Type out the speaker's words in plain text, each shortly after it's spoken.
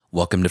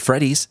Welcome to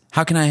Freddy's.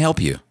 How can I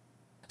help you?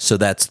 So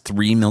that's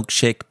 3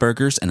 milkshake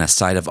burgers and a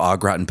side of au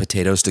gratin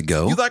potatoes to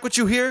go? You like what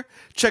you hear?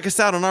 Check us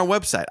out on our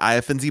website,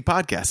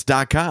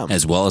 ifnzpodcast.com.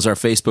 As well as our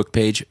Facebook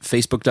page,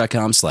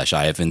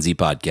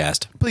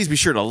 facebook.com/ifnzpodcast. Please be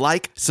sure to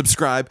like,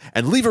 subscribe,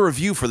 and leave a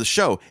review for the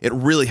show. It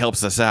really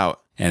helps us out.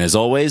 And as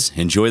always,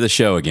 enjoy the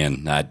show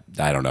again. I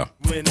don't know.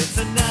 When it's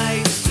a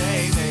nice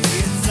day, maybe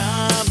it's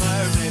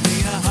summer,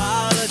 maybe a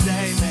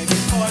holiday, maybe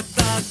 4th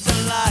of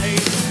July,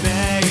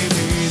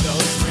 maybe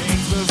those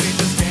Springs movies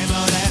just came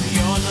out and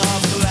you're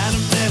not Glenn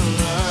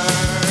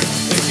Miller.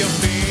 If you're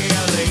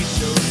feeling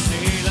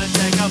juicy, let's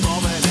take a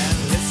moment and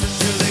listen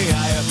to the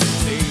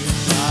IFNZ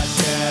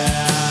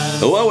podcast.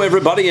 Hello,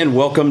 everybody, and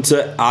welcome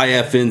to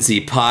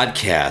IFNZ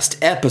Podcast,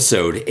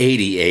 episode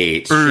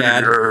 88.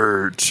 Chad,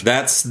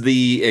 that's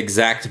the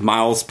exact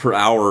miles per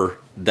hour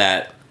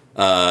that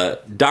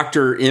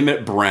Dr.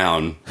 Emmett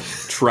Brown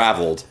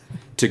traveled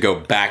to go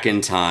back in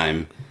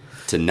time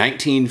to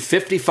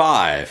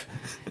 1955.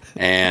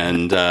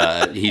 And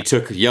he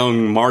took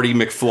young Marty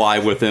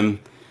McFly with him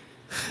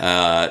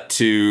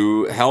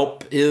to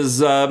help his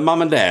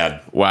mom and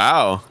dad.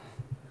 Wow.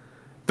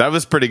 That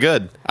was pretty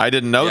good. I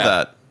didn't know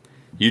that.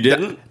 You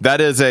didn't? That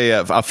is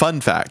a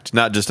fun fact,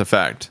 not just a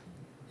fact.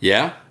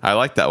 Yeah? I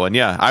like that one,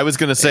 yeah. I was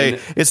going to say,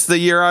 it's the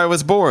year I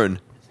was born.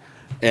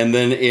 And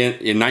then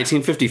in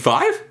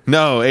 1955?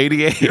 No,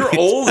 88. You're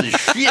old as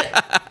shit.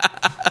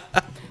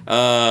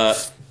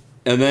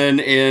 And then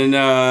in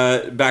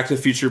Back to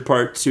the Future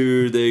Part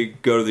 2, they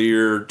go to the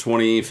year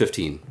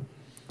 2015.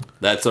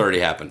 That's already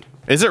happened.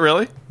 Is it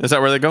really? Is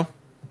that where they go?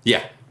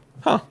 Yeah.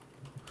 Huh.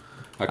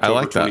 October I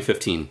like that.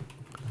 2015.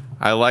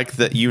 I like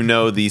that you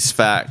know these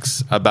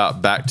facts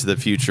about Back to the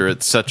Future.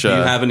 It's such Do you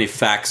have any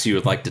facts you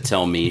would like to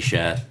tell me,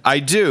 Shad? I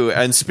do.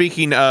 And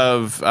speaking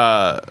of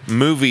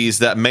movies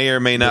that may or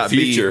may not The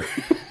future.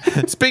 be...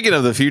 Speaking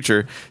of the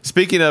future,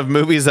 speaking of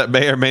movies that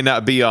may or may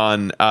not be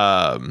on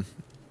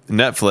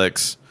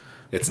Netflix...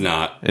 It's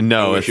not.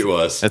 No, I wish it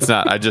was. It's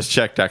not. I just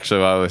checked, actually,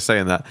 while I was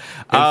saying that.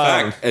 In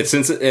fact,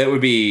 since it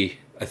would be...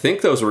 I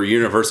think those were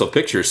Universal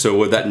Pictures, so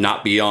would that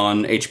not be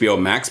on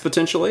HBO Max,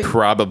 potentially?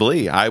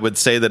 Probably. I would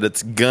say that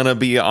it's going to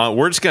be on...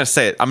 We're just going to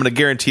say it. I'm going to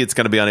guarantee it's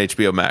going to be on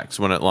HBO Max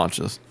when it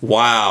launches.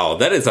 Wow,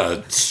 that is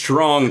a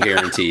strong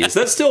guarantee. Is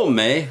that still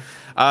May?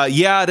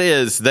 Yeah, it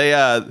is. They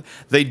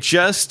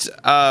just...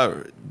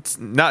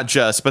 not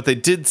just, but they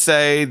did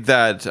say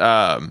that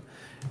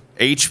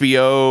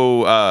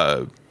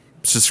HBO...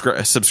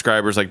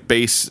 subscribers, like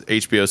base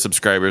HBO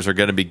subscribers, are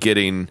going to be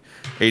getting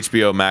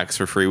HBO Max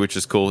for free, which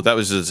is cool. That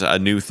was just a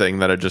new thing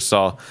that I just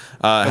saw.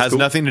 Has cool.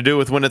 nothing to do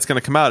with when it's going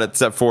to come out,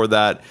 except for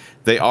that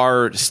they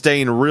are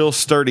staying real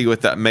sturdy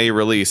with that May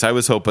release. I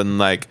was hoping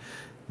like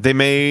they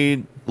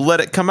may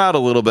let it come out a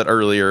little bit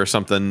earlier or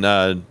something,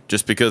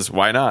 just because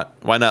why not?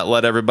 Why not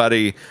let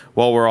everybody,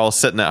 while we're all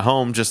sitting at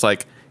home, just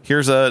like,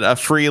 here's a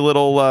free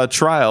little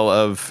trial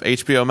of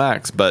HBO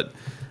Max, but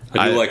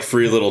I do like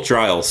free little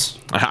trials.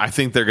 I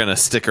think they're going to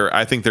stick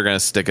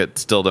it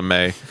still to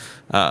May.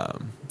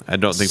 I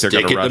don't think they're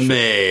going to rush to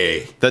May.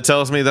 it. That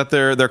tells me that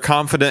they're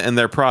confident in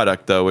their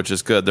product, though, which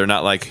is good. They're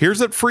not like,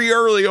 here's it free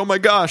early, oh my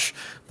gosh.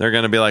 They're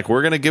going to be like,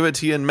 we're going to give it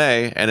to you in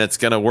May, and it's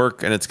going to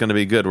work, and it's going to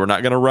be good. We're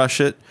not going to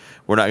rush it.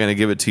 We're not going to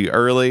give it to you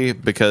early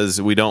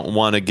because we don't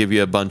want to give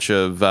you a bunch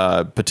of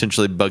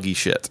potentially buggy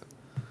shit.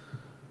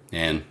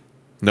 And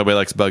Nobody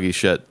likes buggy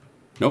shit.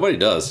 nobody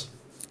does.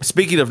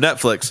 Speaking of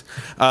Netflix,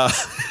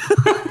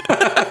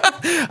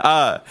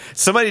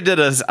 somebody did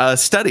a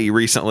study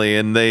recently,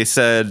 and they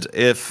said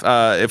if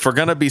we're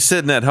going to be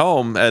sitting at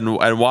home and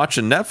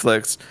watching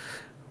Netflix,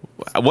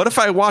 what if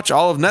I watch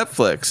all of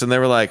Netflix? And they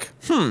were like,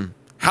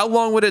 how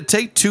long would it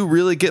take to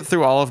really get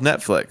through all of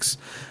Netflix?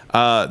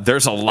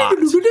 There's a lot.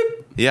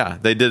 Yeah,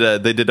 they did a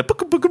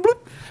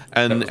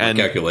and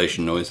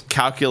Calculation noise.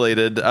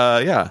 calculated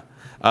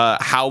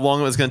how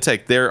long it was going to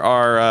take. There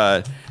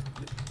are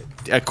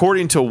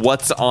according to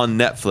what's on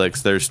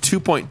Netflix, there's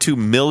 2.2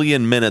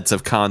 million minutes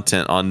of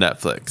content on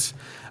Netflix,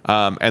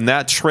 and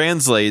that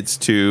translates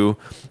to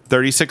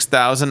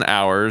 36,000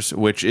 hours,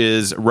 which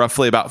is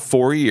roughly about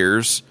 4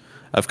 years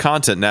of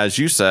content. Now, as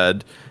you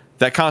said,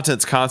 that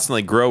content's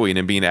constantly growing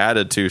and being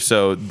added to,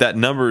 so that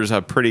number is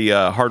a pretty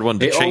hard one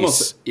to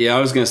chase. I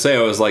was going to say,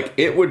 I was like,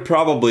 it would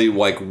probably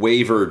like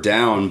waver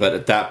down, but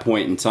at that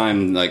point in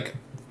time, like,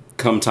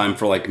 come time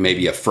for like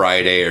maybe a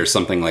Friday or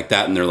something like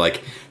that, and they're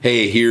like,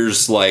 hey,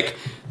 here's like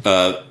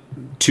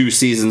 2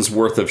 seasons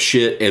worth of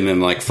shit and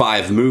then like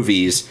 5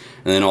 movies,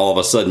 and then all of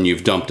a sudden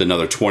you've dumped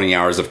another 20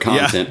 hours of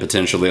content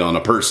potentially on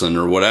a person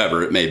or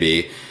whatever it may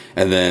be,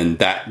 and then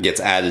that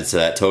gets added to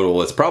that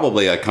total. It's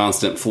probably a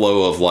constant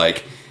flow of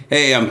like,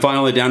 hey, I'm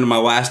finally down to my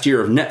last year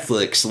of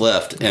Netflix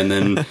left, and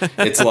then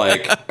it's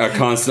like a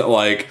constant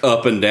like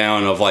up and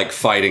down of like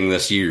fighting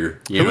this year.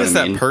 Who is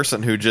that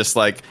person who just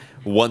like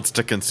wants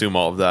to consume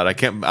all of that. I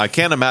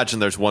can't imagine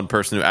there's one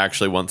person who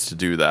actually wants to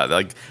do that.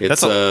 Like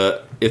It's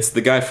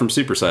the guy from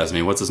Super Size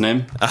Me. What's his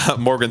name?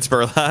 Morgan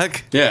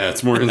Spurlock. Yeah,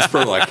 it's Morgan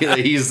Spurlock.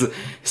 He's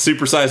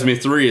Super Size Me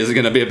 3 is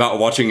going to be about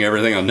watching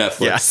everything on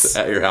Netflix Yes.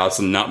 at your house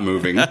and not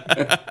moving. He's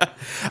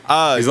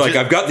like,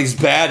 I've got these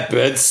bad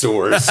bed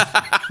sores.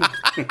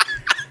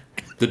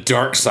 The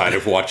dark side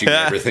of watching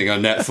everything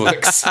on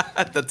Netflix.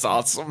 That's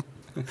awesome.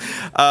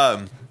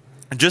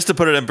 Just to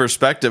put it in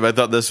perspective, I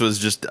thought this was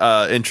just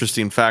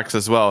interesting facts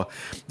as well.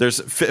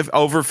 There's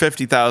over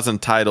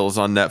 50,000 titles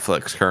on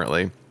Netflix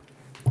currently.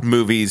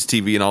 Movies,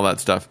 TV, and all that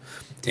stuff.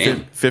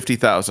 Damn.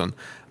 50,000.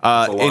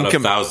 A lot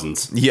of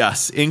thousands.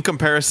 Yes. In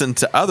comparison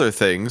to other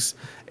things,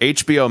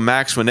 HBO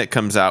Max, when it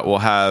comes out, will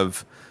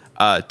have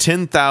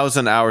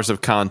 10,000 hours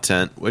of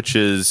content, which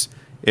is,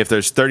 if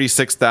there's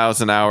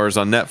 36,000 hours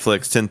on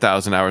Netflix,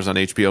 10,000 hours on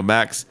HBO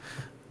Max,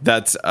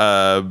 that's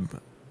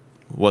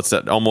what's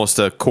that? Almost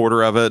a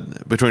quarter of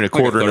it, between a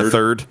quarter and a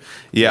third.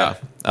 Yeah,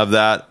 of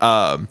that.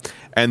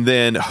 And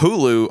then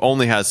Hulu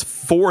only has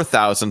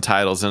 4,000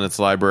 titles in its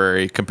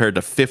library compared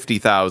to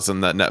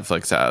 50,000 that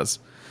Netflix has.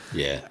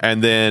 Yeah.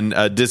 And then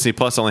Disney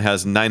Plus only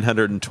has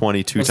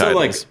 922 So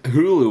titles. like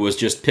Hulu was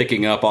just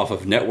picking up off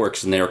of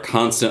networks, and they are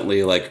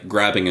constantly like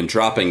grabbing and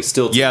dropping.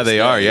 Still, to Yeah, this they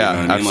day, are, you yeah, know what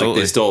I mean? Like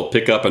absolutely. they still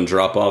pick up and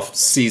drop off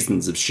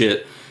seasons of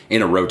shit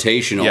in a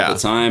rotation all Yeah. the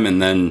time, and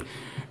then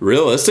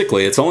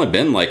realistically, it's only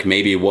been like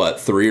maybe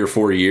 3 or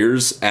 4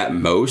 years at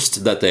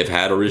most that they've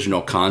had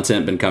original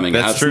content been coming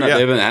That's out. true, They yeah.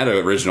 haven't had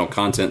original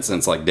content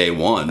since like day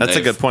one. That's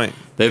a good point.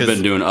 They've 'Cause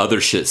been doing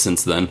other shit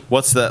since then.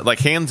 what's the, like,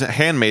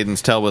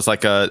 Handmaid's Tale was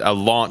like a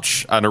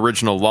launch, an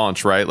original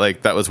launch, right?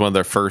 Like that was one of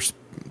their first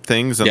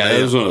things. And Yeah, they,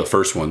 that was one of the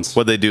first ones.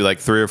 what they do, like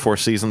 3 or 4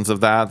 seasons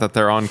of that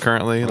they're on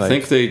currently. Like, I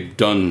think they've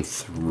done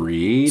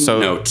 3. So-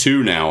 No,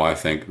 2 now. I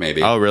think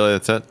maybe. oh, really?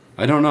 That's it.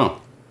 I don't know.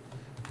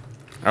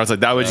 I was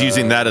like, I was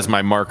using that as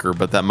my marker,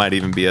 but that might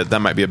be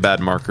a bad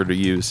marker to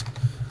use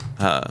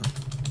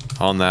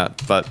on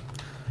that. But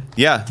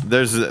yeah,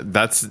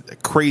 that's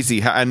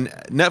crazy. And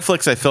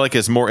Netflix, I feel like,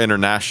 is more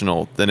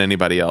international than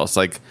anybody else.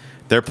 Like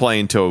they're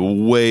playing to a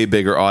way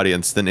bigger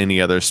audience than any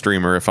other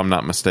streamer, if I'm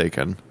not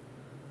mistaken.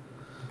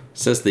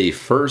 Says the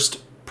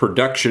first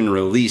production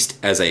released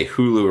as a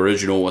Hulu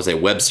original was a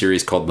web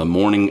series called The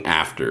Morning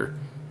After.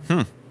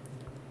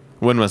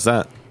 When was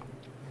that?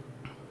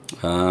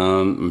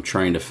 I'm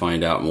trying to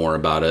find out more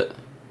about it.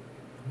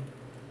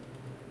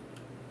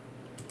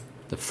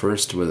 The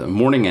first was The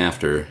Morning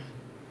After.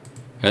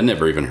 I'd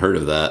never even heard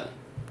of that.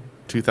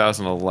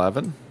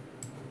 2011.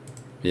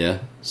 Yeah.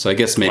 So I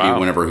guess maybe Wow.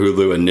 whenever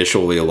Hulu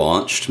initially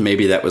launched,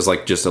 maybe that was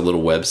like just a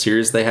little web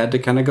series they had to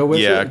kind of go with.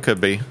 Yeah, it. it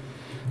could be.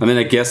 I mean,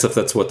 I guess if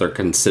that's what they're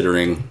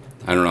considering,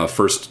 I don't know,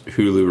 first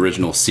Hulu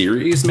original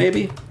series,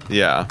 maybe?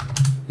 Yeah.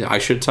 Yeah, I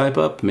should type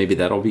up. Maybe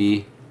that'll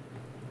be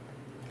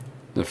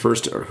the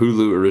first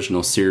Hulu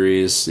original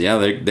series. Yeah,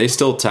 they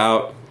still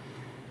tout.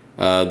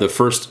 The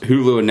first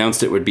Hulu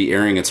announced it would be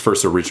airing its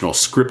first original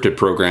scripted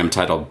program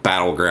titled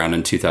Battleground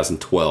in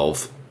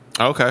 2012.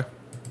 Okay.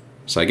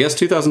 So I guess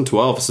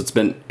 2012. So it's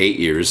been 8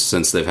 years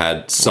since they've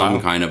had some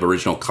Wow. kind of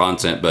original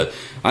content. But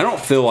I don't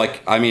feel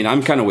like. I mean,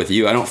 I'm kind of with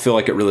you. I don't feel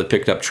like it really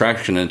picked up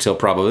traction until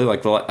probably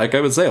like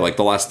I would say like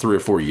the last 3 or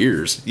 4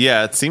 years.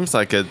 Yeah, it seems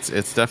like it's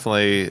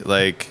definitely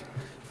like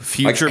Like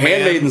Future Man.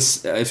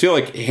 Handmaid's, I feel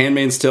like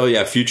Handmaid's Tale,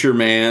 yeah, Future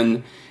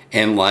Man,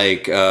 and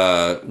like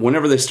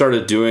whenever they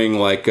started doing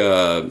like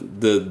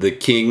the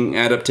King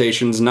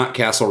adaptations, not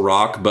Castle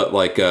Rock, but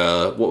like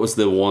what was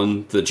the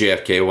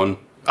JFK one?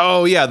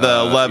 Oh yeah, the You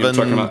know what I'm 11,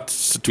 talking about?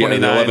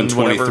 29, yeah, the 11,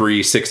 whatever.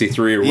 23,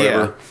 63 or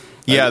whatever.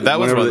 Yeah, that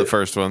was Whenever one of the they-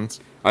 first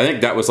ones. I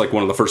think that was like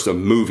one of the first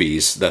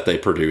movies that they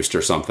produced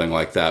or something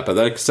like that. But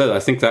like I said, I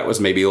think that was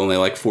maybe only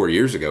like 4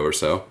 years ago or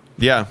so.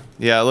 Yeah,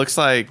 it looks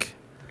like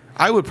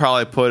I would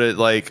probably put it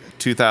like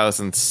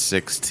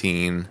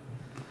 2016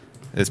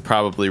 is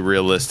probably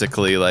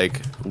realistically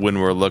like when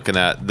we're looking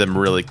at them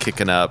really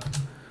kicking up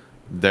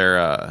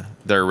their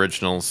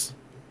originals.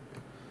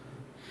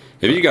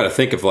 Maybe you got to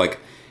think of like,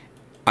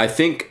 I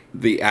think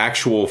the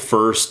actual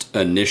first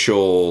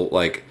initial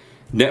like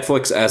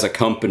Netflix as a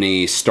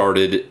company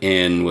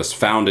was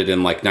founded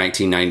in like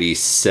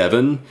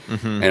 1997,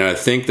 and I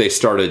think they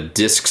started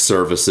disc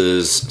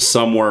services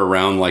somewhere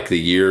around like the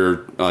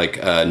year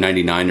like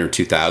 99 or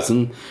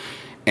 2000,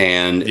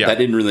 and Yeah. that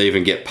didn't really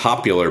even get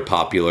popular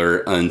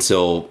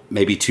until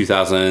maybe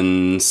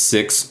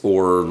 2006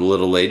 or a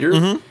little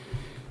later.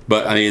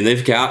 But I mean,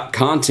 they've got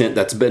content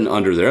that's been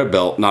under their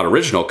belt, not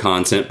original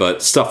content,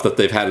 but stuff that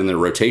they've had in their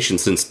rotation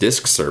since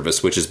disc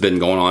service, which has been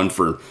going on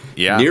for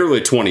Yeah.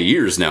 nearly 20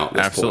 years now. At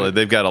this Absolutely. point.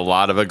 They've got a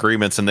lot of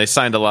agreements, and they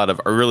signed a lot of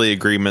early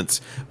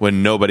agreements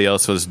when nobody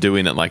else was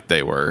doing it like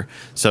they were.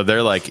 So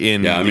they're like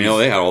in. Yeah, I mean,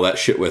 they had all that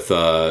shit with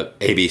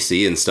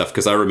ABC and stuff,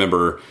 because I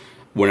remember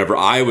whenever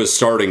I was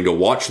starting to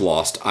watch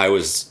Lost, I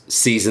was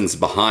seasons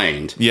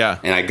behind. Yeah.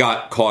 And I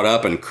got caught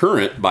up and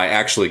current by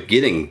actually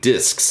getting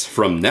discs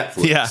from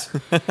Netflix.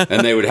 Yeah.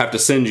 And they would have to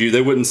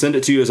they wouldn't send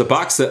it to you as a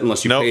box set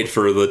unless you Nope. paid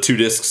for the 2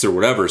 discs or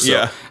whatever. So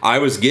Yeah. I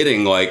was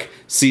getting like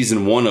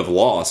season 1 of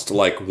Lost,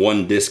 like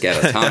 1 disc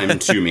at a time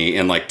to me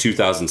in like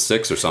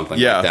 2006 or something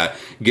Yeah. like that,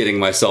 getting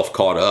myself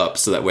caught up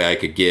so that way I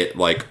could get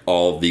like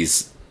all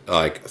these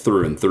like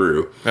through and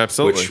through.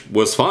 Absolutely. Which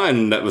was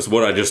fine. That was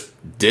what I just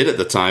did at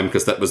the time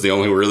because that was the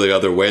only really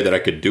other way that I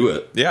could do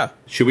it. Yeah.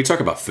 Should we talk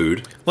about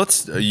food?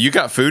 Let's. You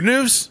got food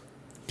news?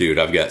 Dude,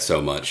 I've got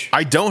so much.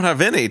 I don't have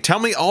any. Tell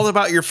me all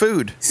about your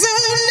food.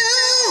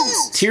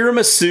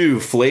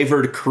 Tiramisu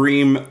flavored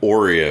cream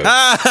Oreo.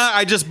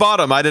 I just bought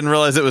them. I didn't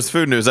realize it was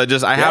food news. I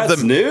have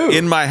That's them new.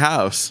 in my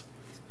house.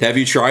 Have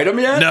you tried them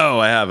yet? No,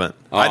 I haven't.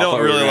 Oh, I thought don't we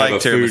were really gonna like have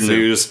a food tiramisu.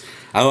 news.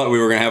 I thought we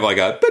were gonna have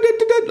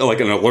like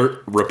an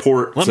alert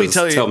report. Let me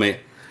tell you. Tell me.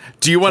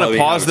 Do you want Tell to me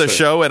how pause the it's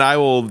show and I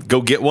will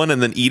go get one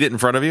and then eat it in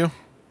front of you?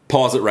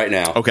 Pause it right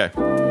now. Okay.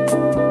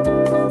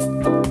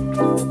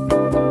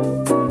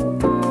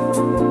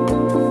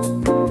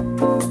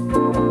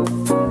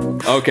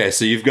 Okay,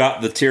 so you've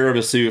got the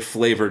tiramisu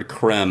flavored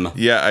creme.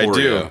 Yeah, I do.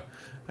 Oreo.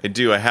 I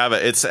do. I have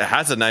it. It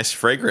has a nice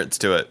fragrance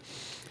to it.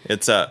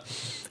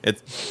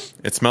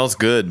 It smells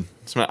good.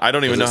 I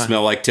don't even Does know. it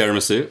smell like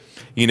tiramisu?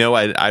 You know,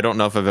 I don't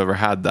know if I've ever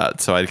had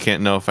that, so I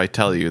can't know if I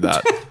tell you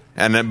that.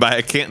 And then by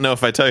I can't know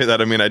if I tell you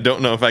that, I mean I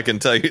don't know if I can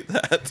tell you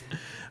that.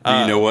 Do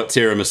you know what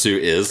tiramisu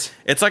is?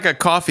 It's like a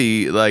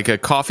coffee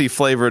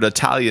flavored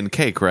Italian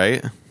cake,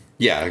 right?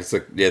 Yeah,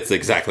 it's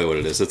exactly what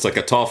it is. It's like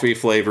a toffee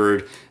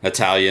flavored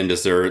Italian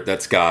dessert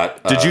that's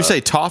got. Did you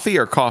say toffee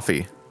or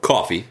coffee?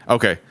 Coffee?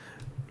 Okay,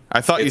 I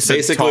thought you It's said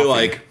basically toffee.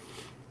 like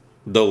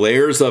the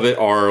layers of it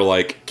are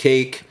like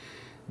cake,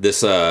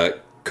 this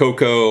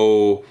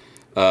cocoa,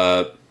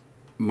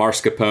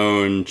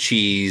 mascarpone,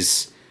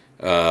 cheese,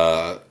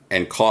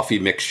 and coffee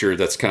mixture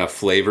that's kind of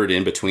flavored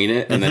in between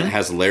it, and then it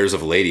has layers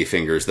of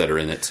ladyfingers that are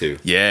in it too.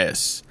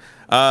 Yes.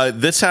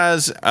 This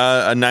has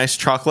a nice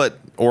chocolate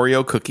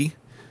Oreo cookie.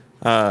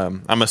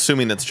 I'm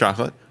assuming it's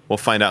chocolate. We'll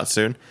find out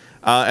soon.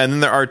 And then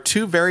there are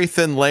 2 very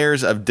thin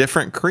layers of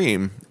different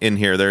cream in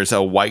here. There's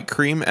a white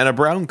cream and a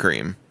brown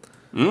cream.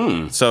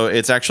 So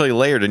it's actually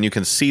layered, and you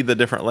can see the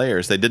different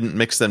layers. They didn't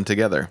mix them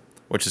together,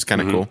 which is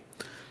kind of cool.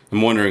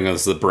 I'm wondering,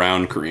 is the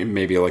brown cream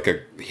maybe like a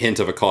hint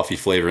of a coffee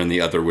flavor, and the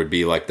other would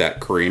be like that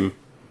cream?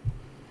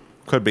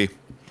 Could be.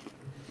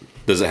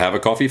 Does it have a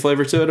coffee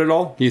flavor to it at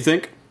all, you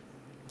think?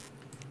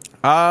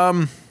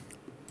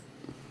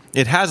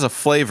 It has a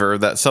flavor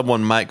that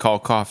someone might call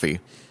coffee.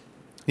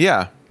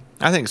 Yeah,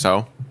 I think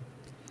so.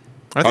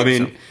 I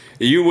mean,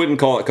 you wouldn't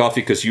call it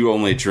coffee because you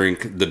only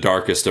drink the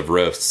darkest of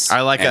roasts.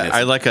 I like a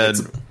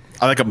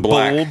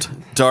black- bold,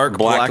 dark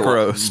black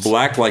roast.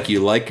 Black like you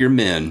like your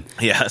men.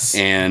 Yes.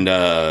 And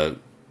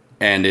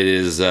it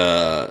is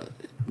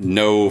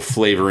no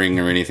flavoring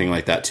or anything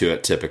like that to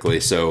it typically.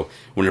 So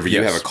whenever you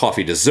Yes. have a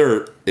coffee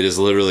dessert, it is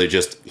literally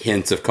just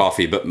hints of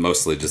coffee, but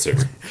mostly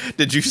dessert.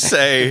 Did you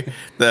say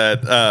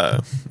that?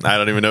 I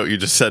don't even know what you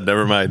just said.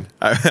 Never mind.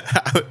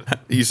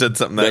 You said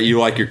something That you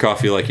like your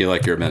coffee like you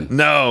like your men.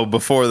 No,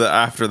 before that,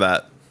 after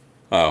that.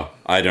 Oh,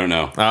 I don't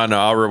know. Oh no,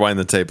 I'll rewind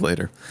the tape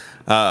later.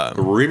 Yeah,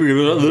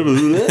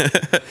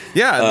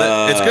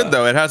 it's good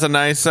though. It has a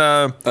nice,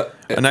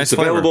 It's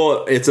flavor.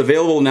 available. It's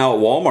available now at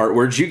Walmart.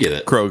 Where'd you get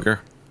it? Kroger.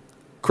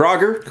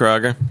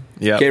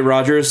 Yeah. K.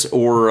 Rogers,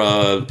 or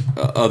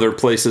other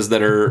places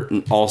that are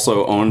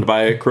also owned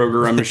by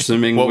Kroger, I'm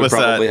assuming What would was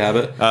probably that? have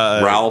it.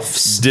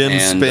 Ralph's. Dim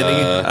and,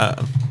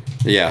 Spinny.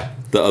 yeah,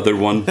 the other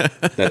one.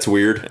 That's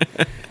weird.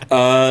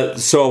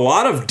 So a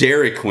lot of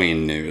Dairy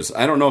Queen news.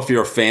 I don't know if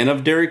you're a fan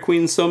of Dairy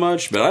Queen so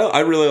much, but I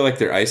really like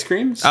their ice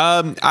creams.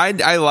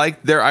 I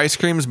like their ice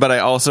creams, but I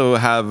also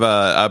have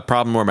a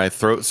problem where my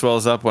throat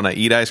swells up when I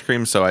eat ice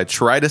cream, so I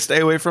try to stay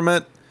away from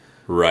it.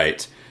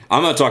 Right.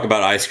 I'm going to talk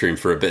about ice cream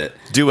for a bit.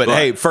 Do it. But-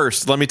 Hey,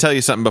 first, let me tell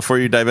you something before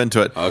you dive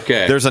into it.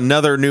 Okay. There's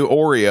another new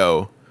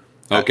Oreo.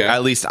 Okay.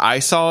 At least I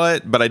saw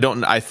it, but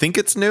I think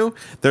it's new.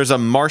 There's a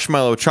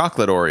marshmallow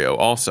chocolate Oreo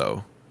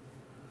also.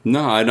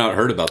 No, I'd not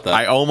heard about that.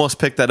 I almost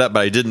picked that up,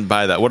 but I didn't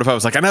buy that. What if I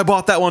was like, and I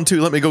bought that one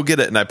too, let me go get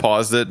it, and I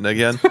paused it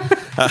again?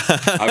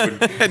 I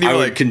would, you're I would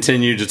like-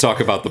 continue to talk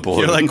about the balloon.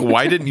 You're like,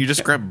 why didn't you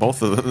just grab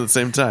both of them at the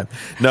same time?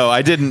 No,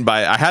 I didn't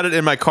buy it. I had it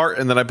in my cart,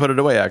 and then I put it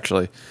away,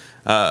 actually.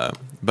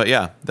 But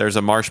yeah, there's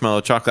a marshmallow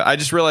chocolate. I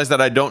just realized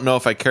that I don't know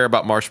if I care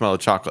about marshmallow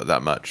chocolate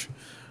that much.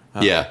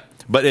 Yeah.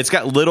 But it's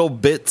got little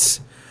bits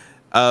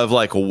of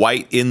like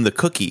white in the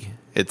cookie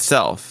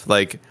itself.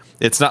 Like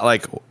it's not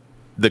like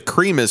the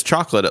cream is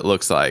chocolate. It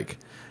looks like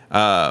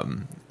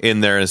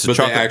in there is a But they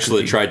chocolate. actually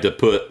cookie. tried to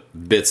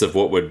put bits of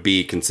what would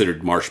be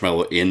considered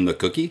marshmallow in the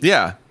cookie.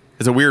 Yeah,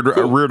 it's a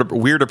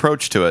weird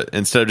approach to it.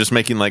 Instead of just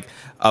making like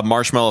a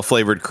marshmallow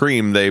flavored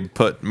cream, they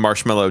put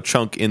marshmallow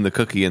chunk in the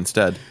cookie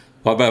instead.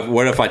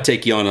 What if I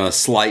take you on a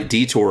slight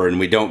detour and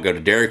we don't go to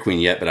Dairy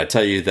Queen yet, but I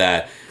tell you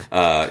that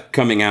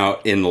Coming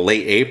out in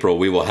late April,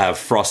 we will have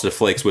Frosted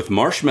Flakes with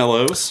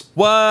marshmallows.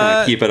 What?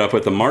 Kinda keep it up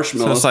with the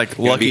marshmallows. So it's like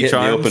Gonna Lucky be hitting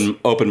Charms? the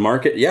open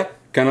market. Yeah,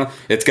 kind of.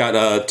 It's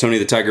got Tony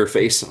the Tiger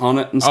face on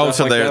it and stuff Oh,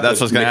 so like that. that's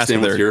what I was going to mixed ask.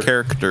 in with They're your-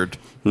 charactered.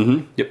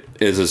 Yep. It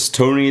is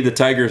Tony the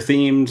Tiger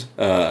themed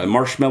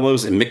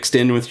marshmallows and mixed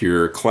in with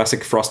your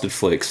classic Frosted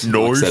Flakes. Nice.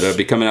 Like I said, it'll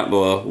be coming out the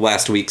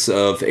last weeks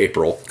of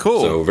April.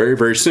 Cool. So very,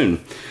 very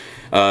soon.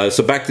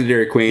 So back to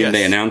Dairy Queen. Yes.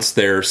 They announced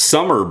their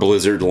summer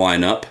Blizzard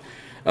lineup.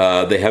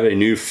 They have a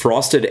new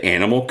Frosted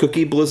Animal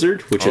Cookie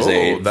Blizzard, which is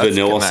a that's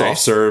vanilla nice. soft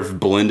serve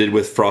blended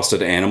with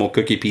frosted animal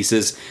cookie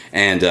pieces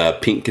and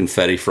pink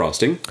confetti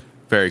frosting.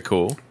 Very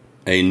cool.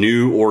 A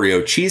new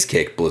Oreo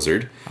cheesecake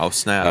Blizzard. Oh,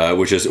 snap.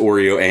 Which is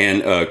Oreo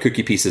and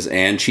cookie pieces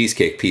and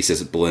cheesecake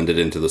pieces blended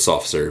into the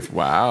soft serve.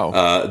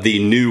 Wow.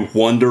 The new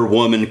Wonder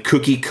Woman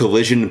Cookie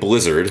Collision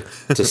Blizzard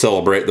to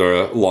celebrate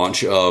the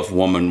launch of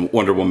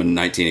Wonder Woman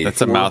 1984.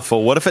 That's a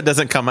mouthful. What if it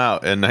doesn't come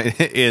out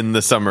in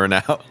the summer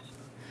now?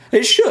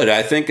 It should.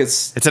 I think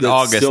it's in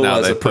August still now.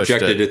 has They a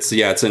projected. pushed it.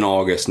 It's in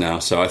August now.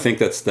 So I think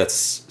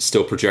that's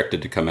still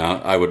projected to come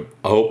out. I would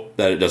hope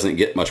that it doesn't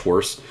get much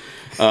worse.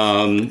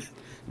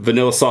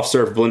 Vanilla soft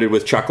serve blended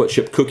with chocolate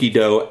chip cookie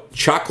dough,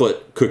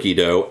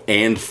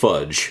 and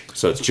fudge.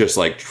 So it's just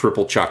like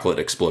triple chocolate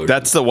explosion.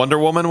 That's the Wonder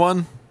Woman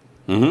one?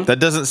 Mm-hmm. That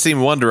doesn't seem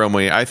Wonder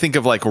Woman-y. I think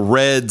of like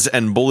reds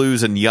and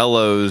blues and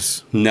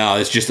yellows. No,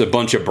 it's just a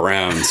bunch of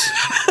browns.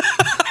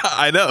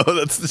 I know.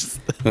 That's just,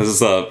 This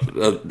is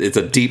it's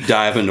a deep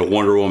dive into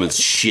Wonder Woman's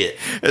shit.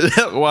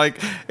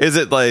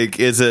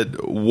 is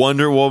it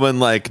Wonder Woman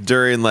like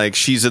during like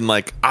she's in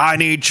like I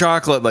need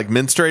chocolate like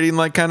menstruating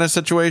like kind of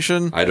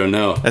situation? I don't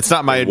know. It's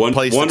not my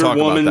place to talk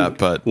about that,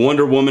 but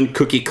Wonder Woman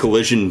Cookie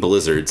Collision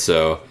Blizzard.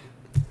 So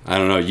I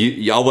don't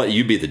know. I'll let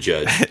you be the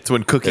judge. it's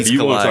when cookies If you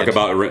collide. want to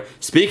talk about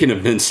speaking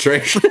of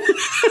menstruation,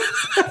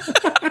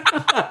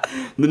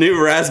 the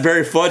new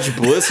Raspberry Fudge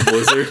Bliss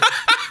Blizzard.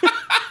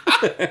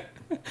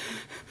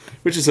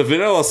 Which is a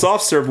vanilla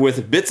soft serve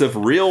with bits of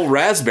real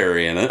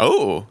raspberry in it.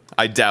 Oh,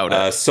 I doubt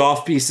it.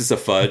 Soft pieces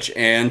of fudge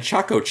and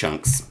choco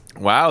chunks.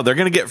 Wow, they're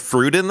gonna get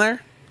fruit in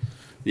there.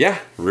 Yeah,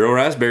 real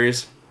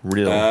raspberries.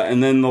 Real.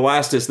 And then the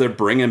last is they're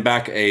bringing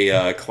back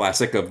a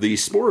classic of the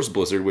S'mores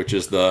Blizzard, which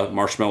is the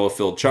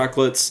marshmallow-filled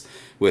chocolates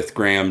with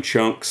graham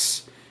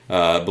chunks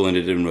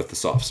blended in with the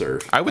soft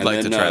serve. I would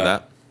like to try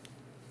that.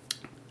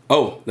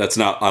 Oh,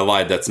 I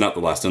lied. That's not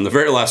the last one. The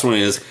very last one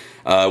is,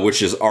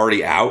 which is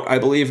already out, I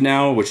believe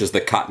now, which is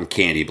the Cotton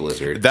Candy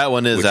Blizzard. That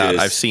one is which out.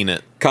 I've seen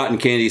it. Cotton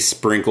candy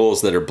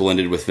sprinkles that are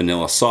blended with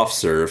vanilla soft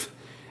serve.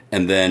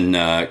 And then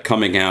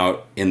coming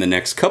out in the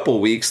next couple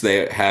weeks,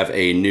 they have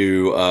a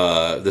new,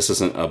 this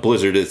isn't a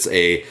Blizzard, it's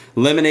a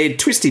Lemonade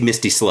Twisty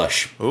Misty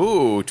Slush.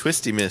 Ooh,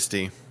 Twisty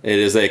Misty. It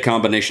is a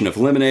combination of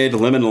lemonade,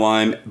 lemon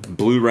lime,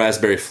 blue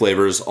raspberry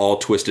flavors, all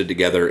twisted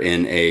together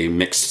in a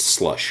mixed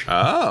slush.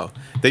 Oh,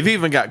 they've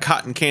even got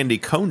cotton candy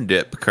cone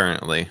dip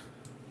currently.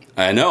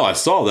 I know, I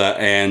saw that,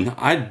 and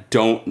I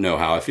don't know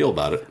how I feel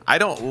about it. I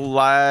don't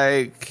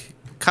like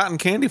cotton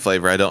candy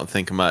flavor, I don't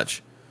think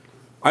much.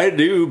 I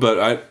do,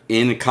 but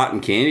in cotton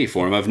candy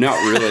form, I've not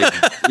really,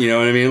 you know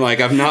what I mean?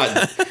 Like, I've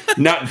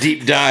not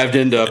deep dived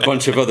into a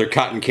bunch of other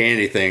cotton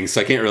candy things,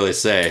 so I can't really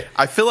say.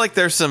 I feel like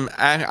there's some,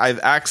 I've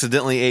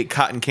accidentally ate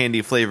cotton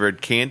candy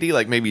flavored candy,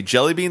 like maybe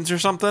jelly beans or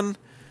something.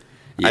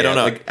 Yeah, I don't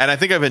know. like, and I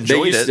think I've they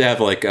enjoyed used it. to have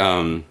like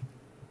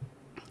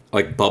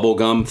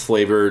bubblegum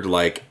flavored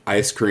like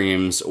ice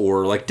creams,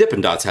 or like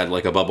Dippin' Dots had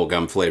like a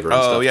bubblegum flavor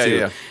and stuff yeah, too.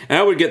 yeah. And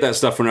I would get that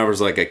stuff when I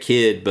was like a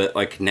kid, but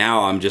like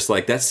now I'm just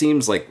like, that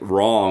seems like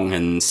wrong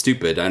and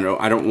stupid. I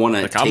don't want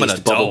to Like, I'm an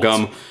taste adult.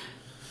 bubblegum.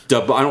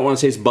 I don't want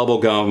to taste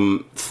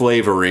bubblegum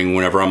flavoring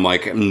whenever I'm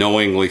like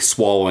knowingly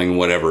swallowing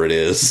whatever it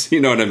is.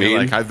 You know what I mean?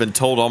 Like I've been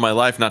told all my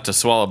life not to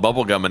swallow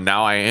bubblegum, and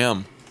now I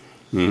am.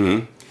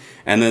 And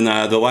then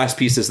the last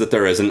piece is that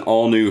there is an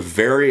all new,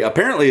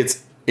 apparently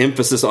it's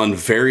emphasis on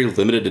very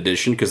limited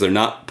edition because they're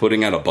not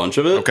putting out a bunch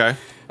of it. Okay.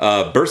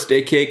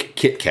 Birthday cake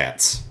Kit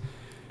Kats.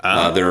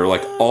 They're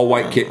like all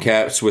white Kit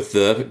Kats with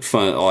the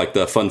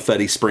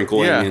funfetti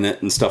sprinkling Yeah. in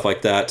it and stuff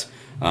like that.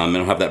 And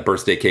it'll have that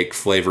birthday cake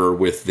flavor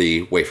with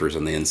the wafers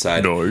on the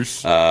inside.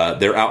 Nice.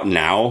 They're out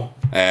now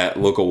at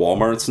local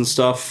Walmarts and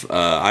stuff.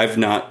 I've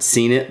not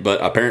seen it,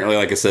 but apparently,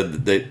 like I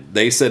said,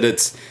 they said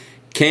it's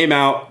came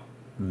out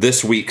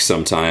this week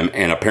sometime,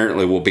 and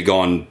apparently will be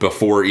gone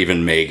before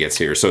even May gets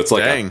here. So it's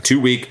like Dang. a two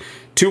week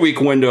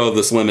window of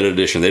this limited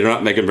edition. They're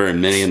not making very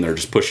many, and they're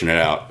just pushing it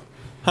out.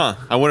 Huh.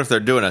 I wonder if they're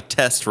doing a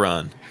test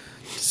run.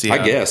 To see I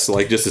how- guess,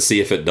 like, just to see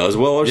if it does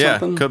well or Yeah,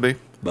 something. could be.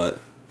 But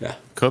yeah,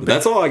 Could be.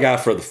 That's all I got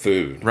for the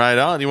food. Right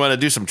on. You want to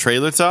do some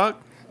trailer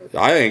talk?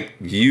 I think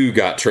you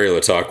got trailer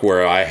talk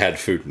where I had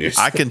food news.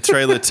 I can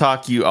trailer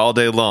talk you all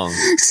day long.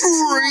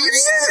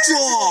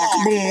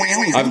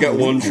 I've got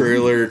one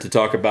trailer to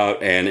talk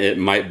about, and it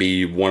might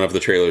be one of the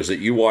trailers that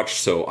you watched,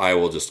 so I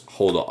will just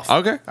hold off.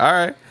 Okay. All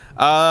right.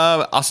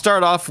 I'll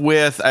start off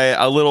with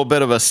a little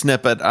bit of a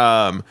snippet.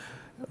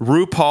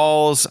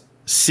 RuPaul's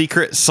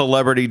Secret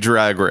Celebrity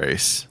Drag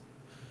Race.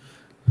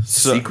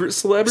 So, Secret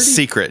celebrity?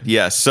 Secret,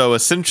 yes. So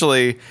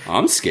essentially,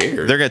 I'm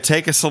scared. they're going to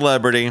take a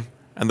celebrity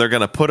and they're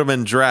going to put them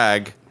in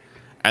drag,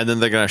 and then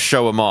they're going to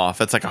show them off.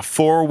 It's like a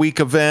 4-week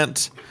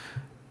event.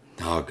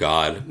 Oh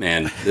God,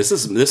 man,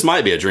 this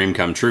might be a dream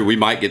come true. We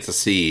might get to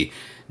see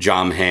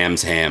John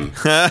Hamm's ham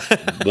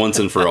once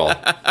and for all.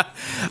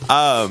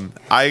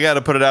 I got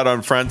to put it out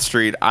on Front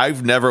Street.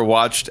 I've never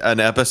watched an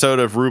episode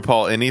of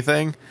RuPaul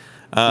anything,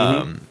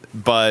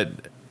 but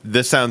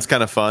this sounds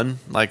kind of fun.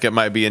 Like, it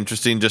might be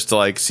interesting just to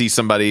like see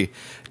somebody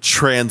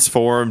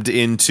transformed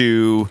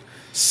into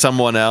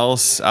someone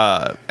else,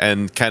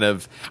 and kind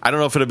of, I don't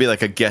know if it'll be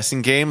like a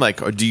guessing game,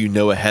 like, or do you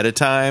know ahead of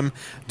time?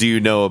 Do you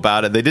know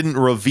about it? They didn't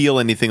reveal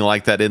anything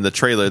like that in the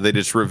trailer. They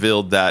just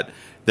revealed that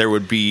there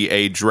would be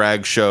a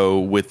drag show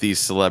with these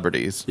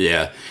celebrities.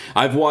 Yeah,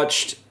 I've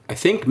watched, I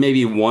think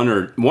maybe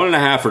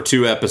 1.5 or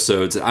 2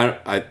 episodes.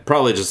 I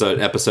probably just an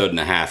episode and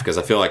a half, because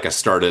I feel like I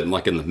started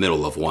like in the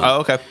middle of one. Oh,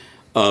 okay.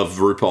 Of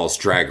RuPaul's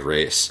Drag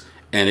Race,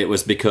 and it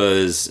was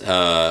because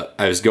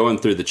I was going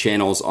through the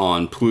channels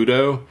on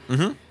Pluto.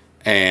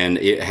 And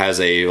it has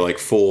a like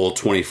full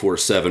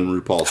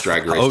 24/7 RuPaul's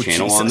Drag Race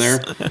channel on there.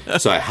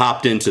 So I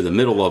hopped into the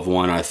middle of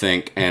one, I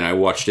think, and I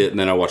watched it, and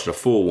then I watched a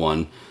full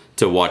one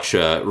to watch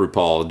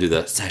RuPaul do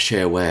the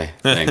sashay away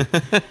thing.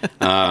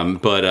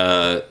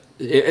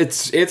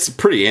 It's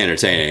pretty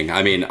entertaining.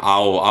 I mean,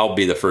 I'll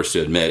be the first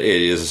to admit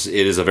it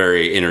is a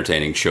very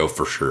entertaining show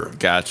for sure.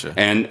 Gotcha.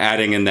 And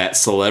adding in that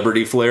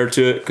celebrity flair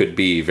to it could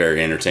be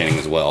very entertaining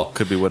as well.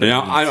 Could be what it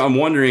now, needs. I'm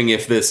wondering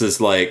if this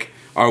is like,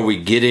 are we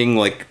getting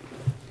like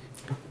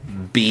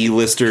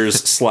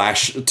B-listers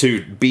 /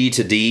 to B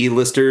to D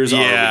listers? Yeah.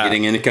 Are we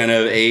getting any kind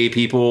of A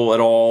people at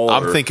all?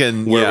 I'm Or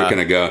thinking, where yeah. we're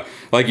gonna go.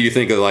 Like, you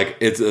think of like,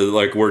 it's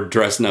like we're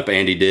dressing up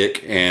Andy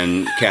Dick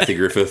and Kathy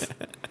Griffith.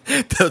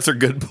 Those are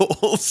good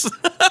pulls.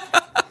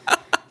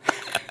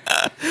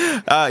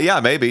 Yeah,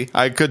 maybe.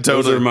 I could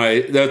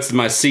totally. That's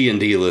my C and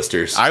D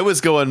listers. I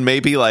was going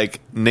maybe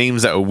like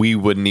names that we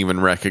wouldn't even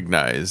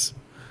recognize.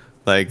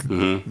 Like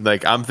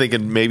I'm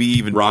thinking maybe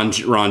even Ron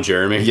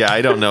Jeremy. Yeah,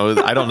 I don't know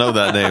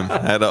that name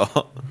at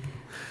all.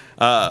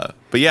 But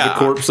yeah, The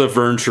corpse of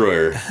Vern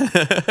Troyer.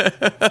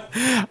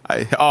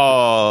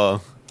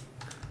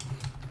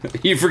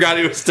 You forgot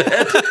he was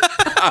dead?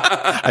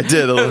 I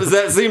did. Does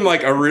that seem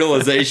like a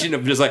realization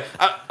of just like,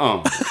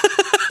 I'm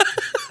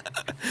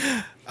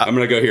going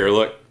to go here.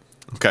 Look,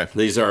 Okay.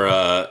 these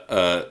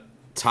are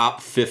top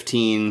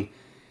 15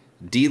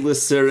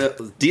 D-list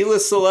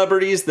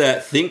celebrities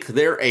that think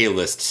they're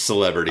A-list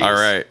celebrities. All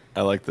right.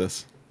 I like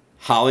this.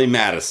 Holly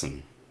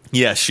Madison,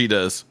 Yes, she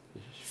does.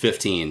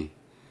 15.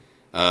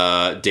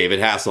 David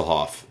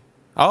Hasselhoff.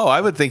 Oh,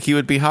 I would think he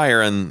would be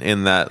higher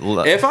in that.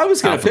 If I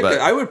was going to pick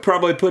alphabet. it, I would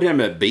probably put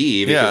him at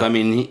B, because Yeah. I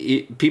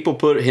mean, people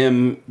put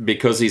him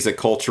because he's a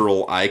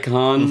cultural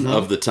icon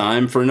of the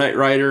time for Knight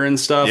Rider and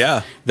stuff.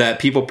 Yeah. That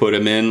people put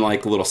him in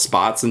like little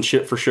spots and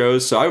shit for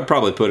shows. So I would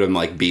probably put him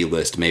like B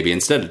list maybe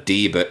instead of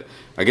D, but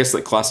I guess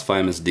they classify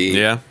him as D.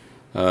 Yeah.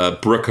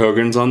 Brooke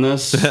Hogan's on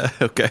this.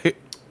 Okay.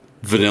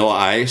 Vanilla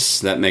Ice,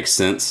 that makes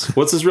sense.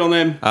 What's his real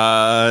name?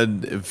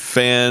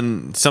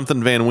 Van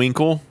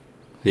Winkle.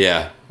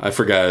 Yeah, I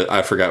forgot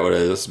what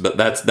it is, but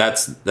that's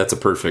a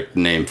perfect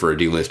name for a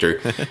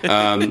D-lister.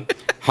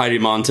 Heidi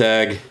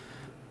Montag,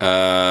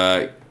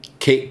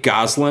 Kate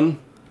Goslin,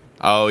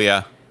 Oh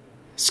yeah.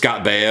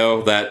 Scott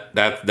Baio.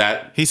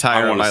 That He's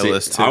higher I on wanna my see-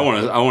 list, too.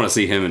 I want to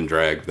see him in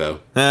drag though.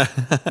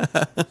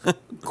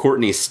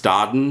 Courtney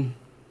Stodden,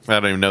 I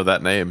don't even know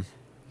that name.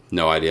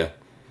 no idea.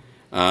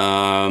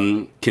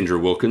 Kendra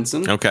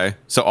Wilkinson, Okay.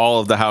 So all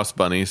of the house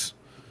bunnies.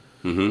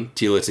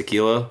 Tila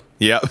Tequila,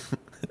 Yep.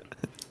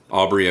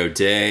 Aubrey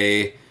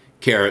O'Day,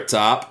 Carrot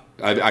Top.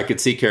 I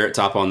could see Carrot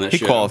Top on this He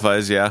show.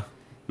 qualifies, yeah.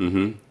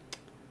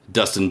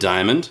 Dustin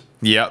Diamond.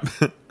 Yep.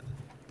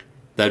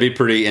 That'd be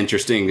pretty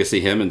interesting to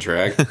see him in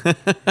drag.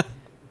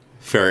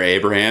 Farrah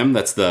Abraham,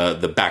 that's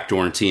the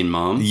backdoor teen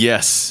mom.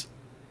 Yes.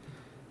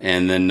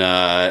 And then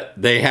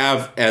they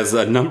have as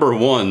a number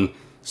 1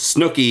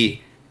 Snooki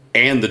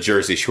and the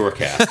Jersey Shore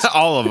cast.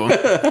 All of them.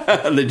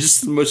 And they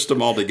just smushed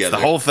them all together.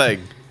 The whole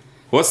thing.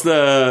 What's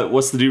the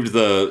dude with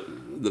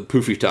the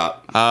poofy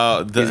top?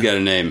 He's got a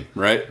name,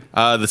 right?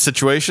 The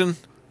Situation?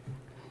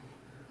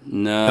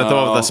 No. That the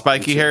one with the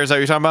spiky hair? Is that what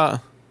you're talking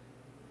about?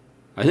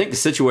 I think the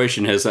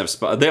Situation has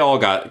they all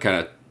got kind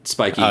of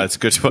spiky, it's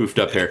good. poofed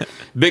up hair.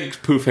 Big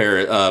poof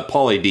hair,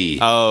 Pauly D.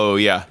 Oh,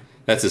 yeah.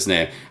 That's his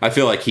name. I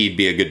feel like he'd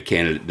be a good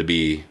candidate to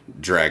be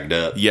dragged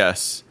up.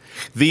 Yes.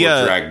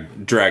 Or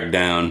dragged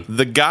down.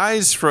 The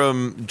guys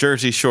from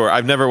Jersey Shore,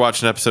 I've never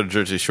watched an episode of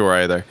Jersey Shore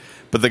either,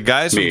 but the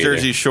guys from Me either.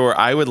 Jersey Shore,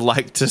 I would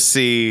like to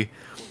see,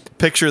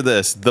 picture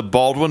this, the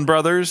Baldwin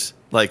brothers,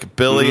 like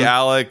Billy,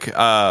 Alec,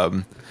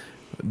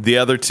 the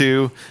other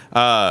two,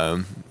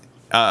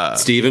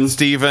 Steven,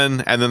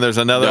 Steven, and then there's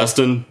another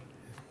Dustin.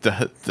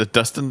 the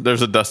Dustin.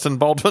 There's a Dustin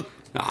Baldwin.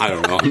 I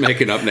don't know. I'm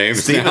making up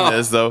names Steven now.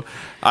 is though.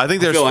 I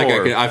think there's four.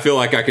 I feel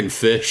like I can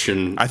fish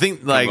and I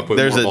think come like up with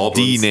there's more a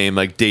Baldwins. D name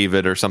like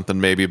David or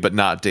something maybe, but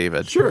not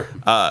David. Sure.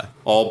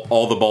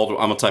 All the Baldwin.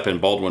 I'm gonna type in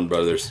Baldwin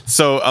brothers.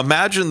 So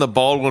imagine the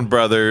Baldwin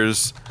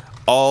brothers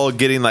all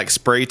getting like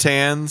spray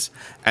tans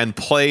and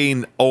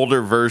playing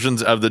older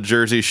versions of the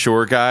Jersey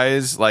Shore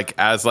guys like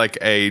as like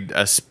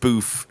a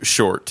spoof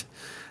short.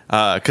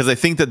 Because I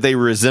think that they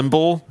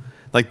resemble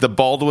like the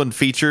Baldwin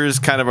features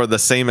kind of are the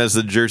same as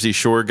the Jersey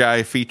Shore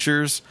guy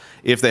features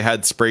if they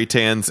had spray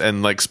tans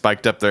and like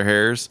spiked up their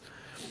hairs.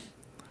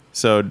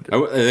 So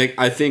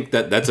I think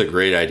that's a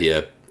great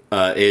idea.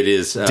 It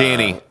is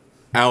Danny,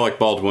 Alec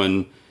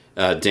Baldwin,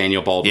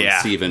 Daniel Baldwin, Yeah.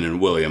 Stephen, and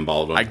William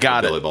Baldwin. I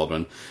got Billy it.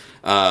 Baldwin.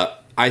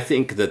 I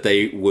think that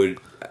they would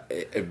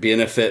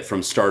benefit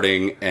from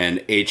starting an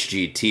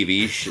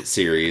HGTV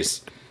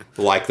series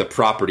like the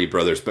Property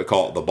Brothers, but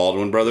call it the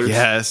Baldwin Brothers.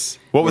 yes.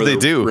 What would where they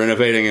they're do?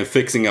 Renovating and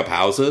fixing up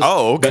houses.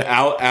 Oh, okay. But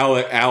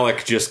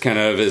Alec just kind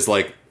of is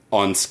like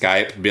on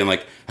Skype, being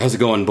like, "How's it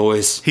going,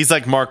 boys?" He's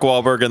like Mark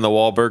Wahlberg and the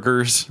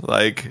Wahlburgers,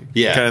 like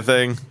Yeah. kind of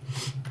thing.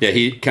 Yeah,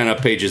 he kind of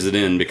pages it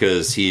in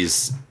because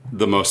he's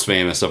the most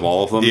famous of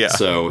all of them. Yeah.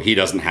 So he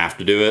doesn't have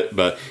to do it.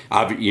 But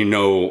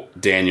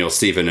Daniel,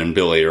 Stephen, and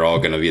Billy are all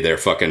going to be there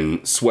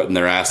fucking sweating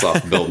their ass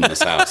off building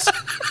this house.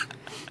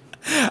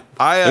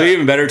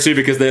 Even better too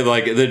because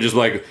they're just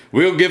like,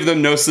 we'll give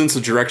them no sense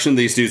of direction.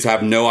 These dudes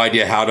have no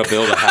idea how to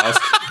build a house,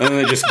 and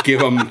then they just give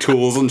them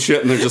tools and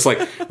shit, and they're just like,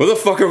 what the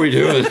fuck are we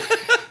doing?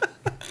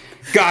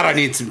 God, I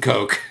need some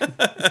coke.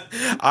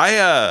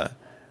 I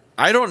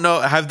don't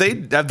know. Have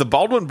the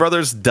Baldwin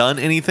brothers done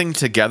anything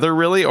together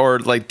really, or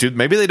like, dude,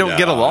 maybe they don't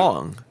get No.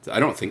 along. I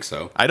don't think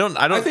so. I don't.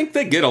 I think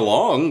they get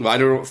along, but I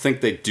don't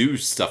think they do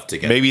stuff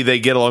together. Maybe they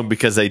get along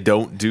because they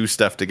don't do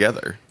stuff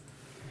together.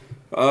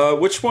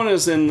 Which one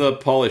is in the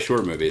Pauly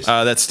Shore movies?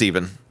 That's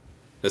Steven.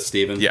 That's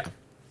Steven? Yeah,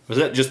 Was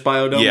that just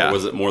Biodome, Yeah. or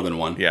was it more than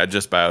one? yeah,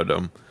 just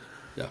Biodome.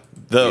 Yeah.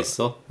 Though,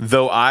 Still?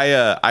 though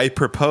I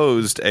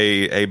proposed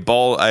a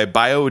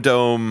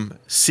Biodome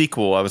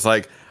sequel. I was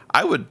like,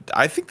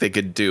 I think they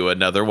could do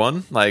another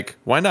one. Like,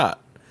 why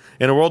not?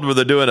 In a world where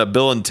they're doing a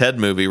Bill and Ted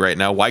movie right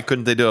now, why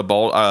couldn't they do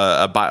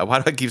why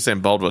do I keep saying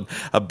Baldwin?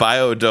 A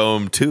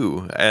Biodome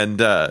 2 and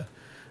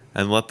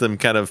let them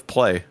kind of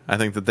play. I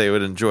think that they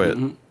would enjoy it.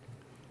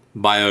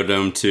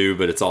 Biodome 2,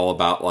 but it's all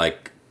about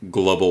like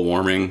global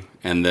warming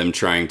and them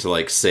trying to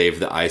like save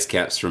the ice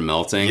caps from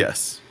melting.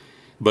 Yes.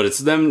 But it's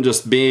them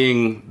just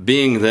being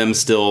them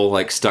still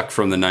like stuck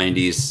from the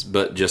 90s,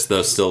 but just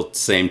those still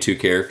same two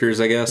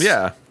characters, I guess.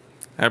 Yeah.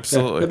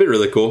 Absolutely. That'd be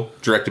really cool.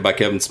 Directed by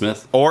Kevin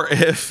Smith. Or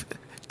if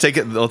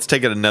let's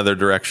take it another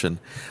direction.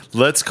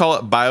 Let's call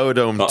it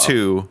Biodome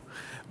 2,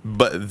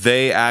 but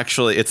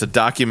it's a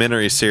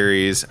documentary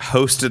series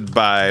hosted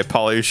by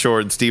Pauly Shore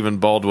and Stephen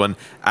Baldwin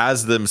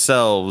as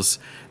themselves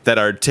that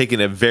are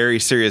taking a very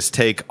serious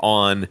take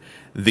on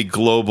the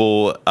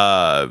global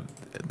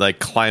like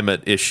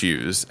climate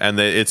issues. And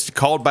it's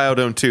called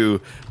Biodome 2,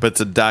 but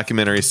it's a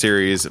documentary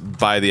series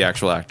by the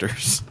actual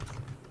actors.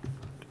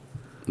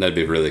 That'd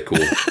be really cool.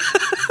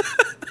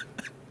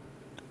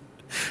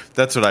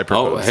 That's what I Oh,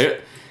 propose.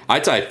 here, I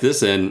typed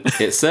this in.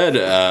 It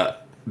said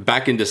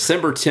back in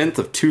December 10th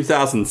of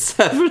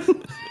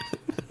 2007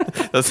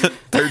 That's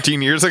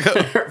 13 years ago.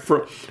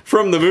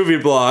 from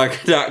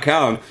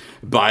themovieblog.com,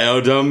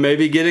 Biodome may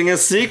be getting a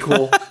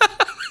sequel.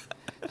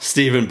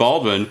 Stephen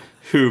Baldwin,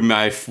 who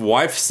my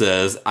wife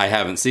says, I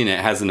haven't seen it,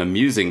 has an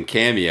amusing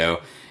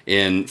cameo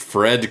in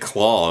Fred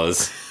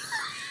Claus,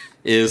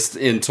 is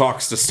in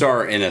talks to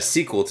star in a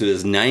sequel to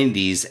his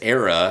 90s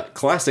era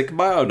classic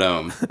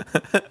Biodome.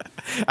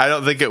 I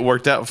don't think it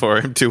worked out for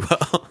him too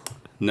well.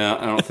 No,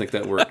 I don't think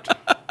that worked.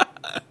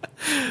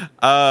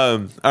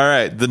 All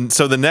right.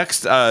 So the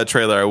next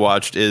trailer I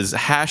watched is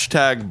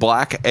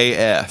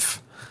 #BlackAF.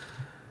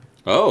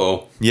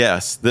 Oh,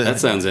 Yes. that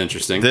sounds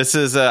interesting. This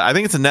is, I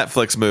think it's a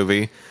Netflix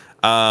movie.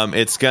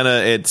 It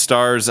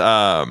stars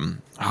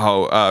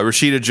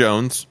Rashida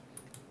Jones,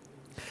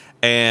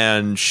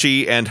 and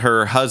she and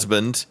her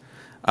husband,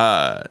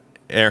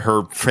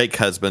 her fake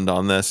husband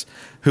on this,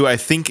 who I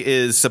think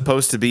is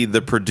supposed to be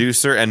the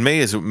producer and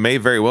may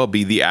very well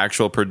be the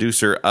actual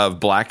producer of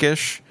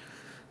Blackish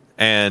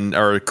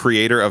or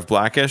creator of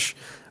Blackish,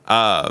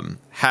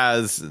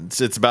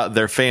 it's about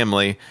their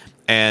family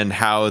and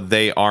how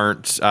they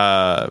aren't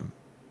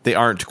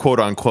quote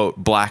unquote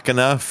black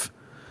enough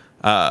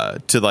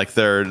to like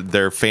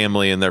their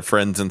family and their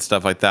friends and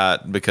stuff like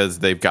that because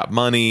they've got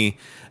money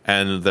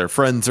and their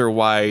friends are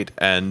white,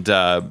 and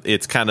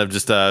it's kind of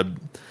just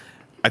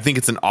I think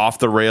it's an off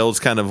the rails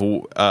kind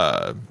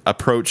of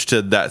approach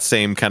to that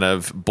same kind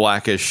of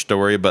Blackish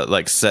story, but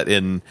like set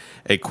in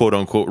a quote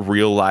unquote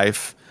real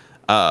life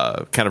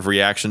kind of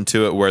reaction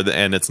to it,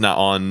 and it's not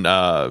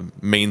on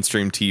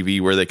mainstream TV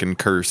where they can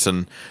curse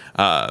and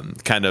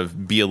kind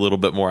of be a little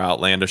bit more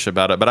outlandish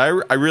about it. But I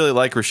really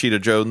like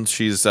Rashida Jones.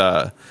 She's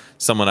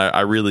someone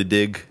I really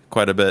dig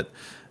quite a bit,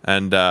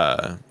 and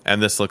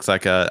this looks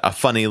like a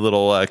funny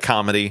little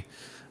comedy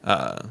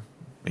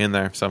in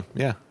there. So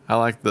yeah, I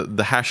like the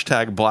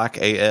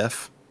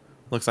 #BlackAF.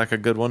 Looks like a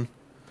good one.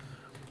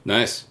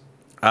 Nice.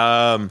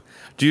 Have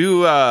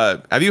you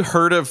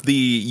heard of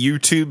the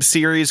YouTube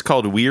series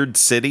called Weird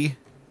City?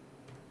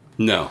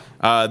 No.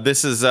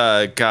 This is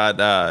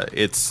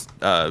it's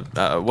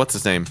what's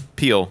his name?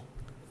 Peele.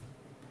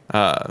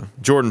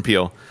 Jordan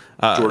Peele.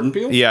 Jordan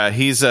Peele? Yeah,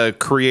 he's a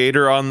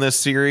creator on this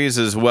series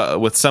as well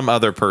with some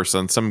other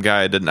person, some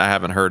guy I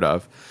haven't heard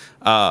of.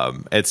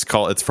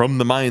 It's From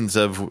the Minds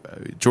of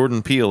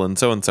Jordan Peele and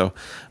so.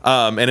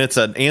 And it's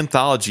an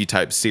anthology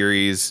type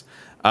series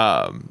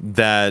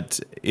that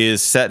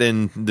is set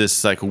in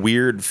this like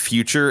weird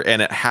future,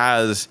 and it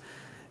has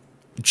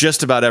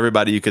just about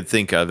everybody you could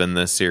think of in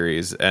this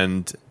series,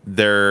 and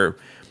they're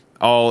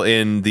all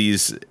in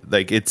these,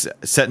 like, it's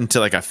set into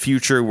like a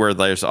future where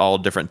there's all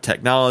different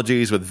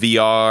technologies with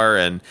VR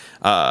and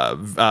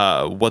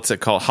what's it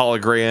called,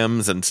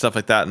 holograms and stuff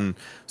like that. And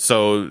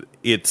so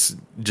it's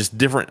just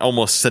different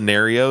almost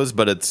scenarios,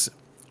 but it's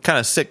kind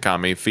of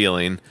sitcom-y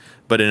feeling,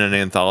 but in an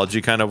anthology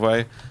kind of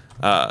way.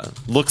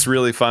 Looks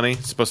really funny.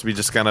 It's supposed to be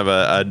just kind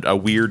of a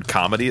weird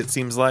comedy, it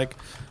seems like.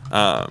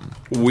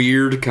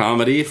 Weird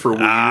comedy for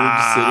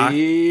Weird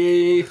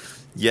City.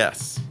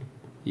 Yes.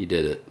 You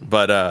did it.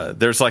 But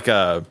there's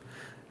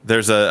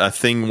a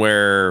thing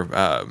where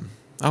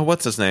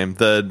what's his name?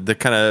 The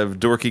kind of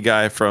dorky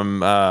guy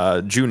from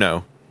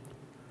Juno.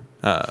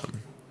 You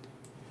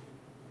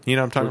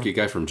know what I'm talking about? Dorky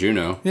guy from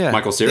Juno. Yeah.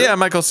 Michael Cera? Yeah,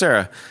 Michael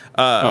Cera.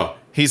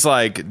 He's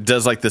like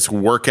does like this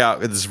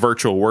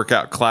virtual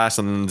workout class,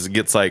 and then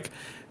gets like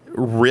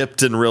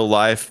ripped in real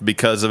life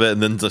because of it,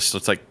 and then just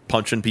it's like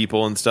punching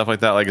people and stuff like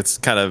that. Like it's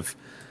kind of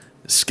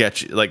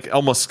sketch, like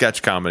almost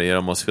sketch comedy. It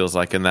almost feels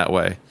like in that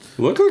way.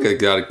 Looked like it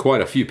got quite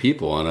a few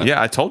people on it.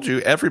 Yeah, I told you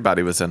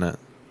everybody was in it.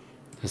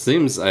 It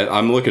seems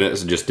I'm looking at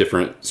just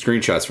different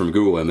screenshots from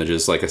Google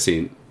Images. Like I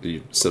see,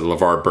 you said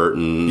LeVar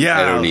Burton,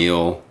 Ed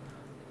O'Neill.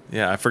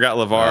 Yeah, I forgot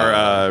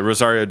LeVar.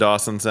 Rosario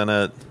Dawson's in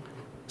it.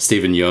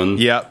 Stephen Yeun.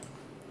 Yep.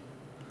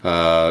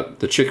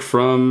 The chick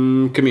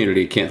from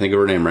Community. Can't think of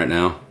her name right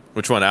now.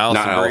 Which one?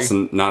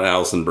 Alison Brie? Not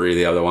Alison Brie.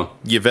 The other one.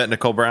 Yvette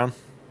Nicole Brown.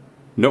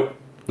 Nope,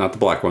 not the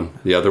black one.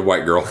 The other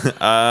white girl.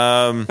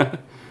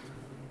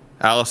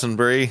 Alison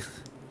Brie.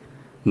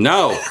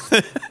 No.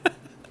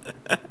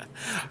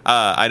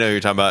 I know who you're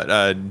talking about.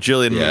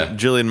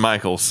 Jillian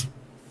Michaels.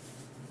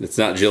 It's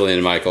not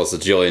Jillian Michaels.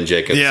 It's Jillian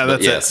Jacobs. Yeah,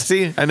 that's it.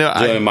 See, I know.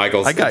 Jillian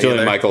Michaels. I got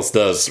Jillian Michaels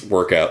does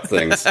workout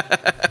things.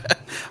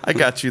 I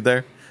got you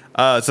there.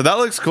 So that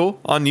looks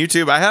cool on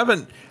YouTube. I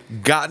haven't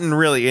gotten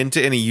really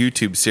into any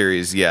YouTube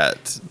series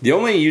yet. The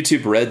only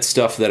YouTube Red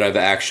stuff that I've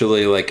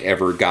actually like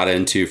ever got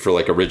into for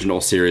like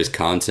original series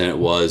content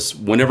was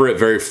whenever it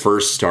very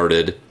first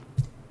started.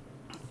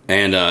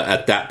 And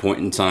at that point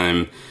in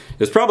time, it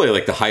was probably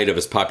like the height of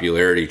his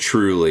popularity,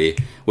 truly,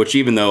 which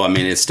even though, I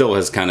mean, it still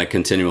has kind of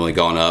continually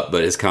gone up,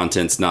 but his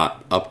content's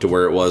not up to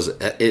where it was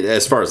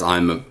as far as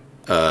I'm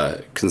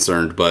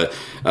concerned. But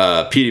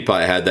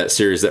PewDiePie had that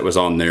series that was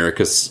on there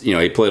because, you know,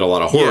 he played a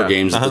lot of horror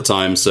games at the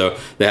time. So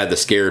they had the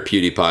Scare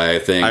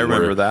PewDiePie thing. I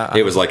remember that.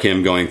 It was like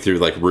him going through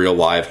like real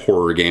live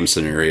horror game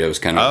scenarios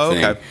kind of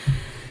thing. Okay.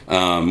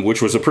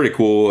 Which was a pretty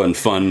cool and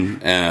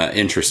fun,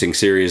 interesting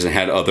series, and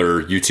had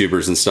other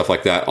YouTubers and stuff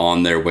like that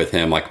on there with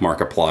him, like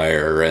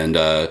Markiplier and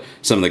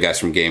some of the guys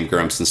from Game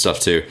Grumps and stuff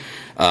too.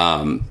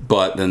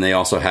 But then they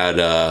also had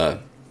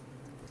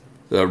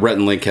Rhett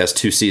and Link has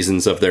 2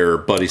 seasons of their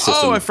Buddy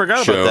System. Oh, I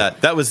forgot show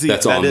about that.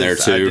 That's on there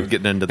too. I did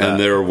get into that, and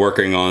they're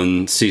working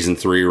on season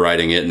 3,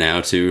 writing it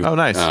now too. Oh,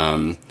 nice.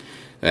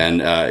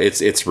 And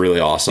it's really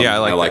awesome.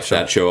 Yeah, I like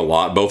that show a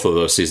lot. Both of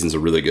those seasons are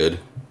really good.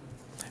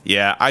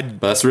 Yeah,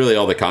 But that's really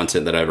all the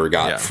content that I ever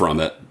got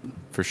from it.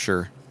 For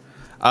sure.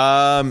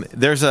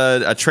 There's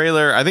a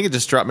trailer, I think it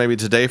just dropped maybe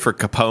today, for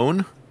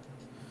Capone.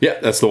 Yeah,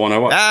 that's the one I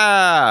watched.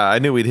 I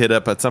knew we'd hit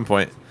up at some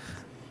point.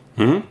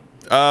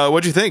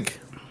 What'd you think?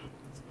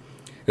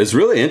 It's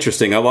really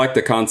interesting. I like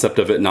the concept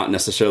of it not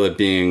necessarily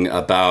being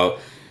about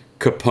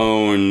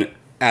Capone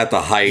at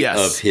the height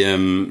of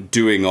him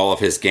doing all of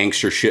his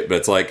gangster shit, but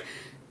it's like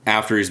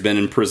after he's been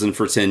in prison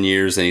for 10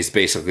 years and he's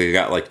basically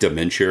got like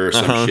dementia or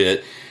some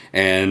shit.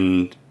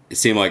 And it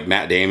seemed like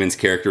Matt Damon's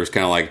character was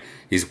kind of like,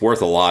 he's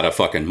worth a lot of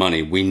fucking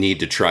money. We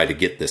need to try to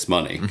get this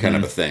money, kind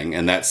of a thing.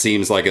 And that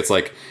seems like it's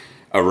like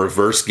a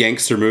reverse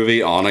gangster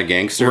movie on a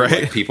gangster. Right.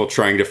 Like people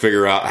trying to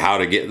figure out how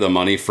to get the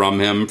money from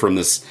him, from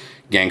this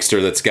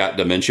gangster that's got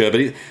dementia.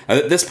 But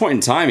at this point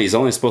in time, he's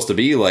only supposed to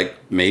be like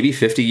maybe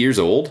 50 years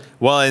old.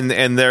 Well,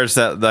 and there's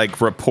that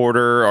like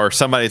reporter or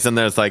somebody's in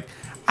there that's like,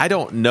 I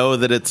don't know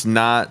that it's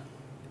not,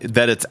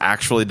 that it's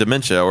actually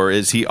dementia, or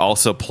is he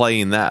also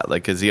playing that?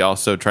 Like, is he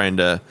also trying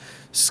to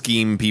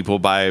scheme people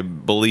by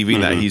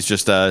believing that he's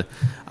just a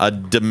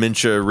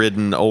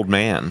dementia-ridden old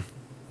man?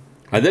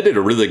 They did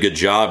a really good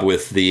job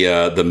with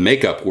the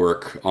makeup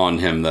work on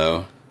him,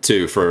 though,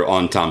 too,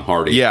 on Tom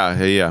Hardy.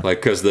 Yeah.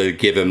 Like, because they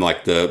give him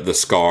like the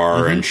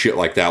scar and shit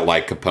like that,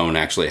 like Capone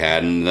actually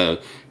had, and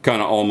the kind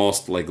of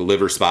almost like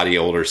liver spotty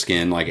older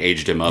skin, like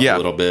aged him up a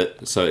little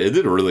bit. So it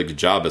did a really good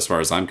job as far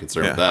as I'm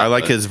concerned with that. I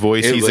like his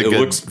voice. He's a good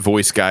looks,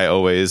 voice guy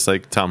always.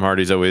 Like Tom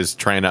Hardy's always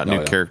trying out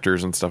new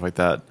characters and stuff like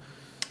that.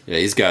 Yeah,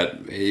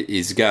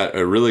 he's got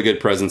a really good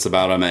presence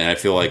about him, and I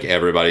feel like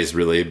everybody's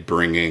really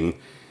bringing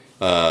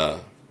a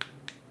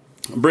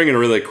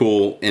really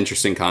cool,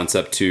 interesting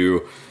concept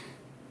to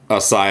a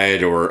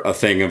side or a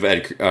thing of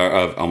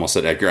almost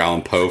said Edgar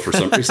Allan Poe for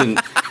some reason,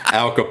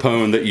 Al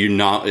Capone that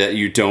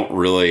you don't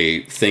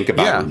really think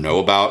about or know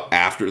about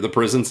after the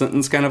prison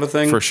sentence, kind of a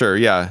thing. For sure,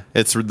 yeah,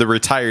 it's the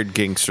retired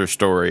gangster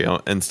story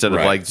instead of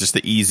like just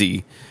the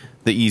easy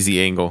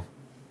angle.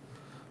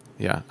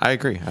 Yeah, I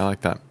agree. I like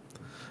that.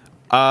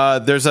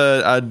 There's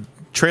a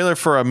trailer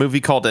for a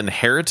movie called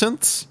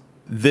Inheritance.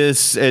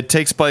 It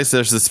takes place.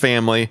 There's this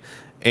family,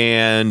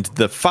 and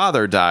the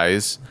father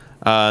dies.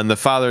 And the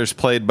father's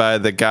played by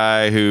the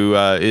guy who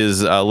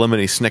is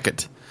Lemony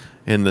Snicket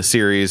in the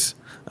series.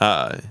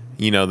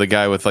 The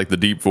guy with like the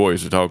deep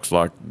voice who talks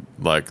like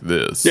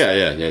this.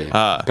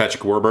 Yeah.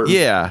 Patrick Warburton.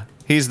 Yeah,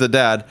 he's the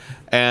dad,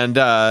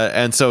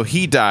 and so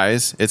he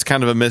dies. It's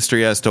kind of a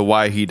mystery as to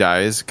why he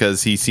dies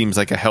because he seems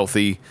like a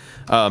healthy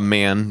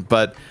man,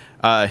 but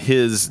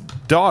his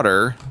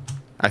daughter,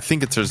 I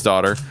think it's his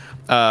daughter,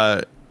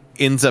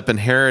 ends up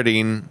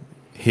inheriting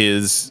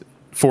his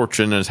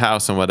fortune, his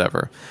house, and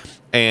whatever.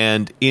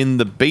 And in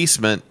the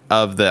basement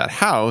of that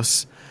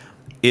house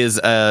is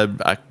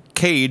a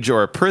cage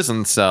or a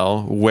prison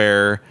cell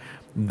where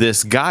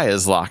this guy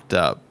is locked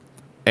up.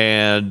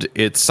 And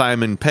it's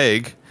Simon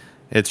Pegg.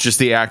 It's just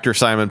the actor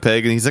Simon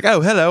Pegg. And he's like,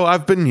 oh, hello,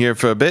 I've been here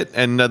for a bit,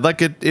 and I'd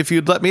like it if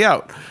you'd let me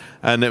out.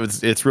 And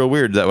it's real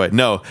weird that way.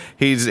 No,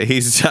 he's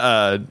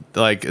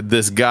like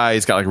this guy.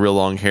 He's got like real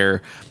long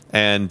hair,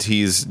 and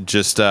he's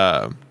just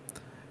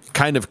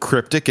kind of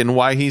cryptic in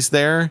why he's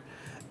there.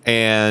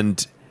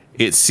 And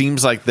it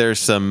seems like there's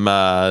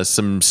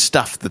some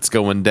stuff that's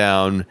going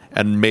down,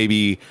 and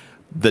maybe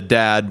the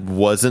dad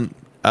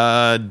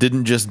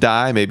didn't just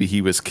die. Maybe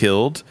he was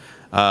killed.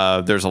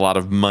 There's a lot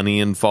of money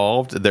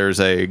involved. There's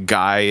a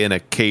guy in a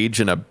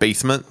cage in a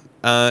basement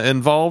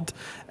involved,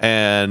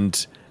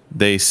 and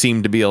they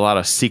seem to be a lot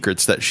of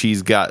secrets that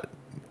she's got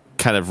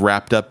kind of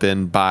wrapped up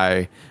in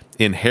by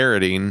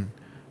inheriting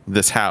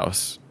this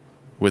house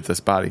with this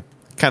body.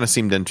 Kind of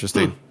seemed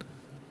interesting.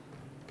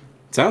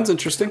 Sounds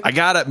interesting. I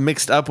got it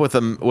mixed up with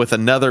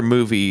another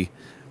movie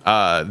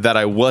that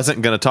I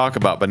wasn't going to talk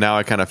about, but now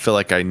I kind of feel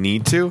like I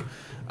need to.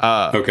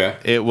 Okay.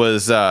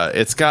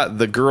 It's got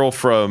the girl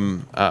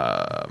from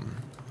the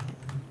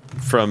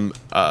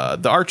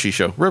Archie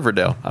show,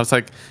 Riverdale. I was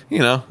like,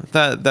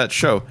 that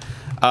show.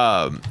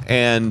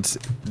 And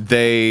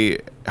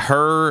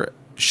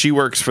she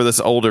works for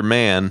this older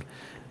man.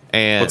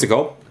 And what's it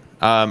called?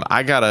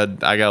 I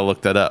gotta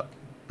look that up.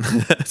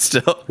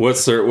 Still,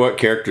 what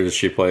character does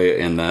she play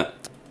in that?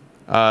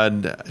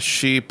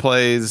 She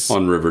plays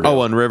on Riverdale. Oh,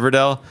 on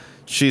Riverdale,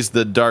 she's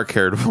the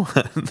dark-haired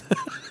one.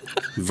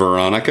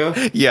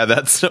 Veronica? Yeah,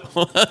 that's the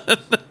one.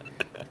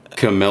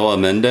 Camila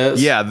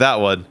Mendes? Yeah, that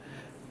one.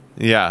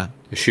 Yeah.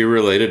 Is she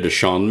related to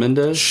Shawn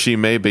Mendes? She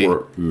may be.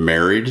 Or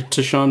married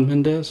to Shawn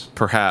Mendes?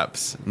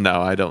 Perhaps.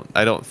 No, I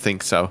don't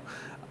think so.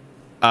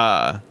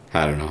 I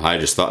don't know. I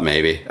just thought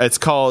maybe. It's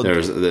called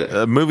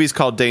the movie's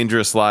called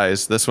Dangerous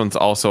Lies. This one's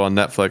also on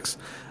Netflix.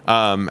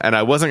 And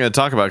I wasn't going to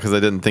talk about it because I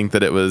didn't think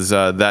that it was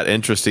that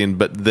interesting.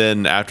 But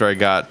then after I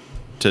got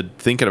to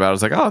thinking about it, I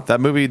was like, oh, that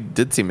movie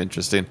did seem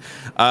interesting.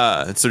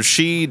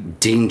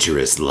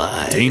 Dangerous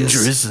Lies.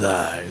 Dangerous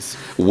Lies.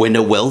 When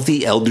a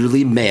wealthy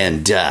elderly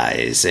man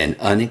dies and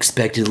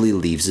unexpectedly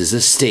leaves his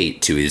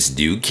estate to his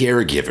new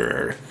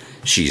caregiver,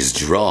 she's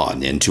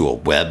drawn into a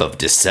web of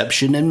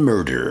deception and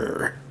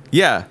murder.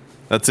 Yeah,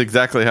 that's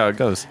exactly how it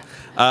goes.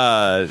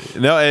 So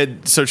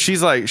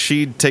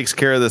she takes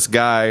care of this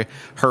guy.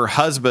 Her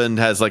husband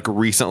has like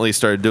recently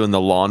started doing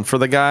the lawn for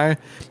the guy,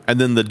 and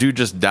then the dude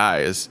just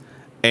dies.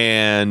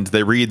 And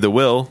they read the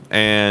will,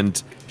 and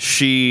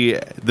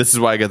this is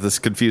why I get this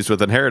confused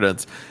with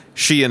inheritance.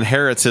 She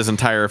inherits his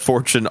entire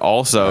fortune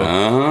also,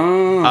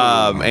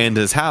 and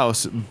his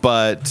house,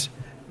 but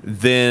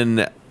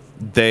then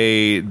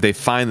they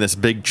find this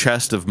big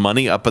chest of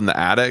money up in the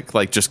attic,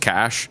 like just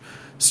cash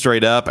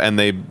straight up, and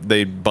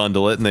they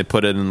bundle it and they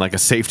put it in like a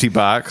safety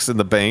box in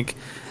the bank,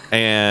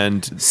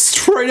 and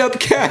straight up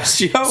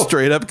cash,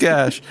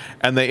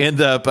 and they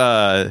end up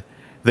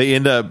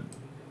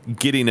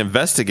getting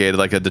investigated.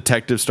 Like a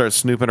detective starts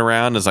snooping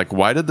around and is like,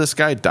 why did this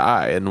guy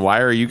die, and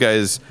why are you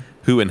guys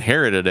who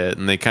inherited it?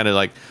 And they kind of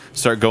like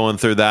start going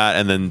through that,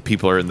 and then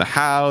people are in the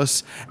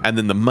house, and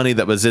then the money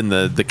that was in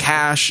the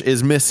cash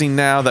is missing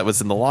now, that was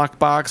in the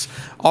lockbox.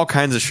 All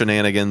kinds of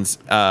shenanigans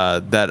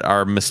that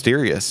are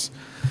mysterious.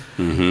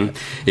 Mm-hmm.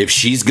 If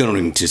she's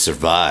going to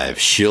survive,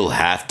 she'll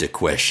have to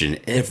question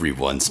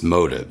everyone's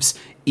motives,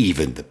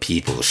 even the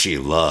people she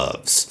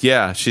loves.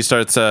 Yeah, she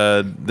starts...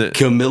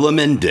 Camila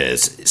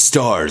Mendes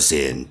stars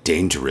in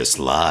Dangerous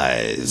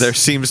Lies. There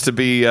seems to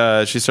be...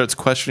 she starts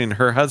questioning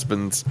her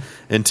husband's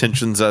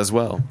intentions as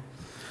well.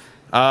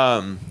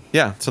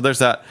 Yeah, so there's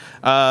that.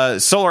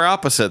 Solar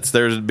Opposites.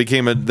 There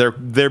became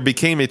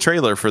a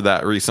trailer for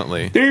that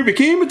recently. There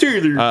became a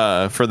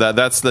trailer. For that,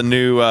 that's the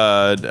new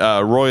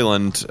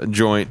Roiland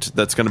joint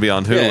that's going to be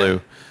on Hulu. Yeah.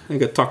 I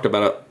think I talked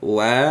about it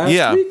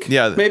last week.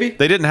 Yeah, maybe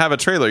they didn't have a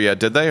trailer yet,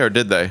 did they, or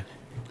did they?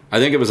 I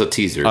think it was a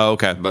teaser. Oh,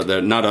 okay. But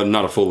they're not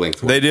a full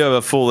length one. They do have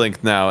a full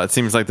length now. It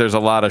seems like there's a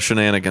lot of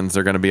shenanigans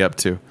they're going to be up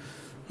to.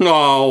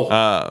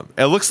 No.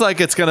 It looks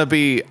like it's going to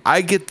be.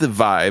 I get the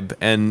vibe,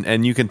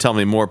 and you can tell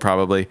me more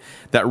probably,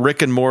 that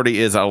Rick and Morty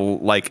is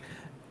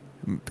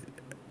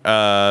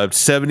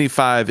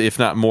 75, if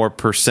not more,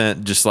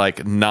 % just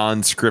like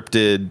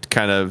non-scripted,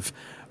 kind of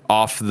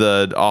off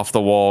the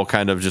wall,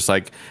 kind of just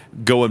like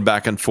going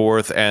back and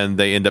forth, and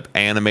they end up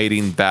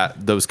animating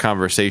those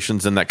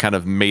conversations and that kind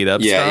of made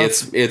up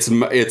stuff.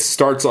 It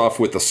starts off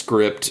with a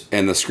script,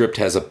 and the script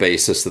has a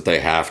basis that they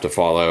have to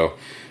follow,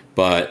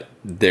 but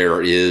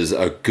there is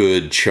a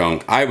good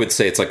chunk. I would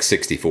say it's like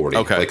 60-40.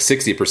 Okay. Like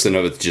 60%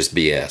 of it's just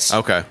BS.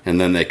 Okay.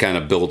 And then they kind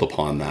of build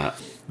upon that.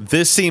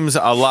 This seems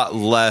a lot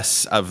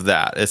less of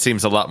that. It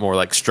seems a lot more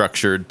like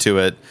structured to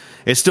it.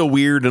 It's still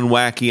weird and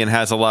wacky and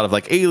has a lot of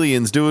like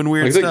aliens doing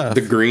weird stuff.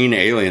 The green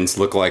aliens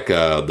look like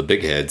the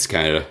big heads,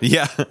 kind of.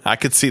 Yeah, I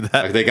could see that.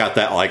 Like they got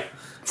that like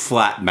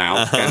flat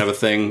mouth kind of a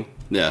thing.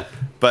 Yeah.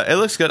 But it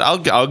looks good.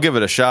 I'll give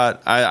it a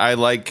shot. I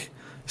like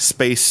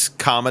space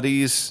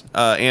comedies,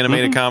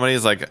 animated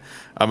comedies. Like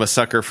I'm a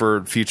sucker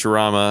for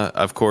Futurama,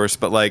 of course,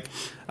 but like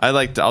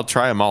I'll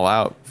try them all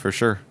out for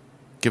sure.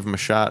 Give them a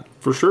shot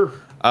For sure.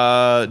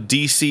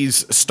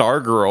 DC's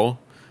Stargirl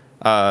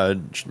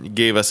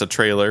gave us a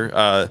trailer.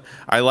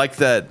 I like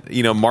that,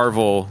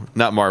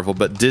 not Marvel,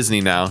 but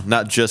Disney now,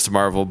 not just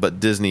Marvel, but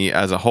Disney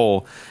as a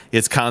whole,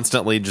 is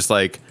constantly just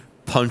like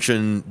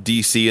punching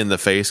DC in the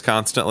face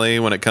constantly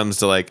when it comes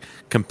to like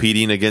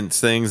competing against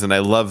things. And I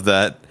love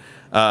that.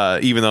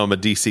 Even though I'm a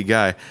DC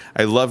guy,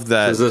 I love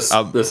that.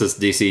 This is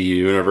DC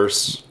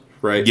Universe,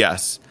 right?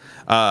 Yes.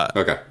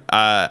 Okay.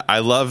 I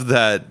love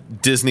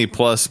that Disney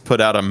Plus put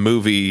out a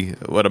movie,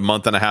 a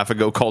month and a half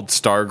ago called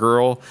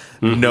Stargirl,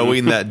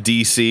 knowing that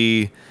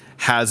DC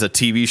has a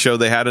TV show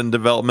they had in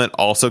development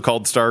also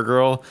called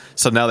Stargirl.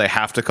 So now they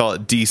have to call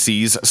it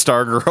DC's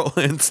Stargirl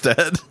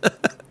instead.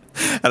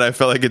 And I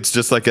feel like it's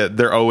just like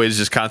they're always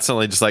just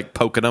constantly just like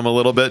poking them a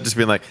little bit, just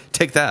being like,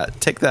 take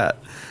that.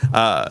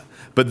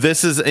 But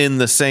this is in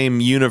the same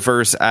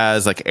universe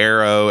as like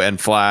Arrow and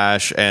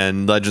Flash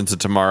and Legends of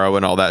Tomorrow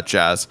and all that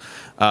jazz.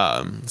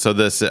 So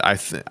this, I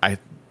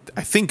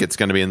think it's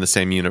going to be in the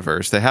same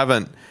universe. They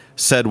haven't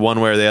said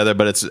one way or the other,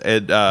 but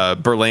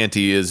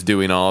Berlanti is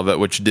doing all of it,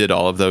 which did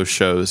all of those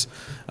shows.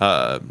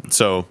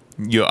 So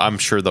I'm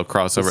sure they'll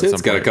cross over at some point.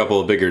 It's got a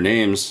couple of bigger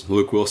names.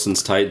 Luke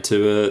Wilson's tied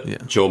to it. Yeah.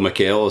 Joel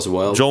McHale as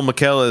well. Joel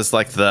McHale is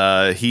like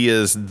he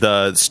is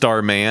the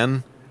star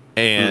man,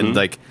 and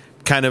like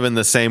kind of in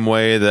the same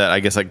way that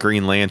I guess like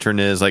Green Lantern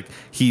is, like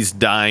he's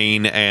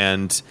dying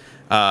and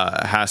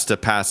has to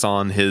pass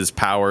on his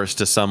powers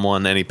to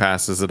someone, and he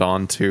passes it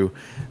on to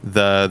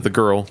the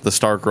girl, the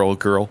Stargirl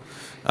girl.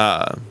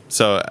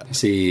 So I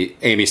see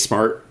Amy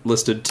Smart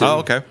listed too. Oh,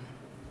 okay.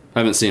 I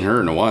haven't seen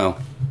her in a while.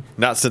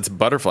 Not since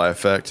Butterfly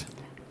Effect.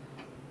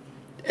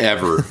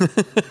 Ever.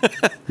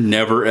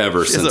 Never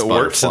ever since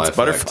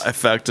Butterfly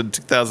Effect in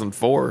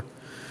 2004.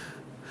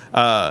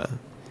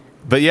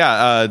 But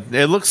yeah,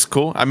 it looks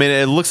cool. I mean,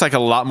 it looks like a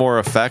lot more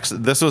effects.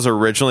 This was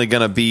originally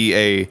going to be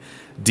a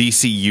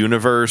DC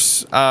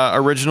Universe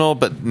original,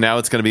 but now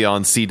it's going to be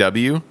on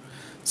CW.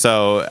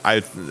 So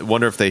I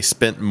wonder if they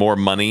spent more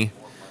money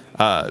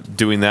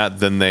doing that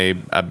than they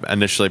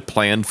initially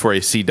planned for a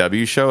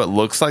CW show. It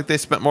looks like they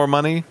spent more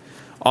money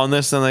on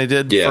this than they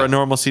did for a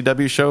normal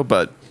CW show,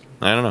 but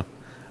I don't know.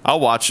 I'll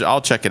watch it.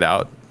 I'll check it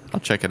out. I'll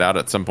check it out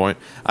at some point.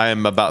 I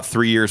am about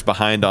 3 years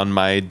behind on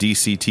my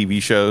DC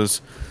TV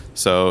shows.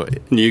 So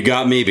you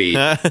got me beat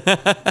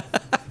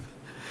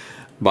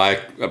by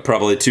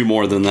probably 2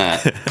 more than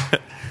that.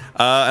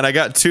 And I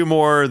got 2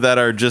 more that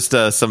are just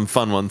some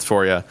fun ones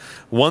for you.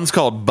 One's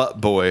called Butt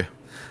Boy.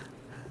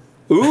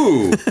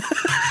 Ooh.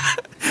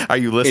 Are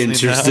you listening?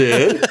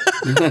 Interested?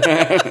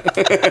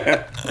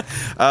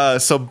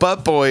 So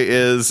Butt Boy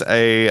is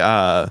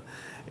a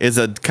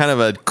kind of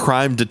a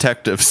crime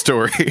detective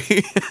story.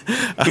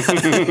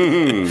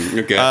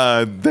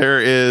 Okay. There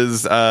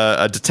is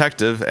a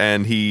detective,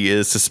 and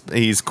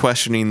he's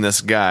questioning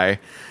this guy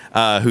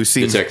who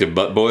seems Detective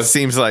Butt Boy.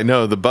 Seems like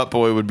the Butt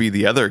Boy would be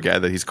the other guy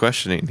that he's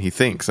questioning. He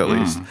thinks at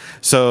least.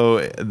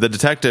 So the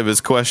detective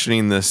is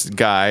questioning this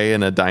guy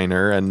in a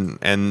diner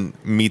and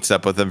meets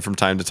up with him from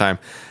time to time.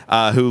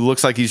 Who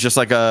looks like he's just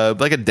like a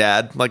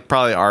dad, like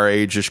probably our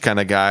age-ish kind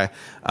of guy.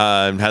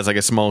 Has like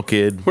a small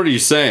kid. What are you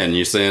saying?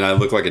 You saying I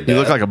look like a dad? You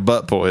look like a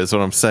butt boy is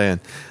what I'm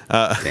saying.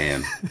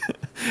 Damn.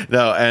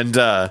 No,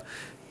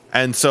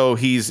 and so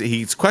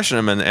he's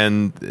questioning him,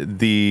 and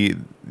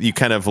you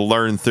kind of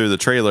learn through the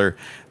trailer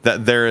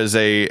that there is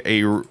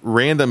a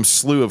random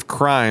slew of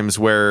crimes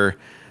where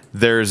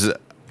there's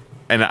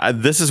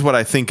this is what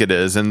I think it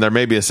is, and there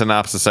may be a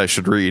synopsis I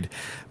should read,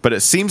 but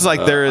it seems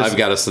like there is. I've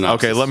got a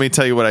synopsis. Okay, let me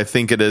tell you what I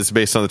think it is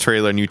based on the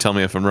trailer, and you tell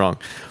me if I'm wrong.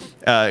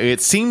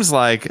 It seems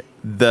like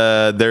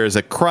there's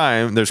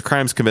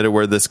crimes committed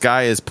where this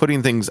guy is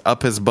putting things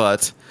up his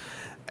butt,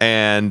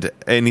 and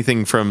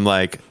anything from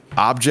like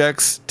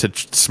objects to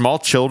small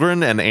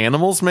children and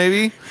animals,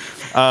 maybe.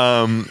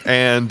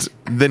 And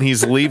then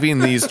he's leaving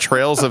these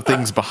trails of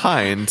things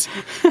behind.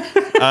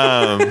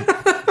 And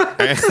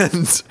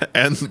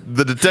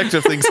the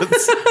detective thinks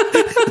it's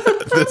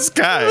this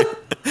guy.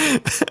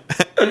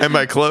 Am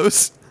I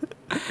close?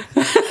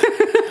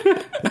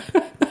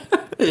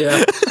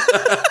 Yeah.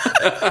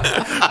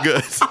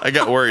 Good. I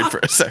got worried for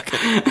a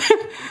second.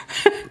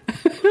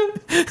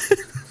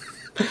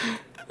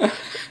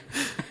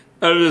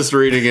 I'm just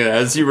reading it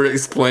as you were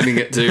explaining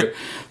it too.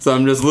 So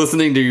I'm just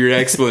listening to your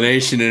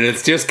explanation, and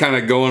it's just kind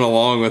of going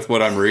along with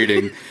what I'm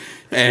reading.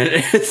 And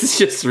it's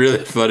just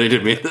really funny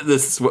to me that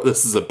this is what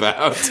this is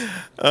about.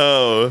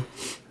 Oh.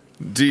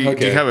 Do you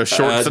have a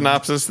short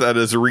synopsis that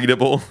is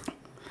readable?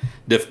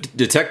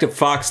 Detective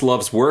Fox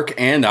loves work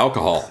and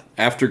alcohol.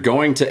 After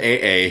going to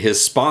AA,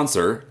 his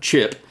sponsor,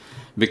 Chip,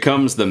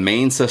 becomes the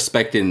main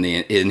suspect in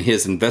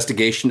his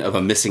investigation of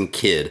a missing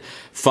kid.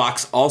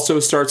 Fox also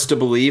starts to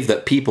believe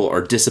that people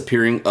are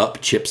disappearing up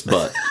Chip's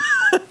butt.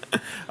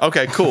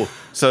 Okay, cool.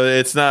 So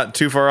it's not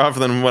too far off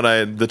than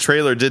the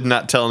trailer did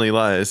not tell any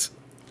lies.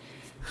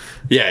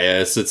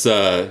 Yeah, it's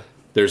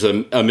there's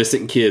a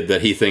missing kid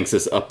that he thinks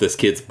is up this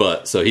kid's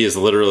butt. So he is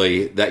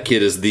literally, that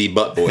kid is the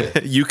butt boy.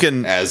 You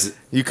can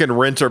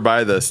rent or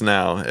buy this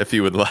now if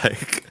you would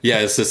like. Yeah,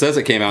 it says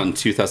it came out in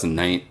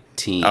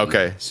 2019.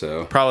 Okay,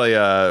 so probably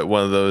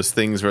one of those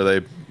things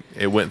where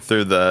it went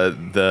through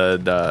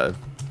the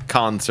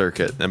con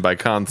circuit, and by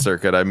con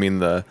circuit I mean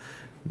the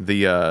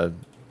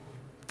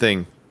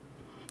thing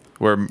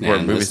where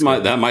movies.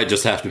 That might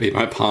just have to be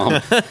my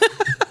palm.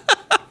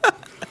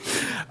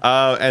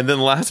 And then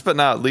last but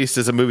not least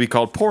is a movie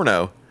called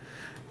Porno.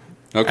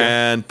 Okay.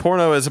 And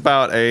Porno is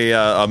about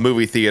a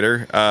movie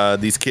theater.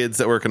 These kids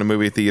that work in a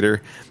movie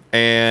theater,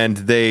 and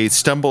they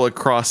stumble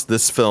across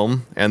this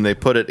film, and they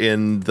put it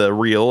in the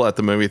reel at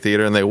the movie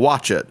theater, and they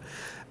watch it.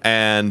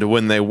 And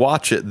when they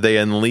watch it, they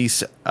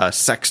unleash a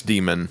sex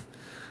demon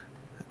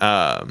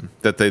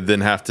that they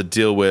then have to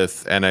deal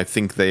with, and I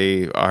think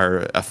they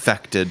are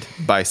affected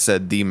by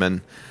said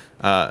demon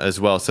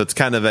as well. So it's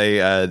kind of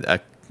a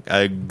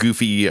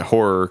goofy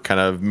horror kind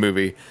of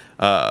movie.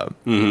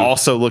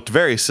 Also looked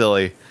very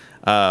silly,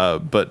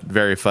 but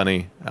very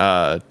funny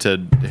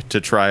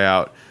to try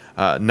out.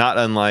 Not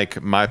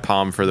unlike My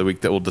Palm for the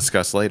week that we'll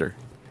discuss later.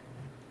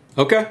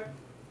 Okay,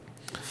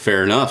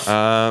 fair enough.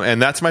 And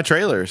that's my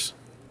trailers.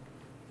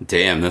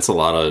 Damn, that's a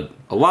lot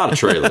of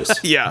trailers.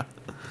 Yeah.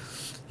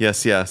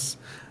 Yes.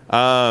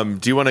 Do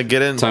you want to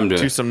get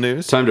into some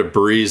news? Time to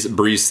breeze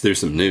through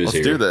some news.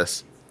 Let's do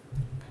this.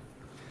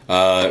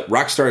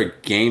 Rockstar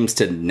Games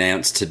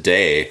announced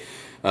today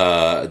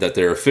that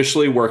they're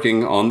officially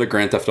working on the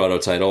Grand Theft Auto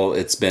title.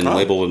 It's been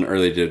labeled in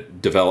early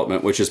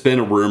development, which has been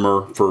a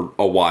rumor for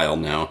a while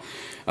now.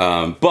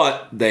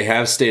 But they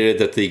have stated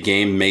that the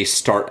game may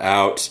start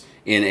out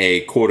in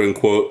a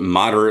quote-unquote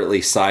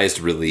moderately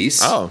sized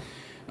release.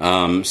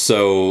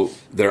 So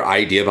their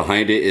idea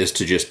behind it is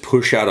to just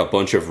push out a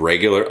bunch of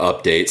regular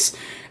updates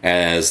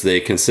as they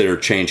consider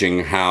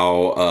changing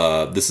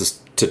how this is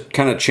to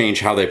kind of change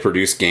how they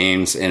produce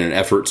games in an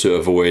effort to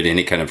avoid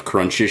any kind of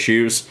crunch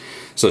issues.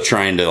 So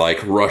trying to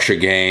like rush a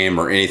game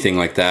or anything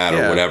like that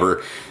or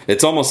whatever.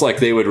 It's almost like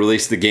they would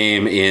release the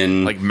game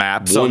in like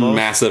maps, one almost?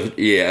 massive,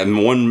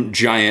 and one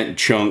giant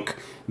chunk.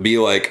 Be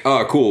like,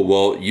 oh, cool.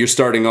 Well, you're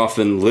starting off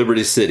in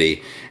Liberty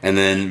City, and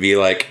then be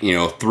like,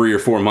 3 or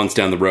 4 months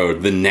down the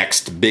road, the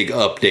next big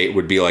update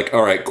would be like,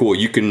 all right, cool.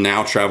 You can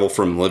now travel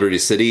from Liberty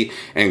City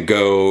and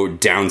go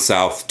down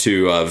south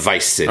to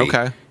Vice City.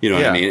 Okay, you know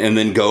what I mean, and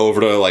then go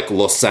over to like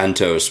Los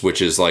Santos,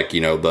 which is like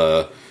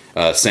the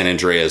San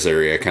Andreas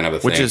area kind of a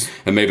thing.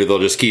 And maybe they'll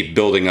just keep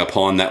building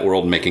upon that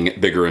world, making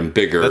it bigger and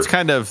bigger. That's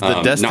kind of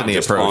the Destiny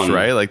approach,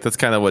 right? Like that's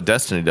kind of what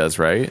Destiny does,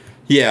 right?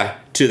 Yeah,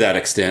 to that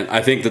extent.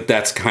 I think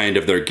that's kind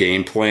of their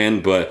game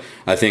plan, but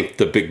I think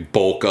the big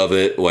bulk of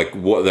it, like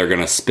what they're going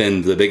to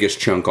spend the biggest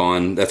chunk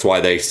on, that's why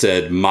they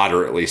said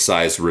moderately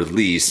sized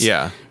release,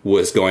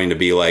 was going to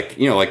be like,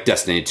 like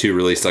Destiny 2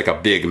 released like a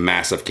big,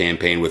 massive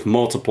campaign with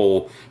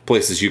multiple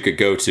places you could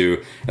go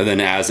to, and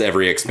then as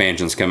every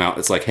expansions come out,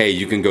 it's like, hey,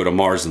 you can go to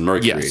Mars and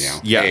Mercury now.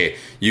 Yeah. Hey,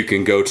 you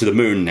can go to the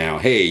moon now.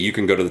 Hey, you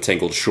can go to the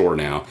Tangled Shore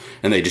now.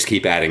 And they just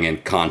keep adding in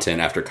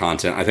content after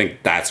content. I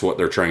think that's what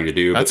they're trying to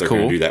do, but they're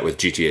going to do that with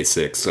GTA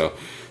 6. So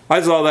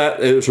I saw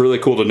that. It was really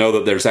cool to know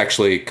that there's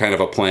actually kind of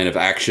a plan of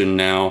action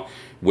now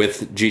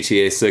with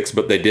GTA 6,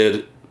 but they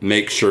did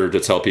make sure to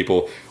tell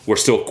people we're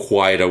still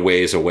quite a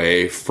ways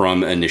away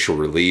from initial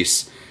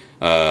release.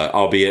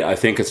 Albeit, I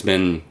think it's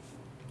been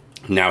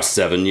now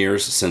 7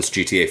 years since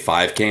GTA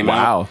 5 came out.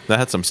 Wow, that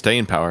had some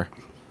staying power.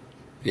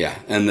 Yeah,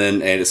 and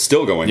it's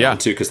still going on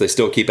too, because they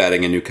still keep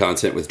adding in new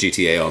content with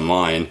GTA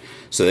Online,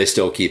 so they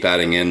still keep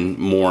adding in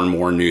more and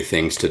more new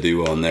things to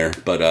do on there.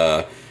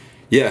 But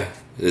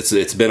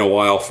It's been a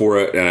while for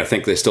it, and I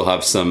think they still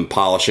have some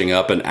polishing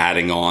up and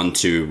adding on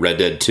to Red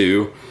Dead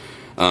 2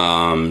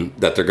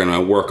 that they're going to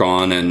work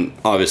on, and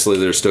obviously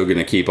they're still going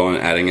to keep on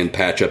adding in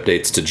patch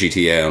updates to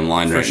GTA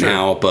Online right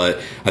now, but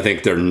I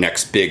think their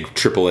next big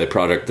AAA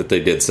project that they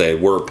did say,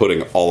 we're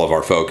putting all of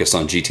our focus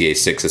on GTA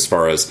 6 as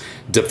far as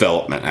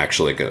development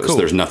actually goes. Cool.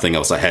 There's nothing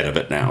else ahead of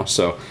it now,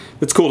 so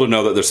it's cool to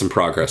know that there's some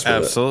progress with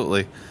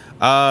Absolutely.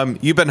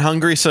 You've been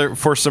hungry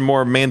for some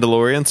more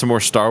Mandalorian, some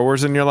more Star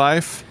Wars in your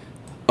life?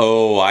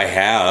 Oh, I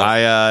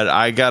have.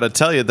 I got to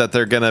tell you that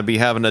they're going to be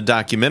having a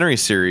documentary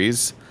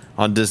series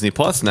on Disney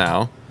Plus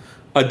now.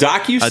 A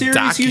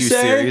docu-series, you say?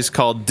 Docu-series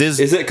called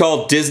Disney. Is it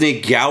called Disney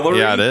Gallery?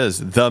 Yeah, it is.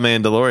 The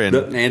Mandalorian.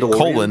 The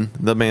Mandalorian?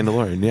 The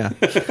Mandalorian,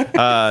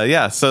 yeah.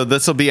 Yeah, so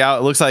this will be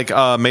out. It looks like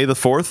May the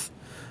 4th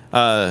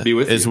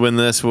is when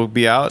this will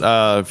be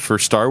out for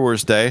Star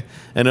Wars Day.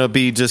 And it'll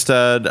be just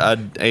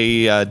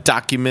a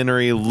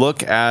documentary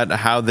look at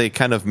how they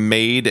kind of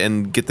made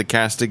and get the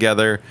cast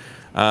together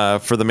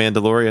for The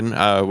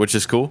Mandalorian, which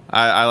is cool.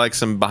 I like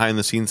some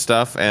behind-the-scenes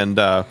stuff, and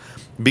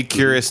be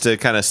curious to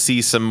kind of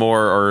see some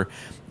more or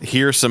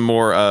hear some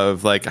more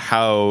of like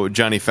how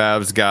Johnny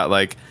Favs got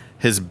like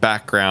his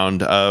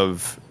background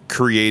of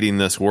creating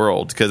this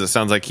world, because it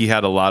sounds like he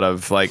had a lot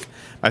of like,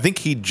 I think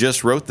he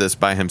just wrote this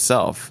by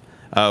himself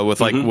with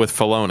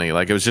Filoni.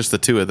 Like it was just the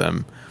two of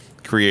them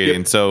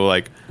creating. Yep. So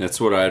like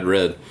that's what I had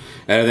read.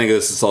 And I think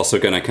this is also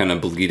going to kind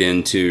of bleed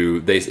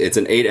into it's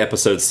an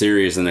 8-episode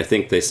series, and I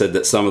think they said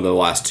that some of the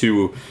last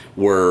 2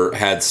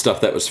 had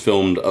stuff that was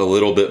filmed a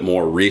little bit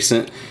more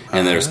recent,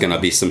 and there's going to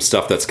be some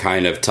stuff that's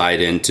kind of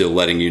tied into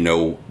letting you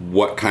know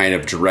what kind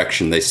of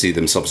direction they see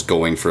themselves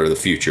going for the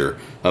future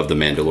of The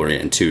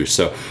Mandalorian 2.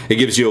 So it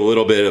gives you a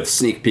little bit of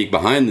sneak peek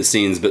behind the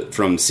scenes, but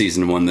from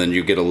season 1, then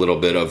you get a little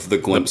bit of the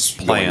glimpse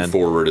going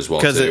forward as well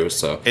too.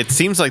 It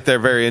seems like they're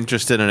very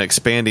interested in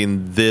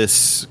expanding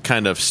this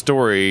kind of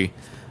story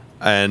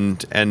and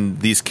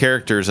these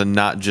characters, and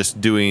not just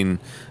doing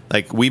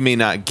like, we may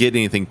not get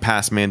anything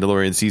past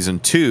Mandalorian season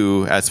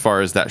 2 as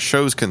far as that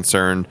show's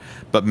concerned,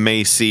 but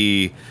may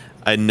see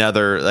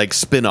another like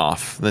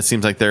spin-off. That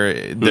seems like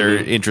they're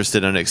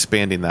interested in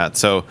expanding that.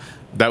 So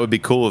that would be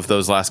cool if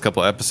those last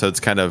couple episodes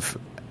kind of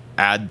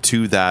add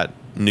to that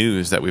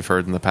news that we've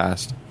heard in the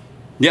past.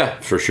 Yeah,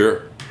 for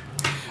sure.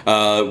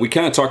 We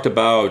kind of talked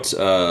about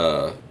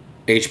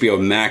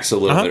HBO Max a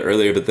little bit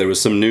earlier, but there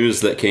was some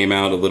news that came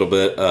out a little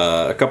bit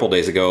a couple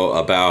days ago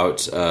about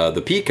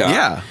the Peacock.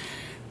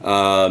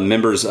 Yeah.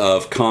 Members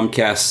of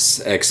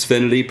Comcast's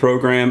Xfinity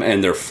program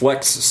and their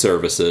Flex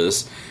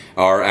services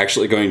are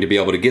actually going to be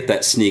able to get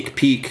that sneak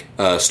peek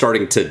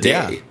starting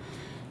today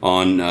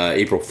on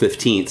April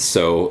 15th.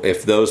 So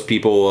if those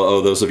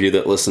people, those of you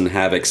that listen,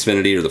 have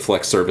Xfinity or the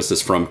Flex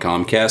services from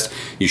Comcast,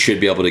 you should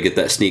be able to get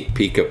that sneak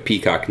peek of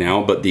Peacock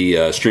now. But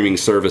the streaming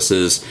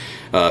services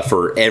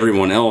for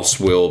everyone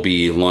else will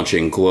be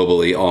launching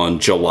globally on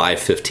July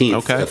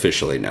 15th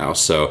officially now.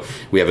 So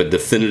we have a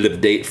definitive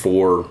date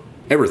for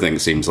everything, it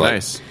seems like.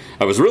 Nice.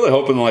 I was really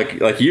hoping,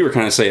 like you were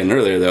kind of saying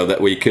earlier, though,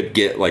 that we could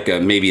get like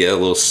maybe a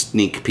little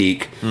sneak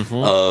peek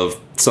of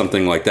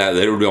something like that.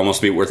 That it would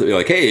almost be worth it.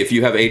 Like, hey, if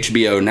you have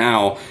HBO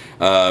Now,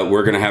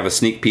 we're going to have a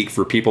sneak peek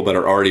for people that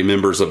are already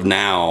members of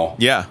Now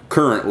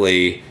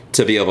currently,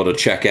 to be able to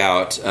check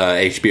out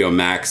HBO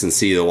Max and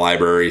see the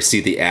library, see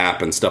the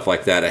app and stuff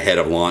like that ahead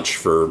of launch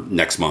for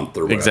next month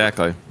or whatever.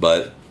 Exactly.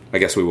 But I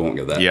guess we won't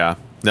get that. Yeah.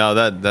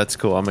 No, that's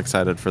cool. I'm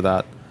excited for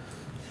that.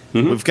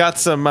 We've got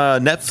some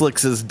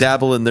Netflix's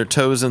dabbling their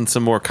toes in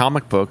some more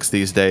comic books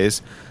these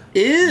days.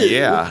 Ew.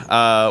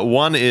 Yeah.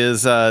 One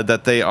is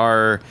that they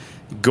ordered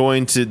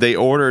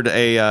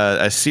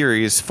a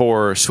series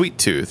for Sweet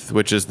Tooth,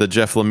 which is the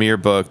Jeff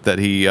Lemire book that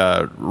he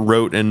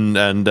wrote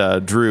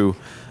and drew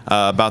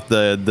about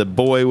the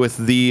boy with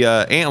the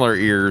antler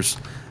ears,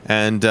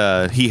 and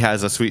he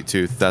has a sweet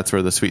tooth. That's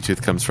where the sweet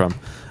tooth comes from.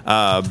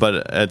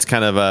 But it's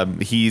kind of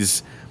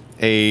his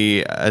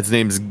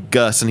name's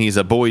Gus, and he's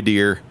a boy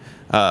deer.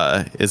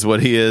 Is what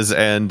he is,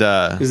 and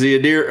is he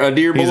a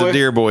deer boy? He's a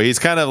deer boy. He's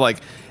kind of like,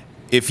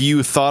 if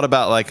you thought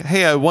about like,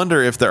 hey, I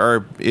wonder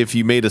if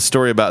you made a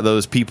story about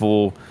those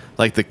people,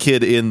 like the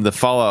kid in the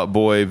Fall Out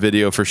Boy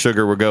video for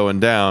Sugar We're Going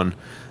Down,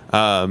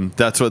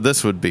 that's what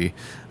this would be.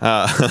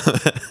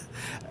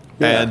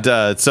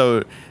 And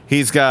so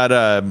he's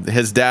got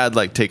his dad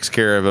like takes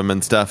care of him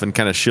and stuff, and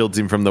kind of shields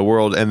him from the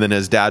world, and then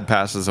his dad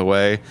passes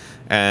away,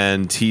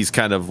 and he's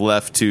kind of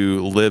left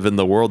to live in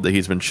the world that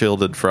he's been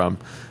shielded from.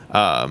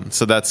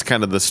 So that's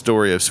kind of the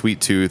story of Sweet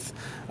Tooth.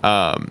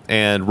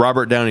 And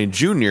Robert Downey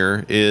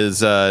Jr.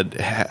 is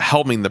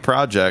helming the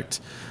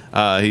project.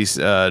 He's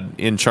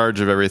in charge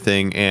of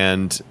everything,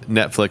 and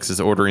Netflix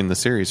is ordering the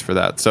series for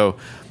that. So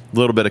a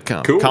little bit of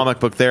comic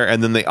book there.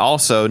 And then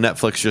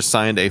Netflix just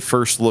signed a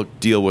first look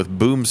deal with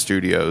Boom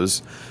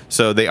Studios.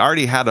 So they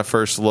already had a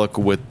first look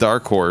with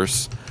Dark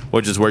Horse,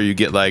 which is where you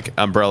get like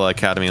Umbrella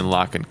Academy and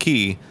Lock and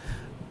Key.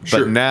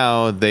 But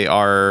now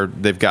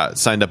they've got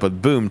signed up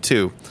with Boom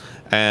too.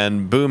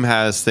 And Boom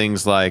has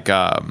things like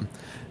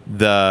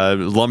the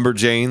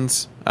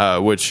Lumberjanes,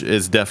 which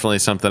is definitely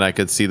something I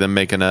could see them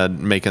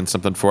making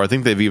something for. I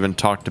think they've even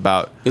talked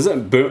about.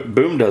 Isn't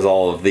Boom does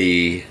all of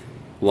the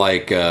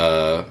like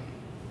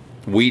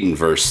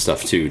Whedonverse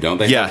stuff too? Don't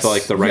they Yes. have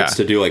like the rights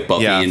to do like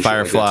Buffy and shit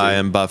Firefly like that too?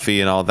 and Buffy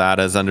and all that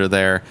is under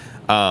there.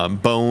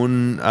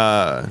 Bone,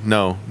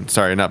 no,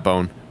 sorry, not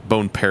Bone.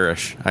 Bone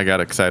Parish. I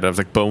got excited. I was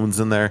like, Bones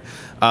in there.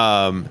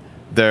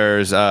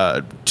 There's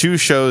 2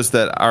 shows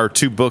that are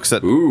 2 books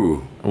that.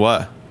 Ooh.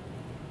 What?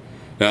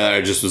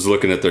 I just was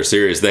looking at their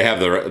series. They have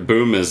the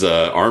Boom is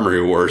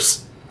Armory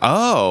Wars.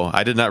 Oh,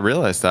 I did not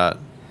realize that.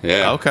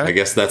 Yeah. Okay. I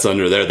guess that's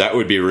under there. That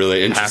would be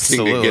really interesting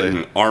Absolutely. to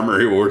get an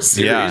Armory Wars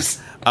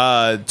series.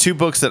 Yeah. 2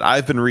 books that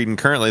I've been reading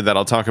currently that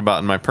I'll talk about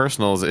in my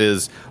personals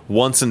is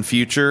Once and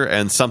Future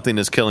and Something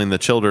is Killing the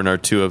Children are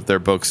 2 of their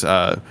books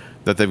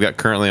that they've got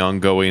currently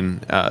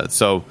ongoing.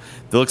 So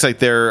it looks like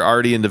they're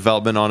already in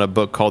development on a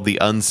book called The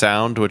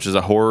Unsound, which is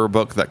a horror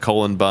book that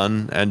Cullen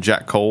Bunn and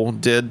Jack Cole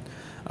did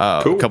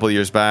a couple of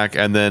years back.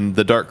 And then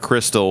The Dark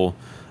Crystal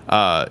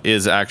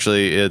is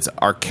actually it's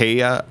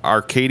Arcadia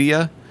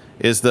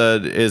is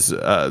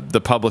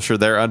the publisher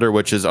they're under,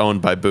 which is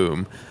owned by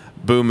Boom.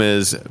 Boom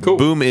is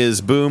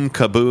Boom,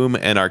 Kaboom,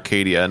 and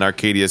Arcadia. And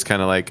Arcadia is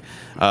kind of like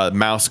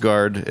Mouse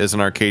Guard is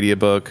an Arcadia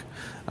book,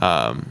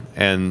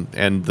 and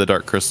the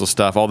Dark Crystal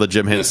stuff, all the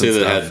Jim I Henson see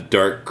that stuff. had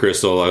Dark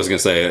Crystal. I was going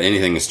to say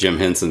anything that's Jim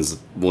Henson's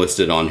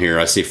listed on here.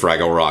 I see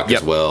Fraggle Rock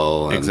Yep. as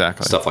well. And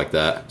Exactly. stuff like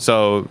that.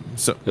 So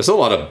There's a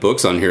lot of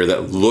books on here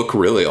that look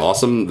really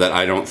awesome that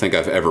I don't think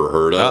I've ever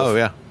heard of. oh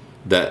yeah,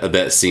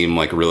 That seem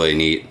like really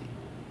neat.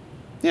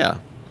 yeah.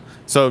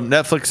 So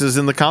Netflix is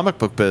in the comic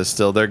book biz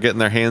still. They're getting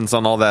their hands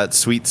on all that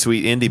sweet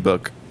indie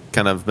book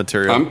kind of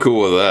material. I'm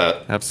cool with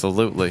that.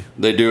 Absolutely.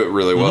 They do it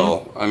really Mm-hmm.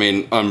 well. I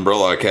mean,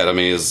 Umbrella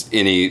Academy is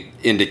any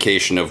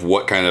indication of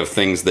what kind of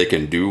things they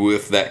can do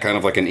with that kind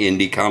of like an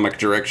indie comic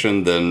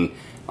direction, then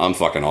I'm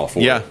fucking all for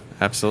Yeah, it.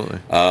 absolutely.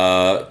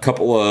 A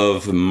couple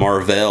of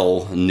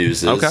Marvel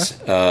newses. Okay.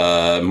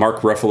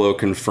 Mark Ruffalo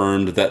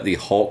confirmed that the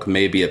Hulk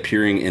may be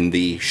appearing in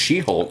the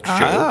She-Hulk show.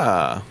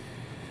 Ah.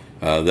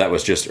 That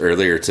was just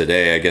earlier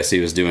today. I guess he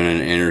was doing an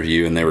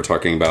interview and they were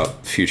talking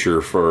about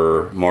future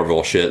for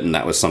Marvel shit, and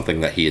that was something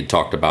that he had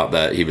talked about,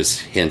 that he was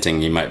hinting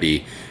he might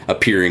be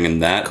appearing in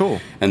that. Cool.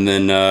 And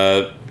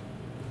then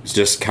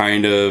just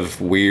kind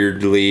of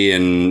weirdly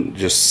and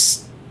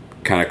just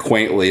kind of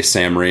quaintly,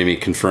 Sam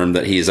Raimi confirmed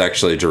that he's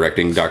actually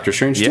directing Doctor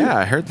Strange 2. Yeah,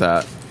 I heard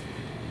that.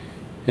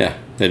 Yeah,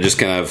 it just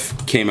kind of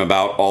came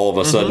about all of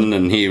a sudden,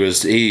 and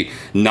he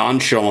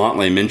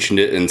nonchalantly mentioned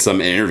it in some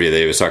interview that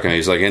he was talking.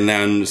 He's like, and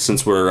then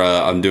since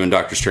I'm doing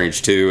Doctor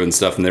Strange 2 and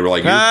stuff, and they were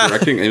like, you're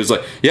directing? And he was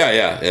like,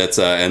 yeah, it's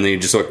and then he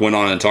just like went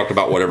on and talked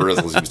about whatever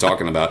it was he was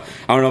talking about.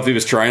 I don't know if he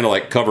was trying to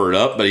like cover it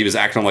up, but he was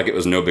acting like it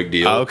was no big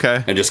deal. Oh,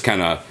 okay. And just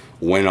kind of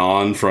went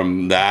on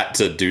from that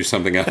to do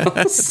something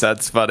else.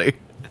 That's funny.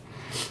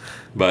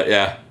 But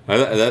yeah,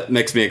 that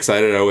makes me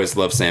excited. I always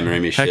love Sam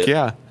Raimi shit. Heck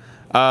yeah.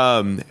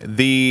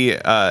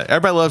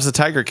 Everybody loves the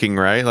Tiger King,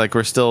 right? Like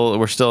we're still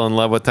in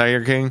love with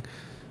Tiger King.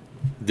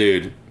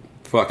 Dude,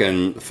 fuck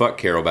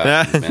Carol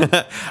Baskin,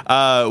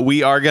 man.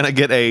 We are gonna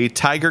get a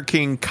Tiger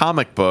King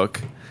comic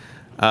book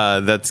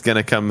that's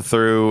gonna come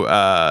through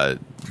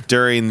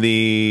during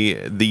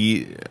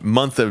the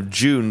month of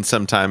June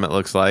sometime. It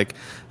looks like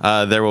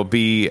there will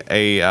be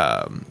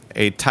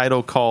a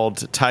title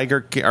called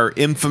Tiger King, or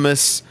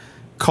Infamous: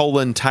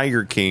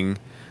 Tiger King,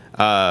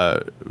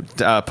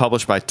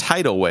 published by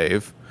Tidal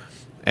Wave.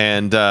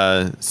 And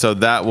so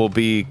that will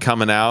be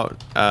coming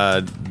out.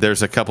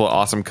 There's a couple of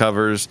awesome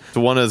covers.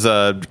 One is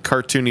a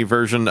cartoony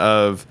version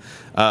of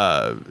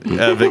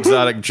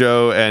Exotic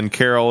Joe and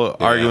Carol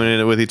arguing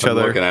it with each I'm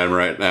other. looking at him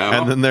right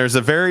now. And then there's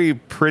a very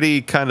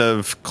pretty kind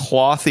of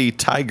clothy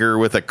tiger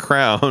with a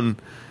crown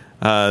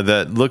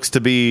that looks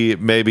to be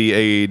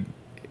maybe a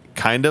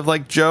kind of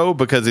like Joe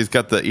because he's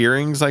got the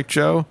earrings like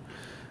Joe.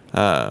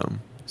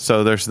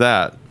 So there's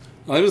that.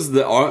 It was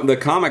the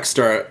comic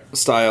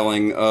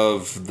styling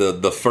of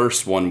the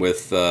first one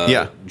with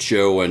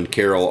Joe and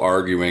Carol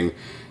arguing.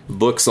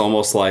 Looks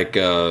almost like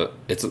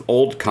it's an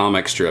old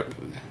comic strip.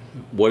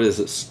 What is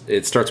it?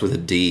 It starts with a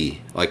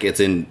D. Like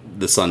it's in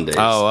the Sundays.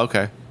 Oh,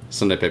 okay.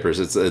 Sunday papers.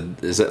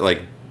 Is it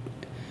like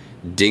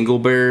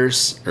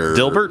Dingleberries or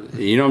Dilbert?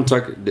 You know what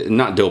I'm talking?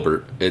 Not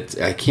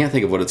Dilbert. I can't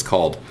think of what it's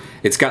called.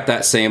 It's got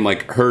that same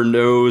like her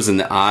nose and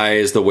the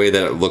eyes. The way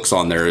that it looks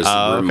on there is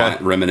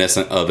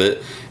reminiscent of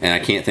it, and I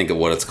can't think of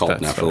what it's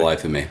called now for the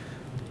life of me.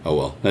 Oh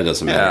well, that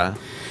doesn't matter.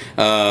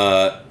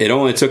 It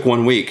only took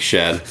 1 week,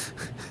 Shad,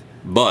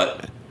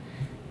 but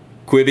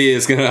Quibi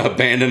is going to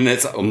abandon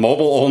its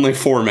mobile-only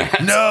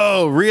format.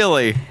 No,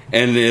 really?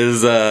 And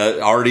is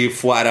already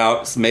flat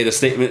out made a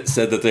statement,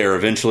 said that they are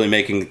eventually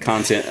making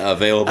content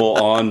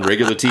available on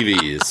regular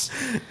TVs.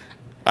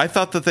 I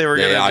thought that they were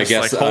going to I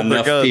guess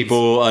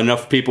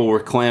enough people were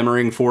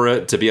clamoring for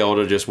it to be able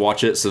to just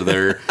watch it. So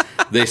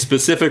they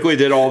specifically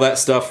did all that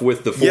stuff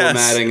with the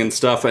formatting and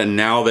stuff, and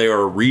now they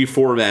are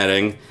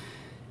reformatting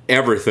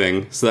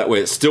everything so that way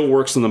it still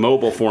works in the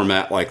mobile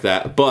format like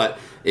that, but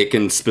it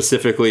can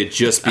specifically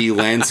just be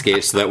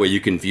landscape, so that way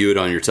you can view it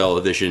on your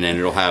television, and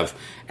it'll have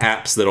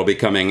apps that'll be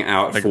coming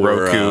out Like for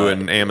Roku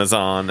and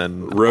Amazon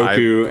and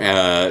Roku,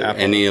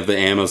 any of the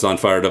Amazon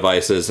Fire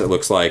devices. It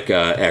looks like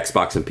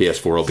Xbox and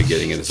PS4 will be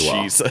getting it as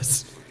well.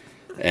 Jesus.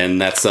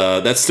 And that's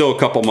still a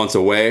couple months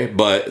away,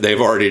 but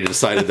they've already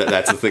decided that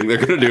that's the thing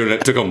they're going to do, and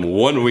it took them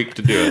 1 week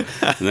to do it.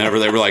 And then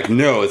they were like,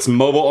 no, it's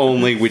mobile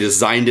only. We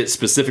designed it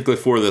specifically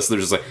for this. They're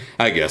just like,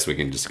 I guess we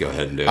can just go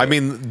ahead and do it. I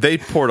mean, they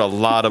poured a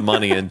lot of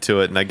money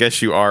into it, and I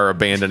guess you are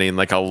abandoning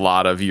like a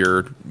lot of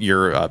your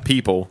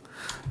people.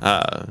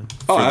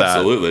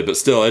 Absolutely. But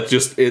still,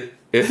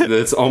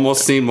 it's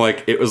almost seemed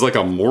like it was like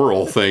a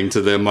moral thing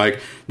to them.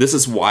 Like, this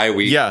is why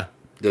we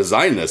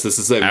designed this. This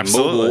is a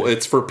mobile.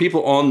 It's for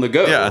people on the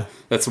go. Yeah.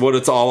 That's what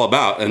it's all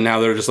about. And now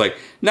they're just like,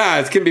 nah,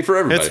 it can be for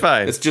everybody. It's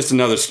fine. It's just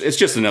another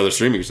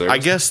streaming service. I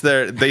guess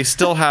they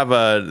still have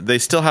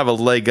a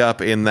leg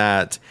up in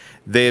that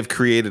they have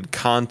created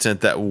content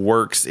that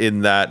works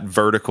in that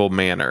vertical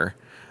manner.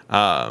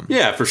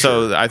 Yeah, for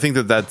sure. So I think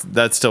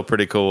that's still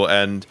pretty cool,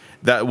 and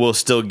that will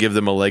still give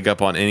them a leg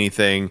up on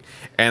anything.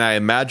 And I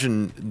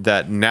imagine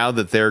that now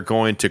that they're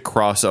going to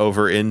cross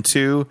over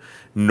into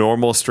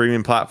normal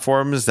streaming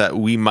platforms, that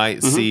we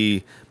might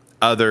see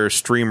other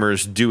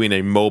streamers doing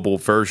a mobile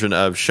version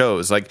of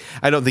shows. Like,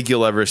 I don't think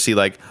you'll ever see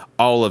like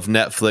all of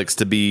Netflix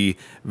to be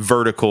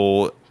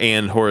vertical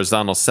and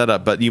horizontal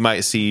setup, but you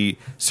might see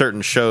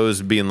certain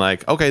shows being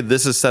like, okay,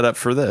 this is set up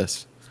for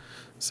this.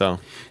 So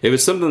it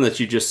was something that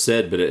you just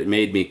said, but it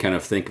made me kind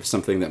of think of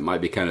something that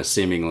might be kind of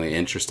seemingly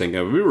interesting.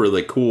 It would be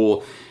really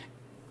cool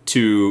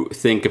to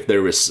think if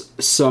there was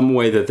some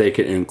way that they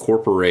could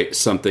incorporate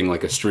something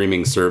like a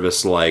streaming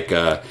service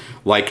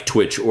like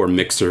Twitch or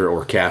Mixer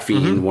or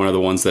Caffeine, one of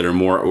the ones that are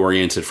more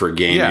oriented for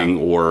gaming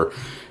or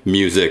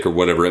music or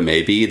whatever it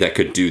may be, that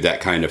could do that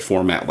kind of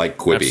format like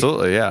Quibi.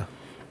 Absolutely, yeah.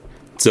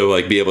 So,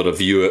 like, be able to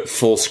view it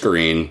full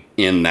screen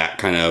in that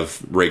kind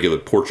of regular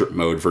portrait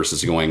mode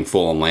versus going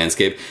full on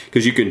landscape.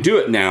 Because you can do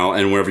it now,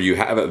 and whenever you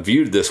have it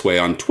viewed this way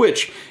on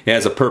Twitch, it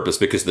has a purpose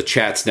because the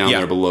chat's down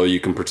there below. You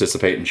can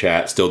participate in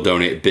chat, still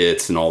donate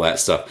bits and all that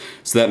stuff.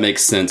 So that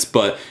makes sense.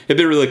 But it'd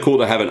be really cool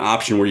to have an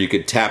option where you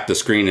could tap the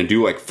screen and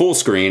do like full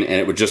screen, and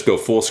it would just go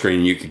full screen,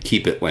 and you could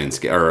keep it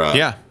landscape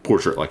or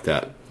portrait like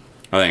that.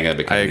 I think that'd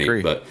be kind of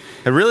neat. But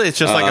it's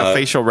just like a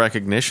facial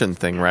recognition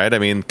thing, right? I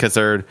mean, because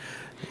they're...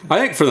 I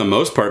think for the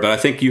most part, but I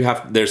think you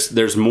have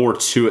there's more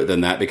to it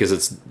than that, because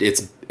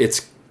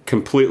it's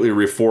completely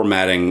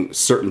reformatting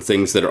certain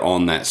things that are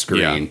on that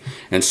screen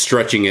and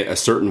stretching it a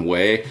certain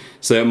way.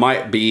 So it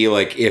might be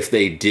like if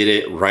they did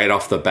it right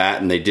off the bat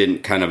and they didn't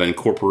kind of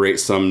incorporate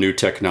some new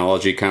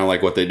technology, kind of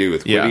like what they do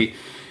with Quibi,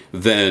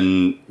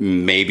 then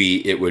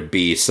maybe it would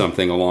be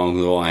something along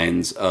the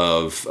lines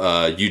of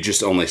you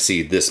just only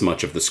see this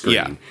much of the screen.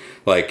 Yeah.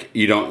 Like,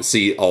 you don't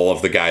see all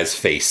of the guy's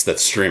face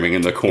that's streaming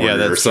in the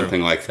corner or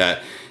something like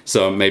that.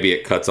 So maybe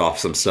it cuts off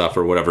some stuff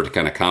or whatever to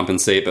kind of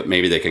compensate, but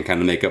maybe they can kind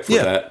of make up for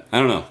that. I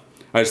don't know.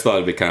 I just thought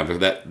it'd be kind of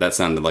that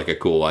sounded like a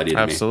cool idea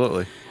to me.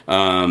 Absolutely.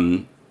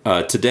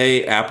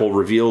 Today, Apple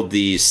revealed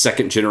the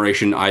second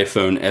generation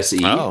iPhone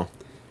SE. Oh.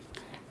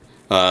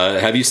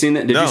 Have you seen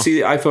that? Did you see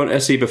the iPhone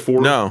SE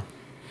before? No.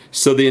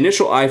 So the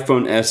initial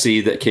iPhone SE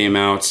that came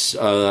out,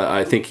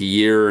 I think a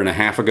year and a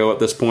half ago at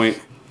this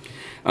point,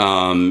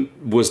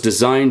 was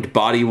designed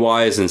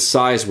body-wise and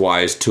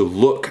size-wise to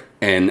look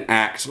and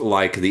act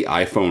like the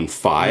iPhone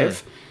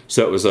 5.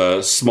 So it was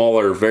a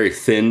smaller, very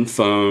thin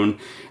phone.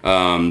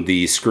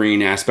 The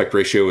screen aspect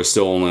ratio was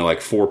still only like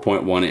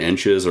 4.1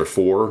 inches or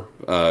 4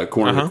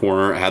 corner to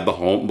corner. It had the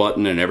home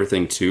button and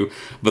everything too.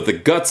 But the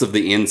guts of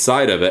the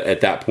inside of it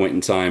at that point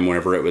in time,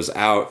 whenever it was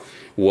out,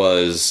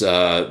 was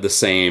the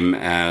same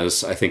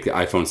as, I think, the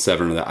iPhone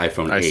 7 or the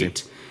iPhone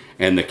 8.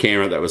 And the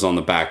camera that was on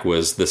the back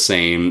was the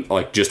same,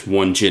 like just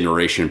one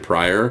generation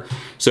prior.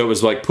 So it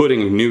was like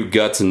putting new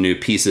guts and new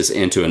pieces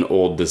into an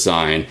old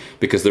design,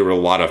 because there were a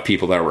lot of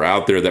people that were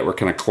out there that were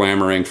kind of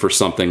clamoring for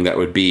something that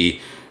would be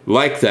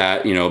like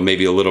that, you know,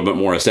 maybe a little bit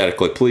more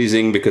aesthetically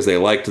pleasing because they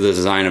liked the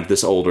design of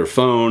this older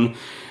phone,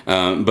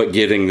 but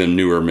getting the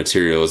newer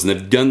materials. And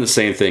they've done the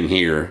same thing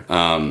here.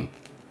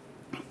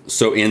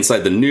 So inside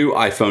the new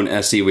iPhone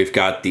SE, we've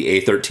got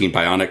the A13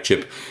 Bionic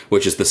chip,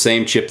 which is the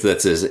same chip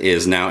that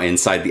is now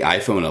inside the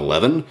iPhone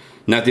 11.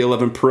 Not the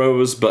 11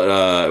 Pros,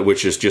 but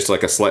which is just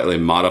like a slightly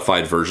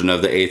modified version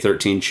of the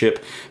A13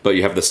 chip. But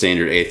you have the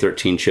standard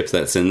A13 chip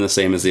that's in the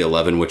same as the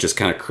 11, which is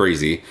kind of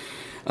crazy.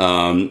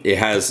 It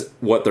has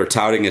what they're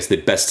touting as the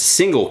best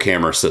single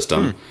camera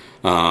system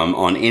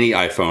on any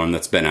iPhone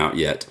that's been out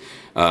yet.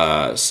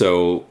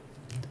 So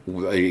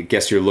I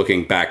guess you're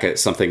looking back at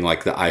something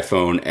like the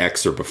iPhone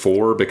X or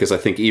before, because I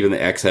think even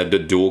the X had the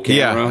dual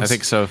cameras. Yeah, I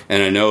think so.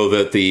 And I know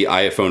that the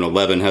iPhone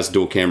 11 has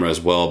dual camera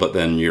as well, but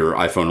then your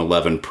iPhone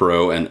 11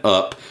 Pro and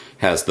up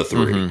has the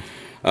 3.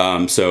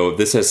 So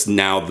this is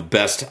now the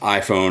best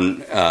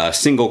iPhone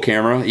single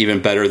camera,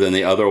 even better than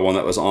the other one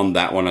that was on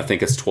that one. I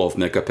think it's 12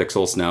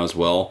 megapixels now as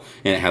well,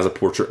 and it has a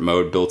portrait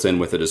mode built in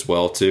with it as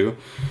well too.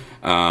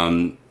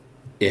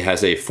 it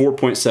has a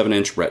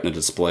 4.7-inch Retina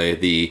display,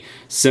 the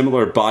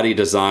similar body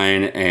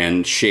design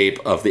and shape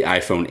of the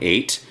iPhone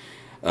 8.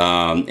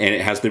 And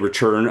it has the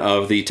return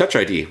of the Touch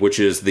ID, which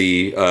is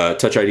the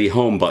Touch ID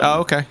home button. Oh,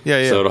 okay.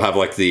 Yeah. So it'll have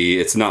like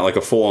it's not like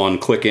a full-on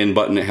click-in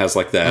button. It has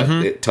like that.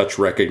 It touch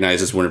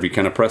recognizes whenever you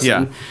kind of press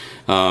it.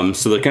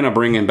 So they're kind of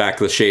bringing back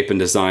the shape and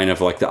design of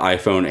like the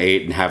iPhone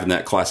 8 and having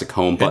that classic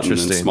home button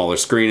and smaller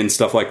screen and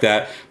stuff like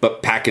that,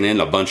 but packing in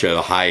a bunch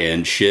of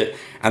high-end shit.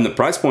 And the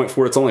price point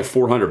for it's only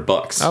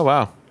 $400. Oh,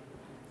 wow.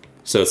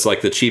 So it's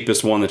like the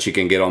cheapest one that you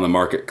can get on the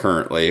market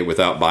currently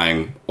without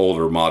buying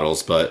older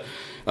models, but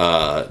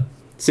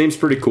seems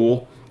pretty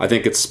cool. I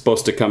think it's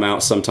supposed to come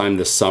out sometime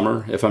this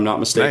summer, if I'm not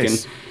mistaken.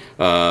 Nice.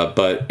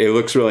 But it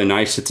looks really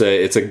nice.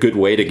 It's a good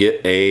way to get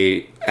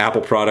a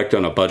Apple product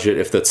on a budget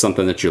if that's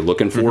something that you're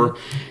looking for,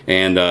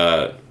 and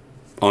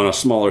on a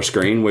smaller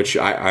screen. Which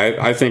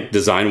I think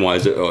design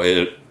wise,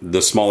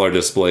 the smaller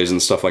displays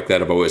and stuff like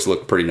that have always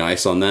looked pretty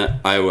nice on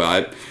that.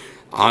 I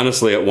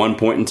honestly, at one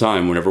point in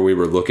time, whenever we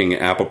were looking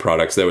at Apple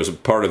products, there was a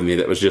part of me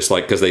that was just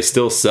like, because they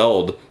still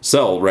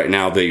sell right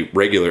now the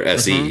regular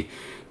SE.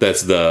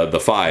 That's the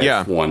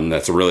 5 one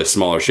that's a really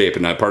smaller shape,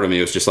 and that part of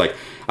me was just like,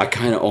 I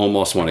kind of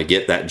almost want to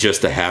get that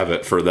just to have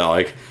it for the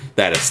like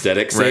that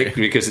aesthetic sake,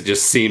 because it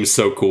just seems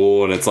so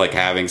cool, and it's like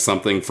having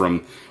something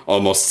from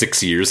almost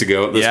 6 years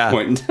ago at this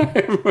point in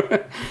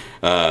time.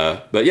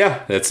 But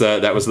yeah,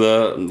 that was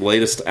the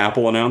latest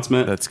Apple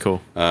announcement. That's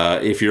cool.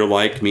 If you're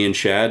like me and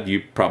Chad,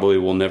 you probably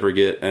will never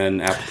get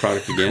an Apple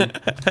product again.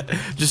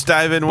 Just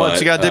dive in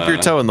once. You got to dip your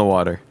toe in the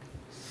water.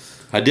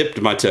 I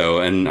dipped my toe,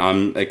 and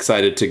I'm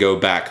excited to go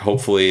back,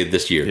 hopefully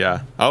this year.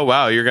 Yeah. Oh,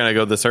 wow. You're going to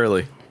go this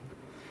early.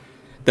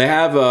 They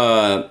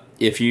have,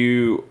 if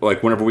you,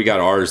 like, whenever we got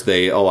ours,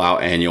 they allow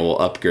annual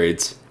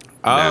upgrades.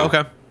 Oh,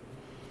 okay.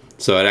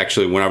 So it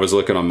actually, when I was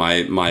looking on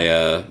my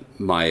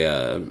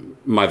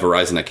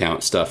Verizon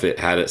account stuff, it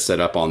had it set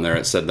up on there.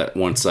 It said that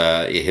once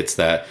it hits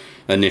that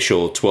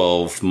initial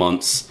 12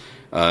 months,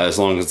 as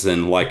long as it's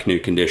in like new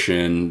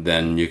condition,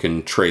 then you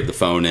can trade the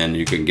phone in.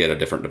 You can get a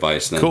different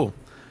device then. Cool.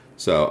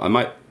 So I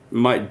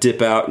might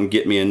dip out and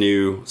get me a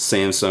new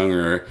Samsung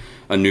or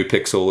a new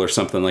Pixel or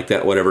something like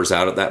that, whatever's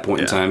out at that point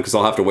in time, because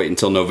I'll have to wait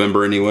until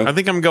November anyway. I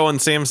think I'm going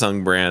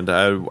Samsung brand.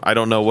 I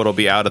don't know what'll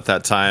be out at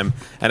that time,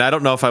 and I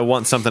don't know if I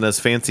want something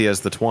as fancy as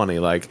the 20.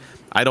 Like,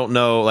 I don't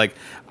know. Like,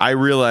 I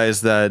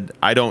realize that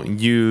I don't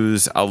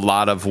use a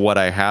lot of what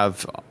I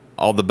have,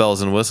 all the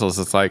bells and whistles.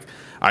 It's like,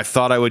 I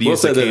thought I would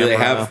use the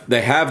camera.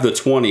 They have the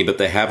 20, but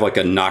they have like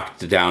a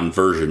knocked down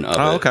version of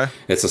it. Okay.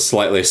 It's a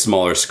slightly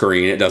smaller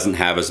screen. It doesn't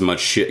have as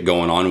much shit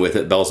going on with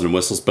it, bells and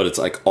whistles, but it's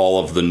like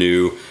all of the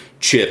new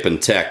chip and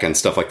tech and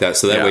stuff like that.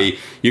 So that way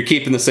you're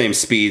keeping the same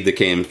speed, the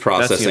game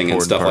processing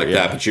and stuff like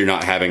that, but you're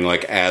not having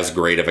like as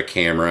great of a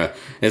camera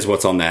as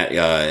what's on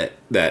that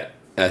that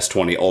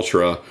S20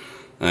 Ultra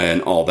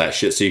and all that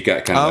shit. So you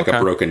got kind of like a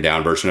broken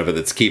down version of it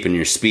that's keeping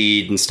your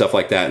speed and stuff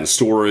like that and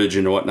storage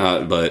and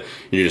whatnot, but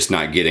you're just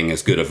not getting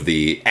as good of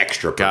the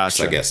extra perks,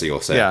 I guess you'll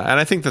say. Yeah, and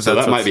I think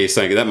that might be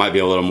saying that might be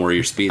a little more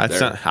your speed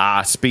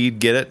there. Speed,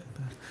 get it?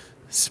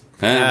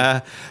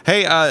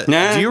 Hey,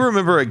 do you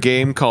remember a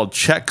game called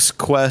Chex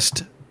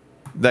Quest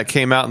that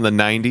came out in the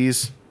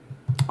 90s?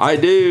 I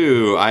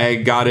do. I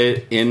got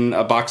it in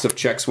a box of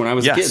Chex when I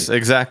was a kid. Yes,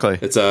 exactly.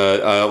 It's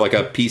a like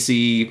a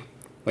PC,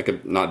 like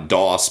a not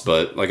DOS,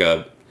 but like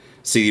a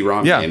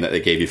CD-ROM game that they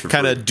gave you for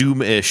kind of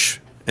Doom-ish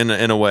in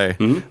a way.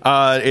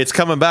 It's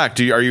coming back.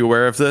 Are you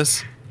aware of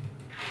this?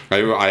 I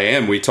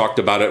am. We talked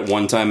about it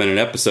one time in an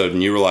episode,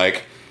 and you were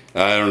like,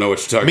 "I don't know what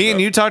you're talking about." Me and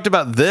you talked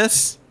about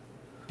this.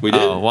 We did.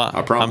 Oh, wow.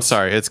 I promise. I'm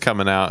sorry. It's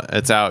coming out.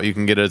 It's out. You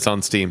can get it. It's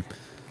on Steam.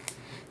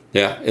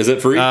 Yeah. Is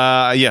it free?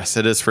 Yes,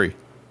 it is free.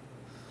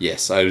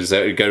 Yes, I was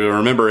got to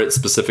remember it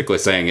specifically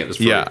saying it was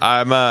free.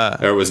 Yeah,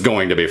 or it was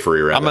going to be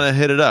free. Rather. I'm gonna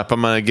hit it up.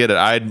 I'm gonna get it.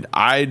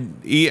 I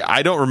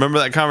don't remember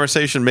that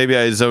conversation. Maybe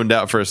I zoned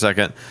out for a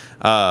second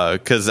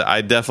because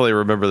I definitely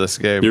remember this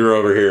game. You were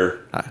over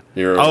here.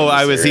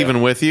 I was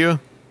even with you.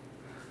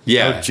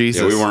 Yeah, oh,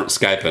 Jesus. Yeah, we weren't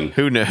Skyping.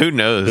 Who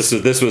knows?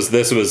 This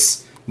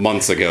was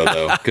months ago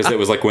though, because it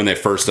was like when they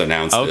first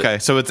announced it. Okay,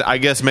 so it's. I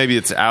guess maybe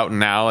it's out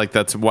now. Like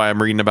that's why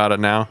I'm reading about it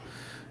now.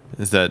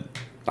 Is that?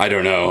 I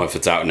don't know if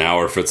it's out now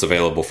or if it's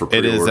available for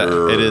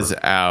pre-order. It is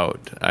out,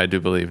 I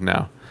do believe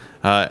now.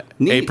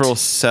 April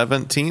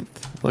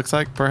 17th, looks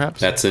like,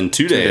 perhaps. That's in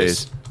 2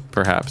 days.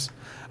 Perhaps.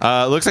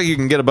 Looks like you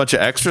can get a bunch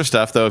of extra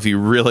stuff, though, if you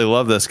really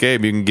love this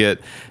game. You can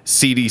get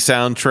CD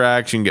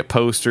soundtracks, you can get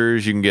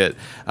posters, you can get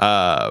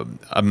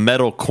a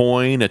metal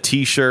coin, a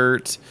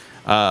T-shirt,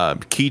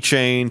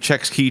 keychain,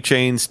 Chex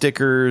keychain,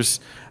 stickers,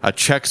 a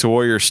Chex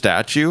Warrior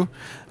statue.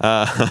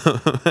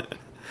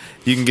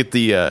 You can get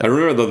the. I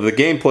remember the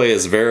gameplay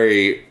is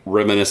very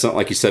reminiscent,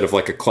 like you said, of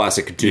like a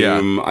classic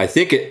Doom. Yeah. I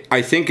think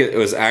it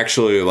was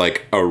actually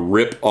like a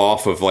rip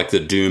off of like the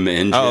Doom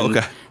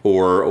engine,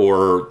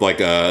 or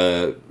like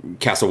a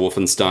Castle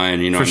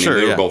Wolfenstein. You know,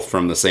 they were both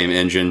from the same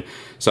engine,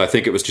 so I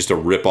think it was just a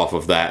rip off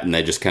of that, and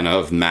they just kind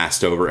of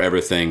masked over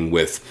everything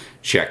with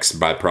Chex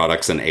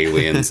byproducts and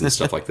aliens and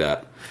stuff like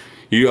that.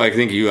 I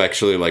think you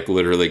actually like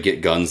literally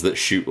get guns that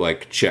shoot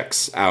like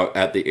checks out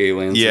at the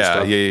aliens. and Yeah,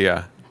 stuff.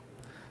 yeah.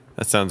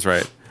 That sounds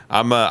right.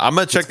 I'm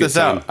gonna check good this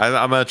out. time.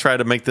 I'm gonna try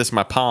to make this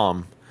my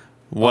palm.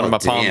 One Oh, of my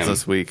palms damn.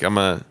 this week. I'm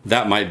gonna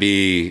That might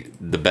be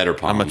the better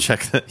palm.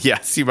 check that.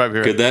 Yes, you might be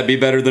right. Could that be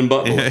better than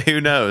butthole?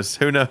 Who knows?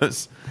 Who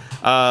knows?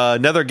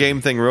 Another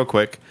game thing, real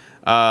quick.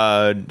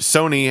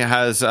 Sony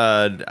has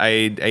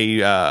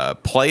a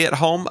play at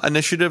home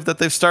initiative that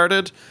they've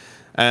started,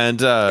 and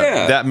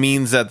that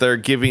means that they're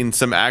giving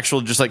some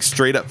actual, just like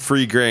straight up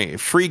free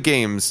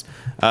games,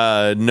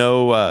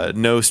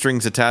 no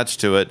strings attached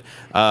to it,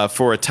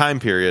 for a time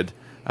period.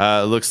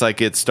 It looks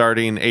like it's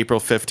starting April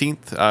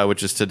 15th,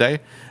 which is today,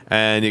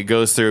 and it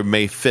goes through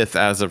May 5th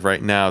as of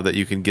right now that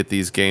you can get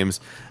these games.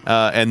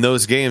 And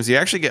those games, you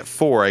actually get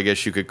 4, I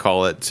guess you could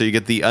call it. So you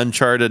get the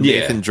Uncharted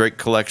Nathan Drake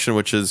collection,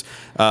 which is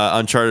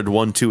Uncharted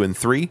 1, 2, and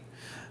 3.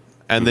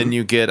 And then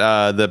you get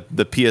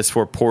the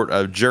PS4 port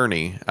of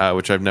Journey,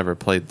 which I've never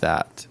played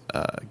that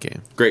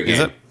game. Great Is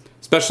game. it?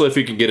 Especially if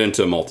you can get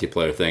into a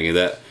multiplayer thing.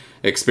 That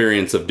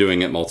experience of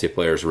doing it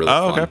multiplayer is really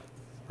fun. Okay.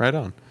 Right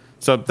on.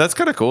 So that's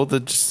kind of cool.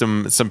 Just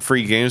some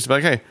free games.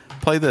 Like, hey,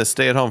 play this.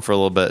 Stay at home for a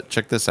little bit.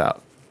 Check this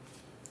out.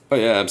 Oh,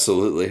 yeah,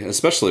 absolutely.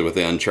 Especially with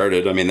the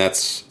Uncharted. I mean,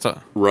 that's So-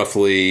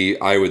 roughly,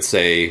 I would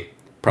say,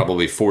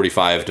 probably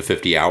 45 to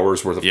 50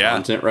 hours worth of Yeah.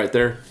 content right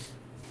there.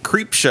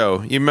 Creep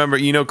Show. You remember?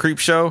 You know Creep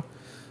Show?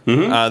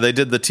 Mm-hmm. They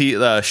did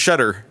the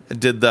Shudder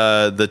did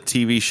the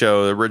TV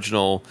show, the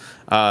original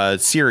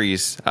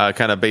series,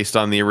 kind of based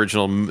on the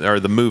original or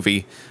the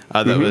movie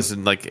that was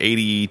in like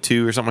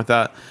 82 or something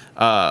like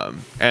that.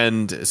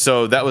 And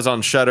so that was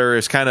on Shudder.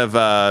 It's kind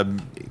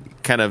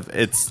of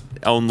its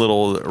own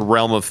little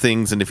realm of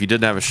things. And if you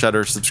didn't have a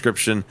Shudder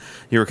subscription,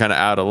 you were kind of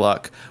out of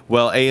luck.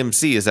 Well,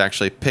 AMC is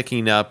actually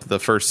picking up the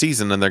first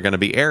season, and they're going to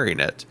be airing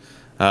it.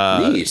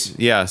 Neat.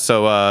 Yeah,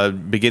 so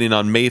beginning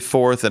on May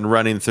 4th and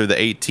running through the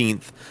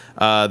 18th,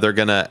 they're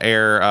going to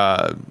air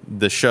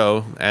the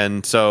show.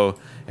 And so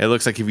it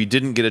looks like if you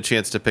didn't get a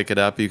chance to pick it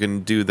up, you can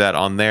do that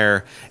on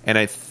there. And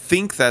I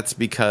think that's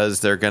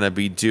because they're going to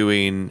be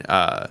doing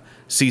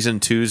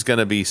season 2 is going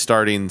to be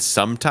starting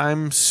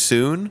sometime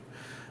soon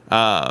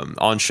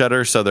on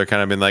Shudder. So they're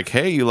kind of been like,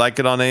 hey, you like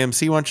it on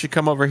AMC? Why don't you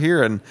come over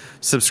here and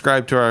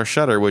subscribe to our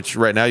Shudder, which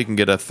right now you can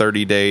get a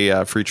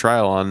 30-day free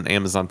trial on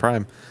Amazon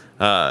Prime.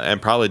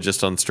 And probably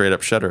just on straight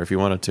up Shudder if you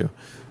wanted to.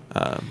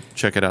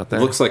 Check it out there.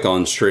 Looks like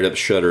on straight up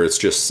Shudder it's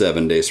just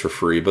 7 days for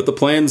free, but the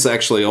plans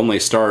actually only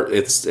start.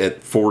 It's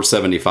at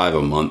 $4.75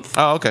 a month.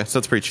 Oh, okay, so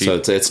it's pretty cheap.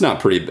 So it's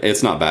not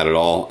bad at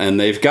all, and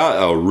they've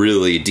got a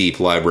really deep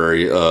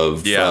library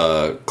of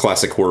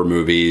classic horror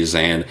movies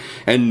and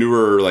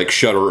newer like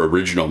Shudder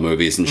original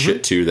movies and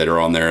shit too that are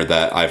on there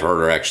that I've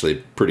heard are actually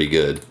pretty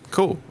good.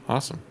 Cool,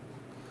 awesome.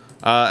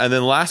 And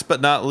then last but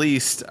not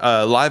least,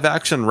 live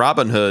action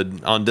Robin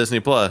Hood on Disney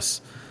Plus.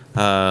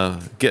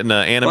 Getting an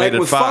animated Like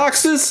with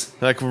fox. foxes,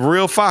 Like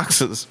real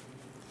foxes.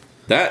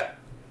 that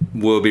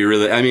will be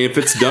really. I mean, if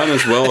it's done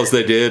as well as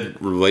they did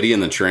Lady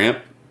and the Tramp,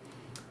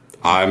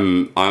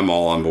 I'm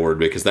all on board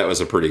because that was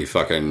a pretty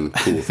fucking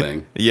cool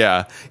thing.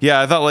 Yeah,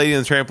 I thought Lady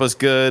and the Tramp was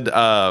good.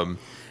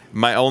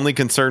 My only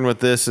concern with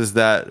this is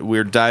that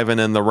we're diving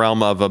in the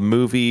realm of a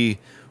movie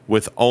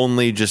with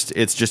only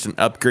it's just an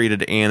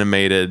upgraded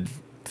animated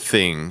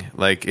thing.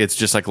 Like it's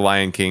just like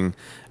Lion King,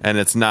 and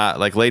it's not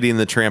like Lady and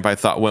the Tramp. I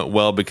thought went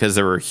well because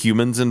there were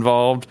humans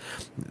involved.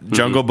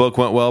 Jungle Book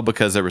went well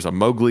because there was a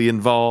Mowgli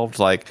involved.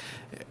 Like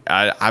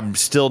I'm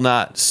still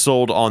not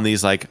sold on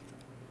these like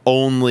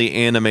only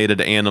animated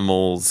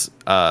animals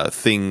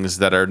things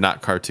that are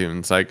not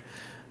cartoons. Like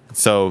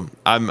so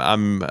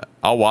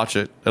I'll watch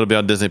it. It'll be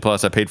on Disney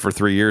Plus. I paid for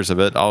 3 years of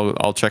it.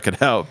 I'll check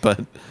it out, but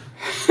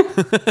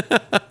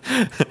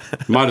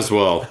Might as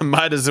well.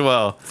 might as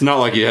well. It's not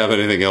like you have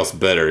anything else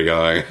better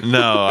going.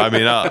 No, I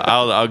mean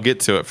I'll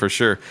get to it for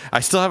sure. I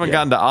still haven't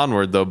gotten to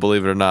Onward though,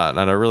 believe it or not,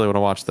 and I really want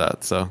to watch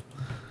that. So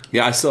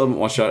Yeah, I still haven't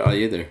watched that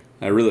either.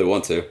 I really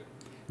want to.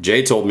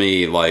 Jay told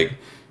me,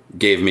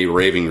 gave me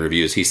raving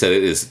reviews. He said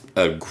it is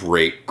a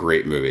great,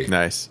 great movie.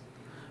 nice.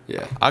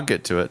 Yeah. I'll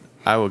get to it.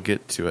 I will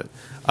get to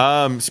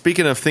it.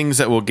 Speaking of things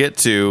that we'll get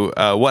to,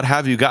 what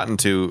have you gotten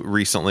to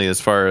recently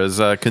as far as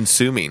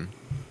consuming?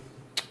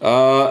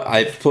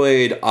 I've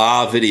played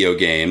a video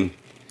game,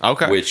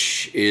 Okay.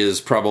 which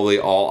is probably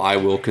all I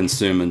will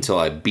consume until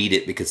I beat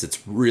it because it's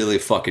really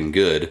fucking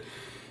good,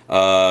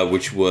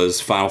 which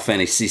was Final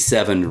Fantasy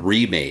VII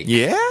Remake.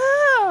 Yeah.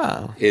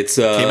 It's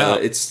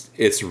out.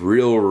 it's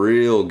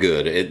real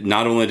good. It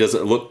not only does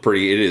it look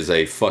pretty, it is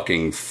a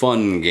fucking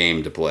fun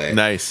game to play.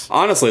 Nice.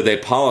 Honestly, they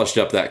polished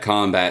up that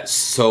combat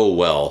so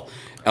well.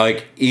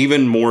 Like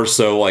even more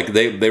so, like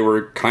they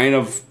were kind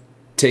of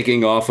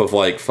taking off of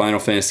like Final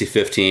Fantasy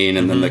 15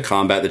 and then the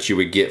combat that you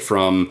would get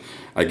from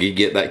Like you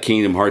get that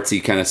Kingdom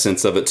Heartsy kind of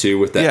sense of it too,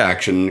 with that Yeah.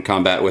 action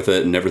combat with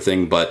it and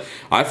everything. But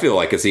I feel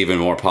like it's even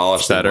more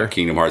polished than Better. what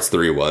Kingdom Hearts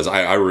 3 was.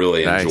 I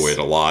really Nice. enjoy it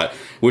a lot,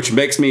 which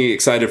makes me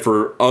excited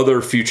for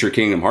other future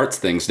Kingdom Hearts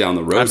things down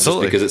the road.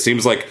 Absolutely. Just because it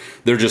seems like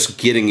they're just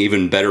getting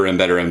even better and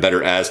better and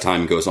better as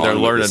time goes on. They're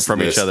with learning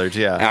from each other,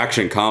 yeah.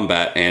 Action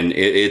combat, and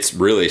it's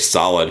really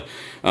solid.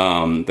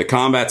 The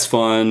combat's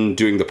fun.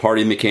 Doing the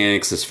party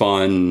mechanics is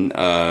fun.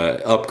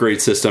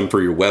 Upgrade system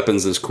for your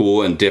weapons is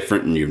cool and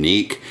different and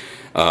unique.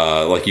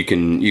 Like you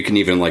can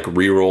even like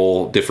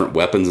reroll different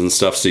weapons and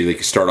stuff. So you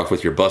can start off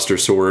with your Buster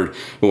Sword,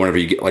 but whenever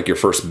you get like your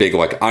first big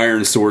like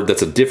Iron Sword,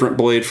 that's a different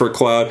blade for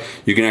Cloud.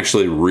 You can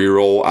actually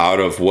reroll out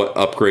of what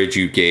upgrade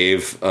you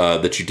gave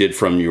that you did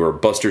from your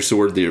Buster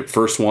Sword, the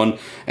first one,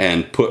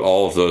 and put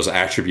all of those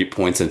attribute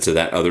points into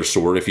that other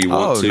sword if you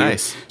want to.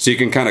 Nice. So you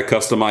can kind of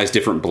customize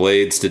different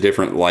blades to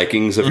different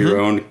likings of your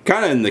own,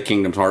 kind of in the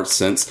Kingdom Hearts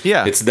sense.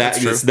 Yeah, it's that's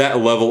true. that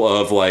level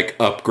of like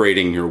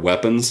upgrading your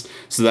weapons,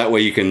 so that way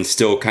you can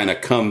still kind of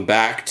come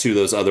back to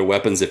those other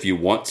weapons if you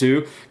want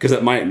to, because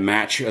it might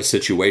match a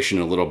situation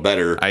a little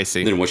better I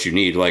see. than what you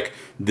need. Like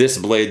this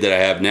blade that I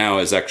have now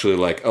is actually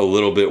like a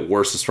little bit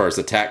worse as far as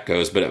attack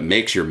goes, but it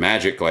makes your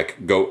magic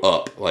like go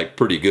up like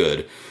pretty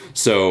good.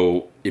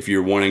 So if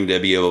you're wanting to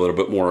be a little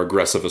bit more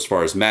aggressive as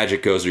far as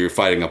magic goes, or you're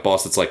fighting a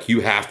boss that's like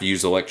you have to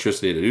use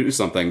electricity to do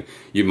something,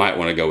 you might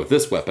want to go with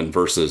this weapon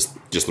versus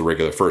just the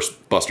regular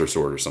first Buster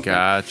Sword or something.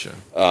 Gotcha.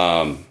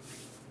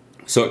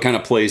 So it kind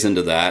of plays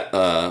into that.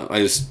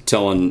 I was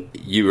telling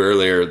you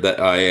earlier that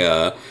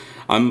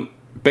I'm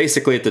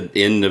basically at the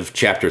end of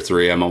chapter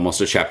 3. I'm almost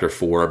to chapter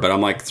 4, but I'm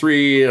like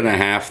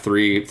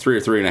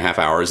 3.5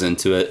 hours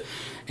into it.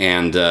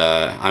 And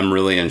I'm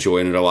really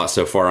enjoying it a lot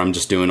so far. I'm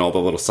just doing all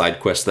the little side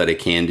quests that I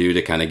can do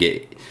to kind of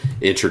get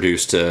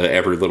introduced to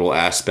every little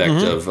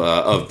aspect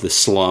of the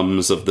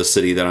slums of the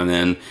city that I'm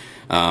in.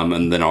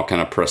 And then I'll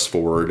kind of press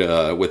forward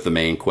with the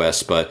main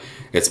quest. But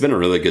it's been a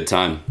really good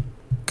time.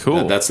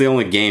 Cool. That's the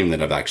only game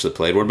that I've actually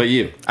played. What about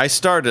you? I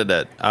started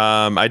it.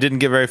 I didn't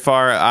get very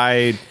far.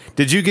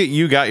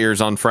 You got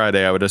yours on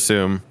Friday, I would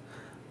assume.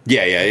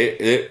 Yeah,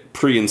 it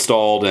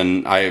pre-installed,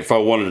 and if I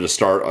wanted to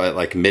start at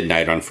like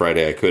midnight on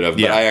Friday, I could have,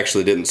 but Yeah. I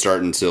actually didn't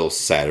start until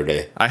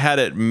Saturday. I had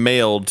it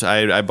mailed.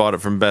 I bought it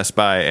from Best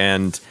Buy,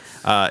 and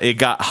it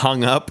got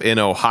hung up in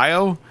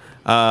Ohio,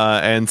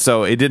 and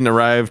so it didn't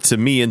arrive to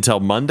me until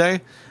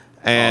Monday.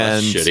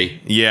 And that's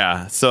shitty.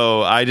 Yeah,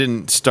 so I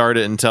didn't start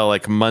it until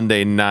like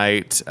Monday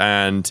night,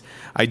 and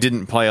I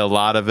didn't play a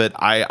lot of it.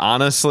 I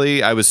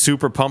was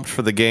super pumped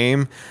for the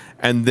game,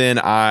 and then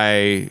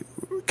I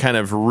kind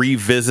of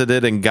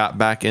revisited and got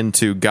back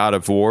into God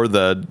of War,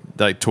 the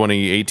like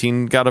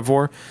 2018 God of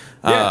War,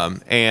 Yeah.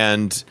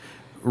 and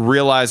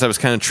realized I was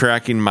kind of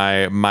tracking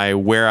my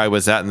where I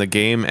was at in the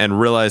game, and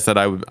realized that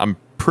I'm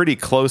pretty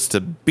close to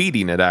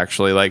beating it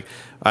actually. Like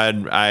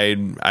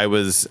I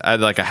was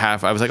like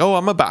I was like, oh,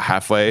 I'm about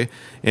halfway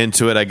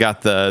into it. I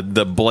got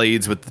the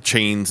blades with the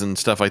chains and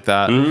stuff like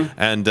that,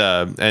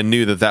 and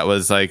knew that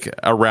was like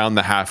around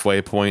the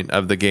halfway point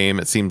of the game.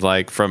 It seemed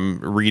like from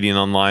reading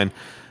online.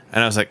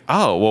 And I was like,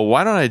 oh, well,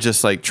 why don't I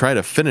just like try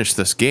to finish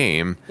this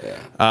game?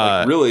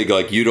 Like really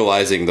like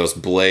utilizing those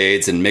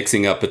blades and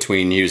mixing up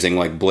between using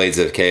like Blades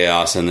of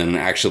Chaos and then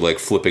actually like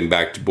flipping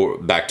back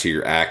to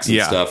your axe and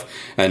Yeah. stuff,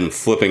 and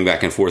flipping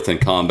back and forth in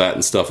combat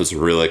and stuff is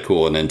really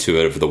cool and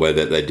intuitive the way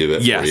that they do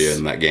it Yes. for you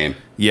in that game.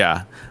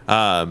 Yeah.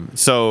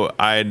 So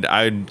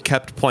I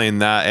kept playing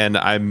that, and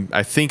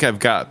I think I've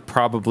got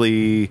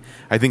probably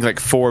like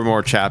 4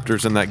 more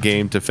chapters in that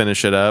game to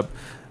finish it up.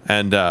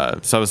 And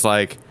so I was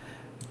like,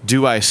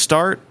 do I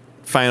start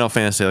Final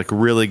Fantasy, like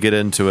really get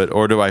into it,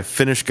 or do I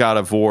finish God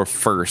of War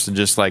first and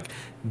just like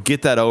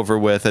get that over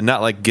with? And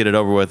not like get it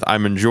over with,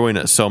 I'm enjoying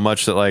it so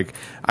much that like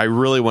I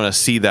really want to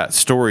see that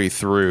story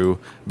through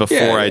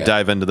before I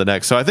dive into the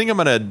next. So I think I'm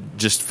going to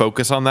just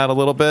focus on that a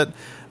little bit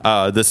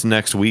this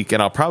next week,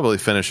 and I'll probably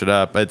finish it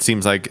up. It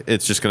seems like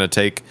it's just going to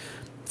take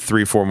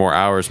 3-4 more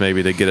hours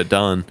maybe to get it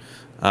done,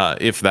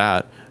 if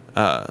that.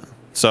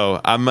 So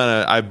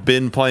I've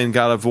been playing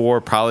God of War,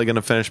 probably going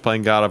to finish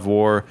playing God of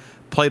War.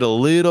 Played a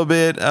little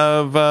bit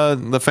of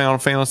the Final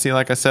Fantasy,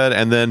 like I said,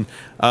 and then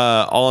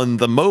on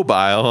the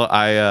mobile,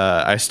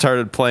 I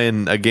started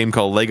playing a game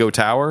called Lego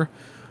Tower,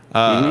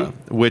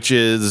 which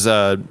is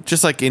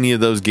just like any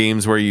of those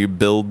games where you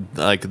build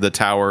like the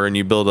tower and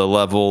you build a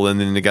level, and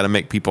then you got to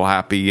make people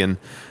happy and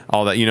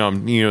all that. You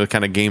know the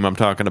kind of game I'm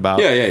talking about.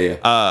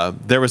 Yeah.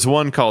 There was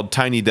one called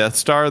Tiny Death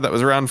Star that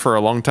was around for a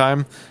long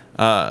time.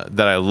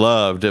 That I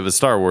loved. It was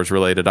Star Wars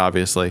related,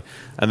 obviously,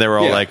 and they were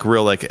all like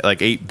real like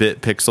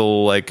 8-bit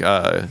pixel like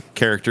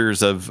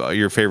characters of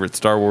your favorite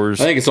Star Wars.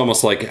 I think it's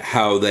almost like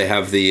how they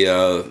have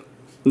the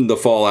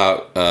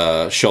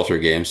Fallout shelter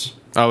games.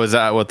 Oh, is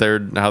that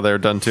how they're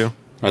done too?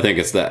 I think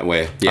it's that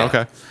way. Yeah.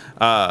 Okay.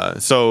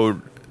 So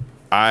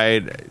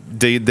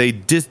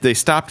they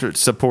stopped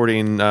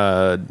supporting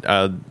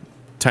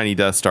Tiny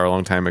Death Star a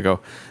long time ago,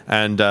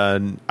 and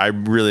I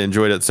really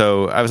enjoyed it.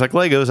 So I was like,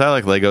 Legos, I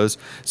like Legos.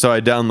 So I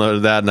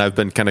downloaded that, and I've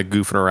been kind of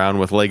goofing around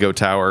with Lego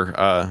Tower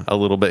a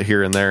little bit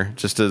here and there,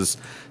 just as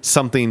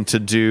something to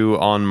do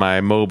on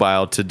my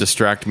mobile to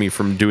distract me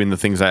from doing the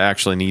things I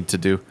actually need to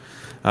do,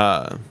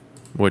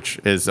 which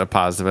is a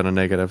positive and a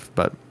negative.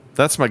 But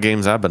that's my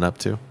games I've been up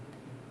to.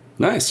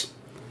 Nice.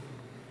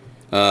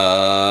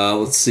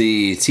 Let's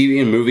see.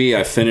 TV and movie.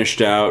 I finished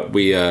out.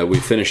 We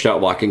finished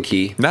out Lock and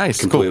Key. Nice.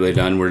 Completely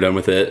done. We're done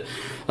with it.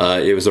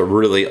 It was a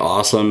really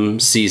awesome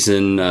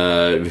season.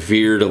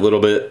 Veered a little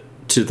bit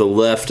to the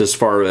left as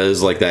far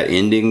as like that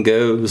ending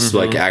goes.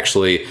 Like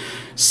actually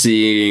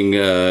seeing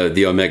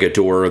the Omega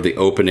Door, the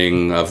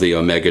opening of the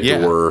Omega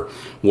Door,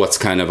 what's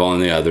kind of on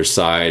the other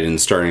side,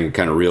 and starting to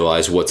kind of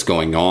realize what's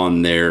going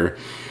on there.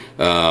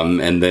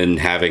 And then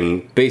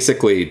having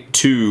basically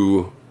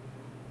two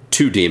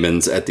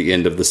demons at the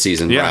end of the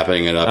season,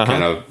 wrapping it up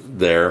kind of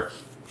there,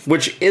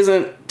 which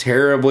isn't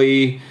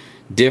terribly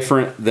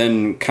different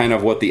than kind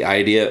of what the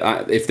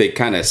idea, if they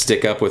kind of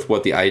stick up with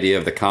what the idea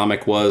of the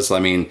comic was. I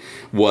mean,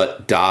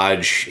 what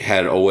Dodge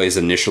had always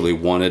initially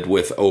wanted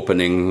with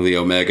opening the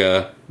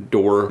Omega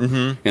Door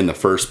in the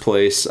first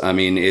place. I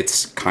mean,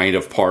 it's kind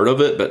of part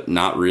of it, but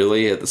not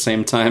really at the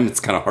same time. It's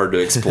kind of hard to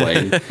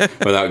explain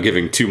without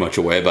giving too much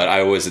away. But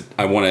I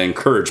want to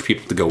encourage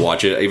people to go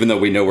watch it. Even though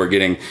we know we're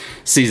getting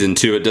season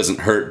 2, it doesn't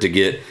hurt to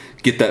get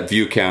that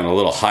view count a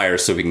little higher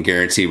so we can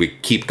guarantee we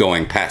keep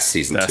going past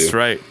season 2.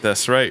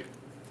 That's right.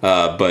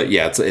 But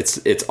yeah,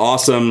 it's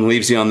awesome.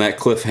 Leaves you on that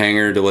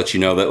cliffhanger to let you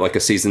know that like a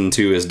season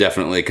 2 is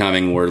definitely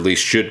coming, or at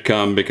least should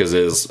come, because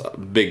it is a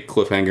big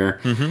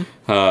cliffhanger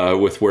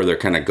with where they're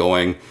kind of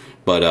going.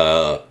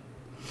 But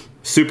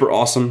super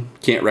awesome.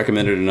 Can't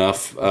recommend it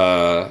enough.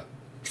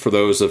 For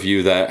those of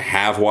you that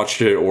have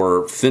watched it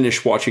or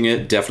finished watching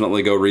it,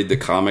 definitely go read the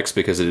comics,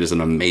 because it is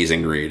an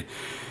amazing read.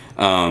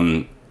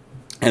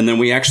 And then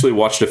we actually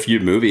watched a few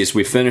movies.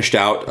 We finished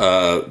out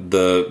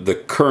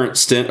the current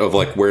stint of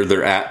like where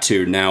they're at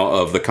to now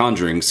of the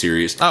Conjuring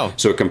series. Oh.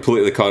 So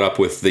completely caught up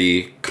with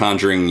the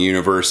Conjuring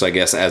universe, I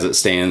guess, as it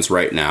stands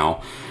right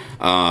now.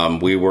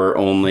 We were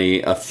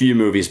only a few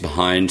movies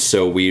behind,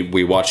 so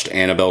we watched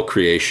Annabelle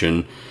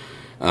Creation.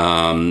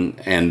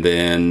 And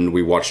then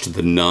we watched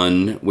The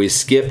Nun. We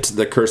skipped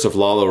The Curse of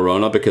La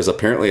Llorona because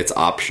apparently it's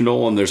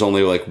optional, and there's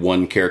only like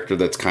one character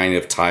that's kind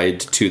of tied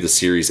to the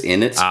series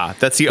in it.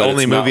 That's the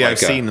only movie I've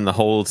seen in the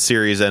whole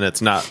series, and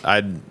it's not.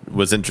 I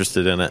was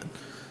interested in it.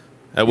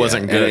 It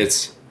wasn't good.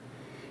 It's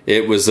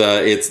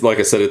like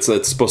I said,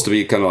 it's supposed to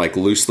be kind of like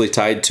loosely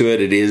tied to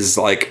it. It is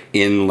like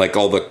in like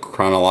all the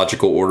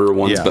chronological order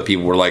ones, but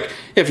people were like,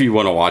 if you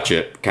want to watch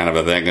it, kind of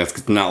a thing.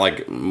 It's not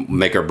like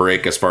make or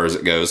break as far as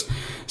it goes.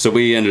 So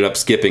we ended up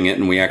skipping it,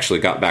 and we actually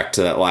got back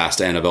to that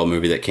last Annabelle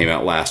movie that came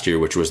out last year,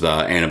 which was the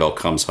Annabelle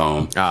Comes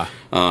Home.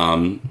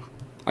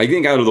 I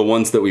think out of the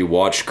ones that we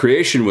watched,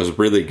 Creation was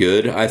really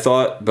good, I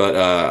thought, but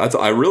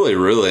I really,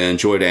 really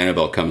enjoyed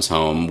Annabelle Comes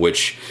Home,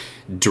 which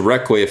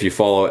directly, if you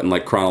follow it in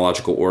like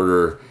chronological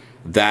order,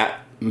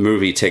 that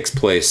movie takes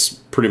place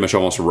pretty much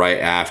almost right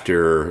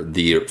after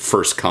the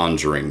first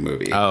Conjuring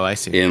movie. Oh, I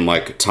see. In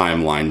like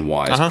timeline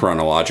wise,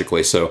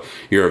 chronologically. So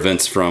your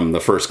events from the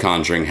first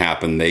Conjuring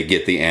happen. They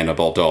get the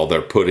Annabelle doll.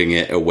 They're putting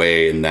it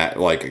away in that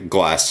like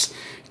glass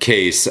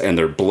case, and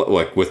they're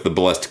like with the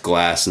blessed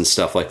glass and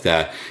stuff like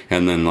that.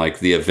 And then like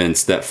the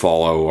events that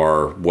follow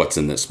are what's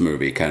in this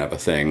movie, kind of a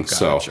thing. Gotcha.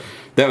 So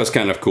that was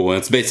kind of cool. And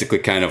it's basically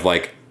kind of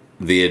like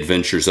the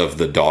adventures of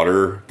the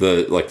daughter,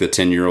 the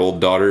 10-year-old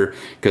daughter,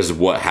 because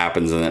what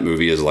happens in that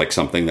movie is like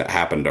something that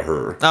happened to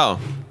her. Oh,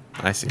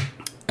 I see.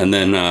 And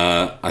then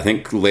I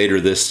think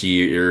later this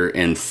year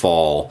in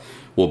fall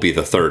will be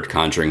the third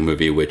Conjuring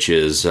movie, which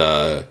is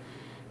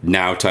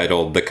now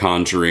titled The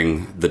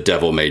Conjuring, The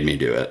Devil Made Me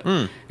Do It.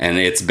 And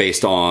it's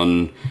based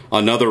on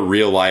another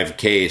real live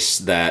case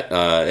that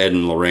Ed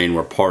and Lorraine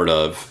were part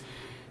of.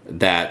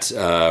 That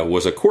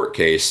was a court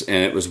case,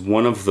 and it was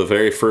one of the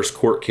very first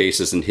court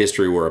cases in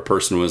history where a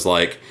person was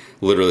like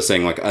literally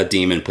saying like a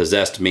demon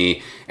possessed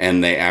me,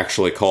 and they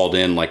actually called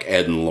in like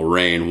Ed and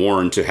Lorraine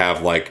Warren to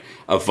have like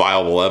a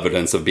viable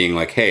evidence of being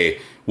like, hey,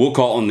 we'll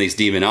call in these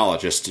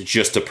demonologists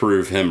just to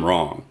prove him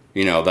wrong,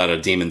 you know, that a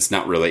demon's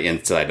not really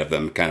inside of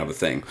them, kind of a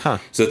thing.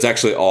 So it's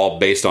actually all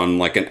based on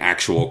like an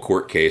actual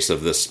court case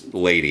of this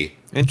lady.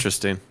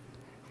 Interesting.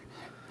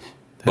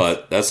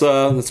 But that's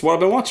what I've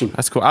been watching.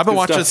 That's cool. I've been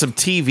watching stuff. some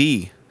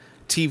TV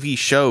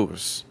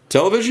shows.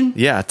 Television?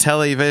 Yeah,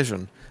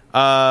 television.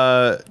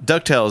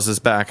 DuckTales is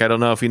back. I don't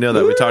know if you know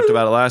that. We talked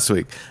about it last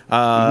week.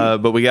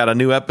 But we got a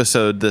new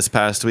episode this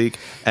past week,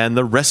 and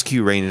the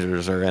Rescue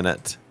Rangers are in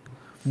it.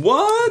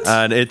 What?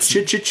 And it's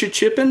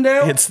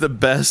Chippendale? It's the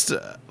best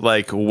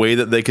like way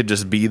that they could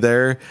just be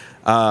there.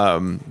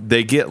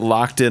 They get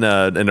locked in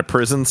a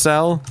prison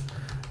cell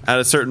at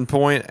a certain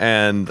point,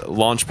 and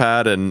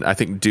Launchpad and I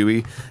think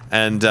Dewey,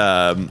 and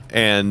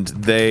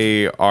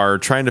they are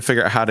trying to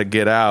figure out how to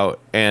get out,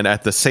 and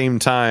at the same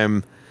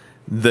time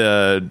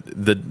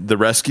the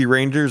rescue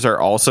rangers are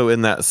also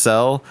in that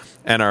cell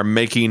and are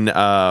making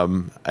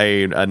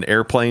an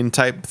airplane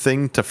type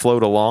thing to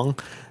float along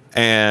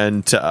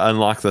and to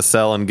unlock the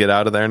cell and get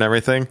out of there and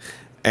everything.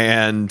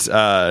 And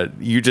they're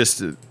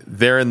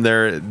in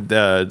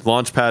the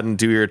launch pad and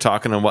Dewey are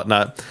talking and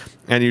whatnot,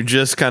 and you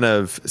just kind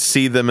of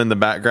see them in the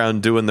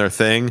background doing their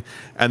thing,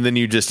 and then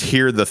you just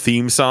hear the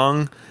theme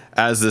song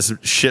as this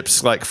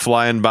ship's like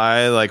flying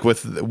by, like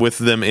with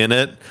them in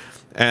it,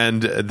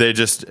 and they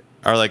just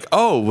are like,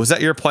 "Oh, was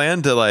that your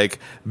plan to like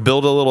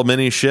build a little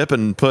mini ship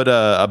and put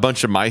a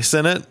bunch of mice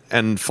in it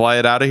and fly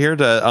it out of here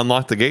to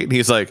unlock the gate?" And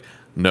he's like,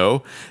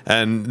 "No."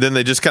 And then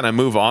they just kind of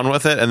move on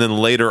with it, and then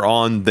later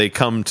on they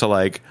come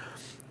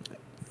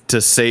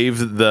to save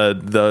the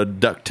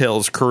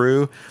DuckTales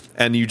crew,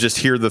 and you just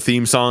hear the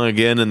theme song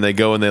again, and they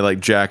go and they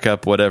like jack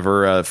up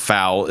whatever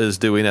Fowl is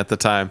doing at the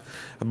time.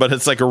 But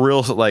it's like a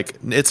real, like,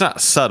 it's not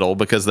subtle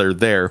because they're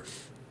there,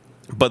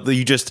 but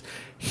you just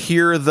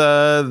hear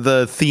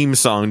the theme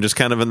song just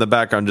kind of in the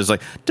background, just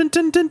like dun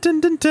dun dun dun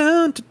dun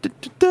dun dun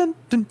dun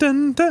dun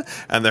dun dun,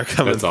 and they're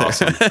coming. That's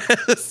awesome.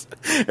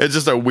 It's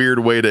just a weird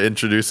way to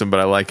introduce them, but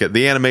I like it.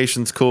 The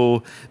animation's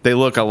cool. They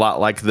look a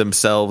lot like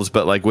themselves,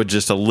 but like with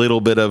just a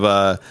little bit of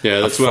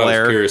that's a what I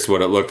flair. was curious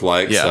what it looked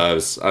like. Yeah.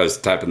 So I was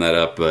typing that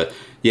up, but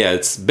yeah,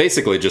 it's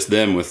basically just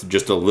them with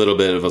just a little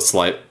bit of a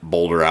slight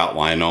bolder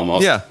outline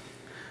almost. Yeah.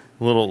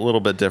 Little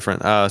bit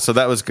different. So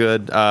that was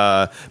good.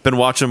 Been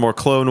watching more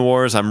Clone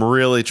Wars. I'm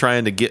really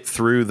trying to get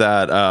through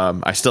that.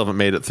 I still haven't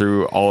made it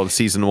through all of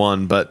season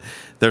 1, but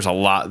there's a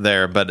lot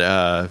there.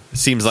 But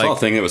seems I saw like a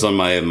thing that was on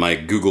my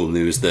Google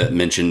News that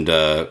mentioned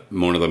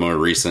one of the more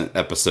recent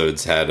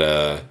episodes had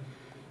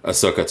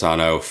Ahsoka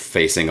Tano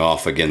facing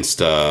off against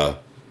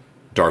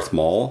Darth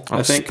Maul,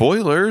 I think.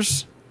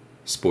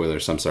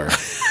 Spoilers, I'm sorry.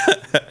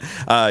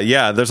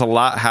 Yeah, there's a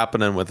lot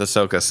happening with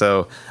Ahsoka,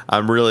 so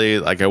I'm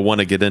really I want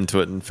to get into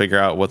it and figure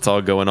out what's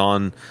all going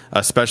on,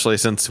 especially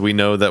since we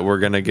know that we're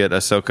going to get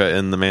Ahsoka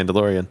in The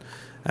Mandalorian,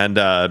 and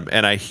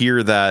I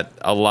hear that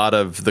a lot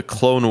of the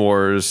Clone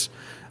Wars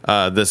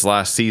this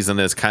last season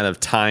is kind of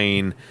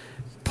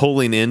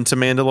pulling into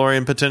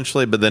Mandalorian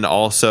potentially, but then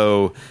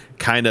also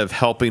kind of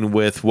helping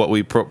with what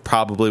we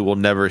probably will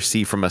never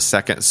see from a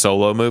second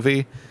Solo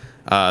movie.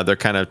 They're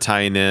kind of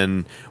tying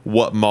in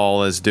what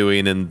Maul is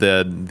doing in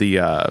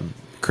the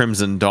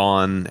Crimson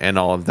Dawn and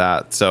all of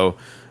that. So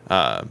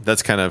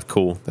that's kind of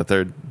cool that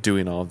they're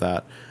doing all of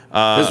that.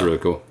 This is really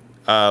cool.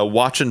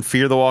 Watching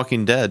Fear the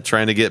Walking Dead,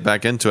 trying to get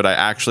back into it. I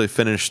actually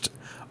finished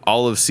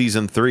all of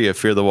season 3 of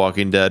Fear the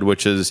Walking Dead,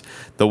 which is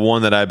the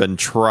one that I've been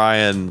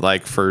trying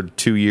for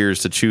 2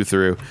 years to chew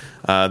through.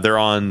 They're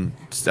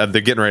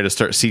getting ready to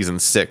start season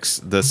 6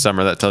 this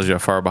summer. That tells you how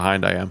far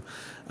behind I am.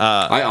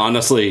 I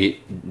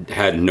honestly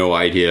had no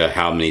idea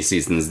how many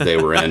seasons they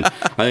were in. I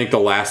think the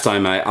last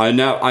time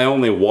I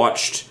only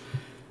watched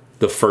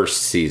the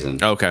first season.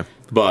 Okay.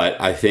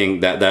 But I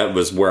think that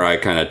was where I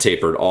kind of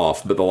tapered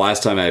off. But the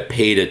last time I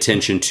paid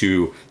attention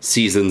to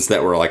seasons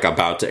that were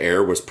about to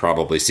air was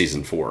probably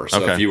season 4.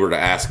 So Okay. if you were to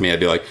ask me,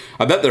 I'd be like,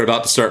 I bet they're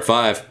about to start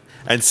 5.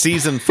 And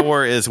season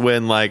 4 is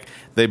when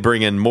they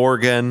bring in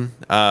Morgan.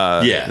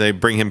 Yeah. They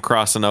bring him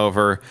crossing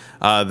over.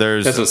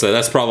 There's That's what I said.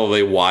 That's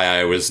probably why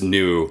I was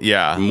new.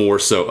 Yeah. More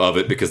so of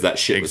it because that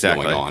shit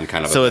exactly was going on.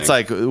 Kind of. So a it's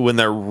thing. when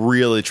they're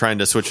really trying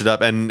to switch it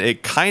up, and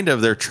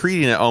they're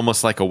treating it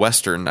almost like a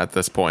Western at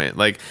this point.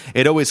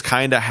 It always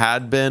kind of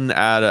had been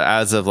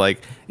as of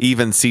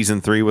even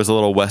season 3 was a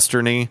little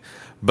Westerny.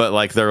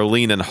 But they're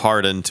leaning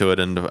hard into it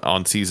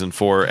on season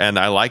 4, and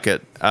I like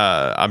it.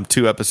 I'm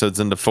 2 episodes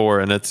into 4,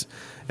 and it's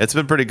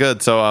been pretty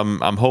good. So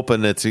I'm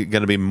hoping it's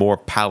going to be more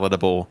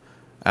palatable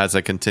as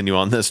I continue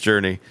on this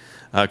journey,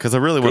 because I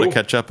really want to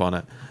catch up on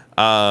it.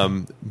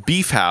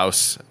 Beef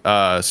House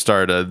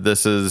started.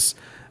 This is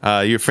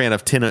you're a fan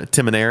of Tim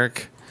and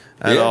Eric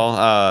at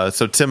all?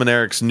 So Tim and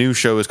Eric's new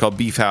show is called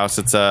Beef House.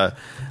 It's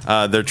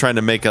they're trying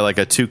to make a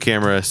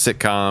 2-camera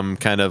sitcom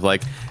kind of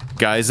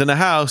guys in a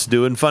house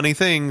doing funny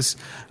things.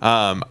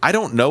 I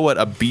don't know what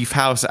a beef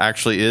house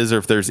actually is, or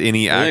if there's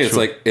any actual.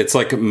 I think it's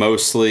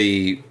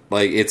mostly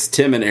it's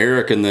Tim and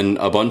Eric, and then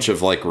a bunch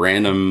of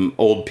random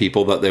old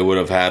people that they would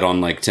have had on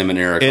Tim and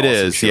Eric. It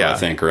Awesome is, Show, yeah. I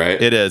think, right?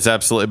 It is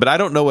absolutely, but I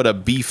don't know what a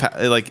beef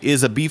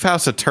is. A beef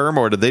house a term,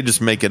 or did they just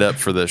make it up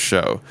for this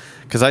show?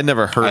 Because I'd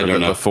never heard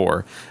of it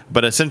before.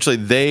 But essentially,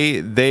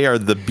 they are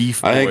the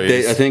Beef Boys.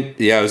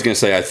 I was going to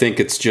say, I think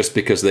it's just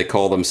because they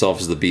call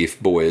themselves the Beef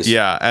Boys.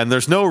 Yeah, and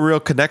there's no real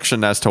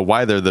connection as to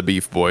why they're the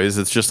Beef Boys.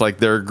 It's just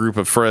they're a group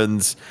of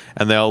friends,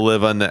 and they all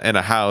live in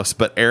a house.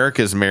 But Eric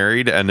is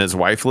married, and his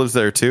wife lives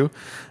there too.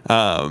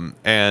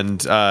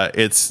 And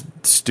it's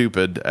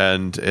stupid,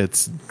 and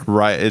it's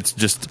right. It's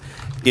just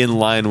in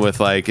line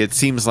with it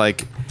seems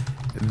like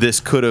this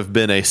could have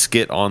been a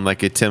skit on a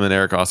Tim and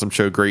Eric Awesome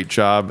Show, Great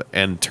Job,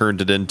 and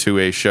turned it into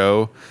a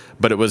show,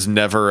 but it was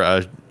never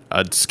a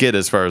skit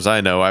as far as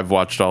I know. I've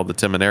watched all the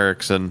Tim and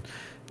Eric's and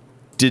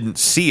didn't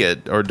see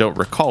it or don't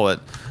recall it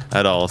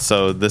at all.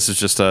 So this is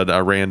just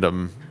a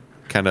random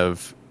kind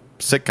of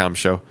sitcom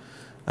show.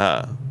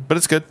 But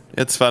it's good.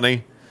 It's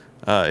funny.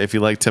 If you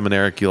like Tim and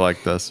Eric, you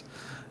like this.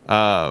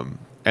 And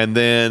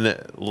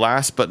then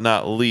last but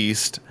not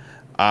least,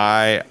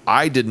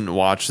 I didn't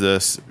watch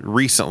this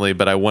recently,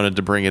 but I wanted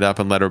to bring it up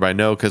and let everybody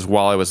know because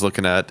while I was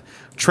looking at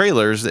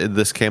trailers,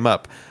 this came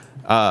up.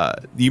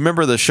 You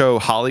remember the show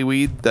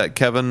Hollyweed that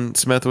Kevin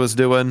Smith was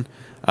doing?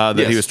 That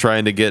Yes. he was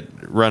trying to get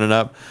running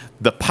up.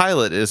 The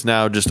pilot is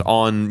now just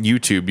on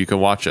YouTube. You can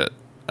watch it.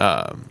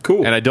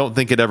 Cool. And I don't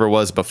think it ever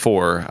was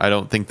before. I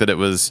don't think that it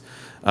was.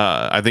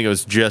 I think it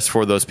was just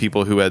for those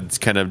people who had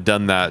kind of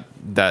done that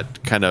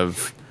kind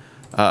of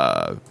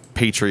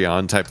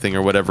Patreon type thing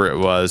or whatever it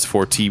was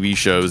for TV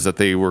shows that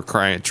they were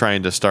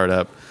trying to start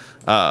up.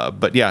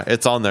 But yeah,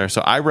 it's on there.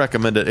 So I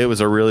recommend it. It was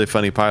a really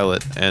funny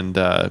pilot, and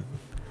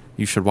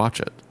you should watch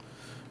it.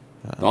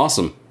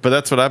 Awesome. But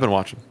that's what I've been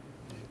watching.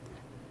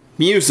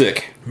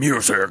 Music.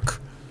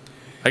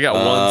 I got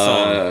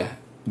one song.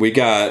 We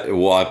got,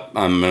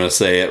 I'm going to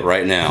say it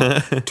right now,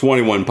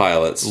 21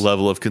 Pilots.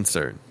 Level of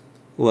Concern.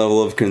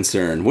 Level of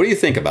Concern. What do you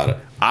think about it?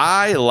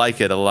 I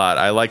like it a lot.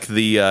 I like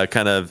the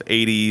kind of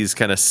 80s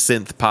kind of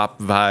synth pop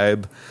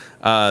vibe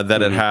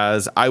that it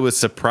has. I was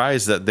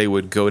surprised that they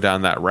would go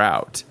down that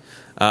route.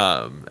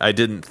 I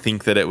didn't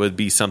think that it would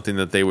be something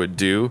that they would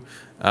do,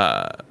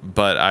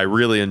 but I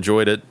really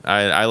enjoyed it.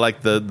 I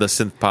like the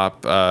synth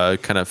pop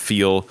kind of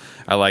feel.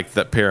 I like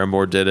that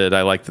Paramore did it.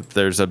 I like that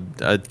there's a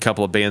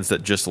couple of bands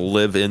that just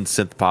live in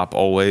synth pop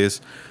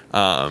always.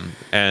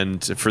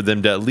 And for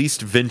them to at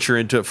least venture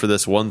into it for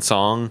this one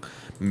song,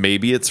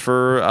 maybe it's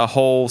for a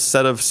whole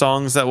set of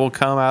songs that will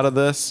come out of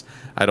this.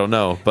 I don't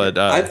know, but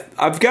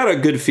I've got a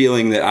good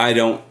feeling that I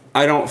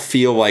don't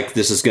feel like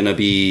this is going to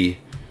be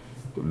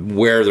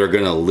where they're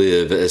going to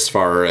live as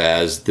far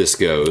as this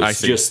goes. I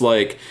see. Just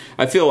like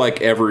I feel like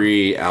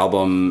every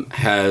album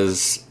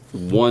has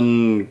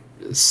one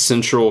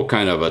central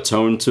kind of a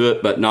tone to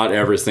it, but not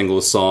every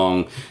single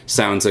song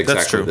sounds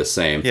exactly true. the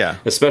same. Yeah.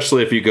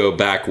 Especially if you go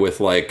back with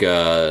like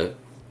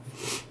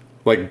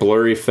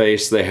Blurry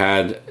Face,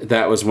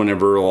 that was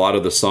whenever a lot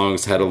of the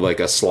songs had like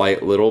a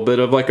slight little bit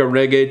of like a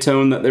reggae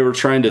tone that they were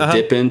trying to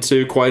dip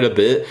into quite a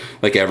bit.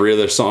 Like every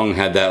other song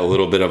had that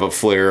little bit of a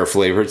flair or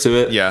flavor to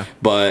it. Yeah.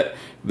 But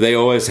they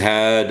always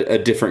had a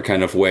different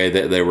kind of way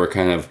that they were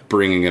kind of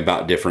bringing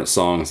about different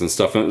songs and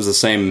stuff. And it was the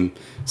same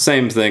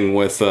thing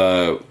with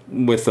fuck,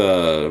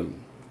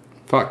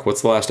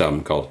 what's the last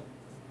album called?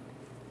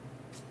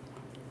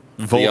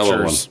 The yellow one.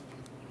 Vultures.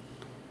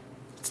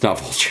 It's not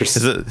Vultures.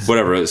 Is it?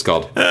 Whatever it's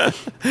called.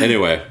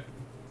 Anyway,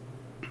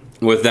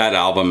 with that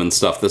album and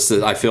stuff,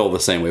 I feel the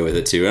same way with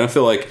it too. And I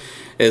feel like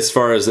as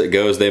far as it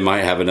goes, they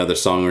might have another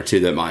song or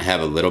two that might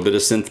have a little bit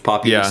of synth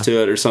poppiness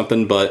to it or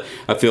something. But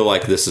I feel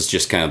like this is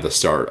just kind of the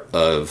start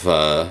of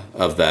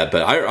that.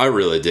 But I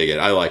really dig it.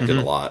 I liked it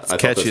a lot. I thought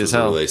catchy this was as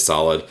hell. a really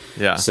solid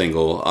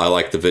single. I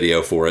like the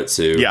video for it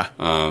too. Yeah.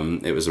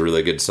 It was a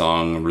really good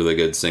song, a really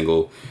good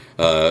single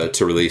to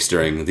release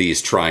during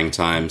these trying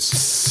times.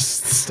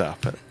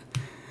 Stop it.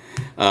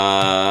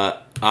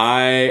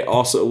 I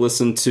also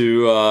listened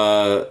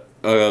to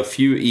a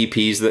few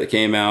EPs that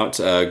came out.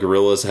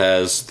 Gorillaz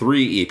has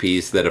 3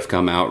 EPs that have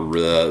come out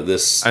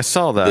I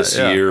saw that this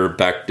year.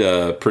 Back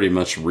pretty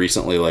much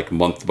recently, like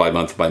month by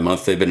month by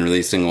month. They've been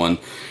releasing one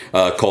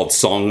called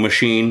Song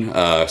Machine.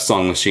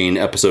 Song Machine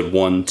episode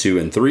 1, 2,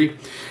 and 3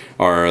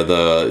 are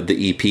the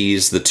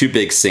EPs. The 2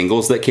 big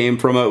singles that came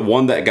from it.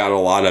 One that got a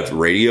lot of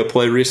radio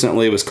play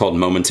recently was called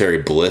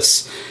Momentary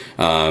Bliss.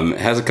 It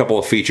has a couple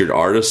of featured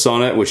artists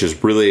on it, which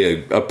is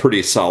really a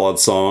pretty solid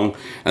song.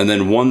 And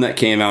then one that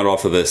came out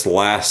off of this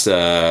last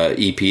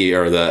EP,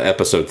 or the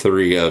episode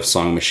 3 of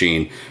Song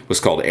Machine, was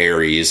called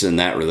Aries, and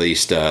that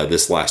released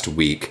this last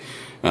week.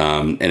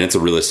 And it's a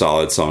really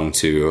solid song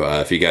too.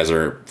 If you guys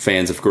are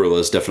fans of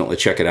Gorillaz, definitely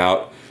check it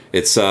out.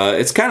 It's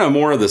kind of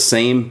more of the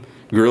same.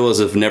 Gorillaz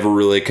have never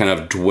really kind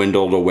of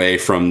dwindled away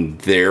from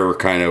their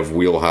kind of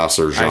wheelhouse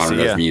or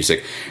genre of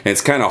music. And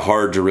it's kind of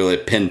hard to really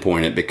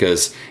pinpoint it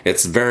because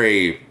it's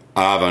very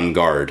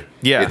avant-garde.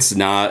 Yeah. It's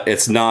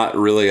not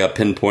really a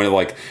pinpoint,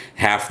 like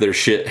half their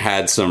shit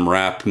had some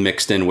rap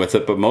mixed in with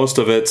it, but most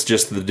of it's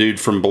just the dude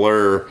from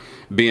Blur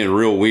being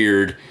real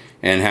weird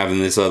and having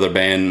this other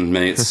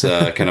bandmates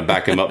kind of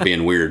back him up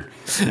being weird.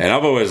 And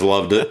I've always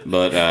loved it,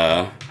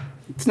 but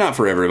it's not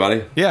for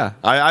everybody. Yeah.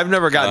 I've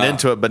never gotten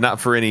into it, but not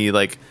for any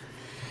like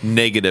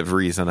negative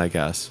reason, I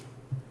guess.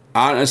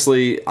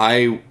 Honestly,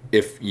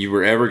 if you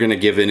were ever going to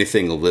give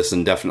anything a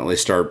listen, definitely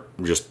start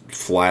just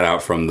flat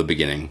out from the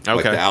beginning. Okay.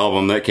 Like the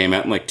album that came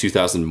out in like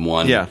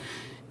 2001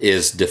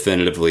 is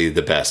definitively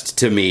the best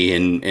to me,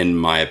 in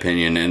my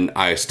opinion, and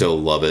I still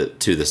love it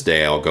to this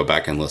day. I'll go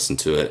back and listen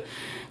to it.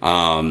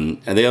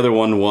 And the other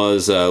one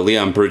was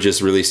Leon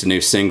Bridges released a new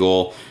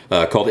single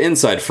called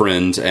Inside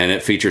Friend, and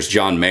it features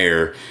John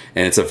Mayer,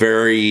 and it's a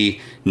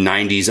very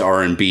 90s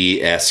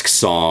R&B-esque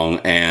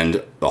song,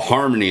 and the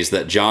harmonies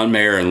that John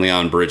Mayer and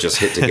Leon Bridges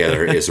hit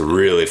together is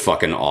really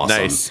fucking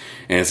awesome. Nice.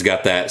 And it's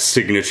got that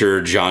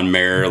signature John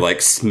Mayer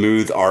like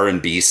smooth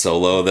R&B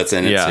solo that's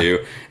in it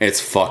too. It's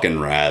fucking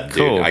rad, dude.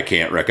 Cool. I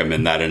can't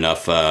recommend that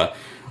enough.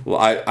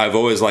 I've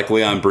always liked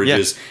Leon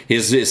Bridges.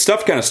 His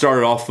stuff kind of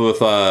started off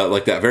with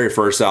like that very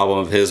first album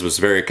of his was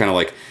very kind of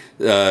like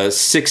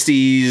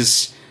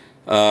 60s.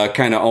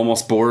 Kind of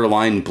almost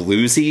borderline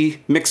bluesy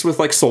mixed with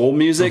like soul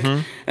music,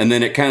 and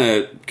then it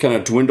kind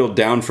of dwindled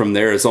down from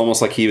there. It's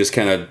almost like he was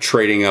kind of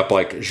trading up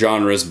like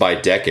genres by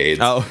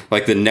decades.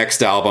 Like the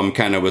next album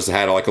kind of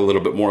had like a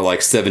little bit more like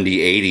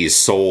 80s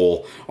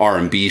soul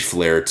R&B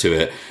flair to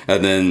it,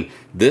 and then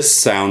this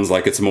sounds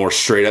like it's more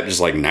straight up just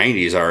like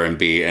 90s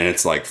R&B, and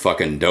it's like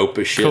fucking dope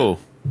as shit.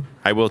 Cool.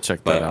 I will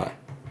check that out.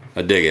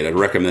 I dig it. I'd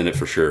recommend it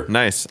for sure.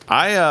 Nice.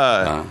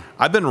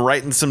 I've been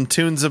writing some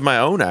tunes of my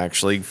own,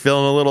 actually,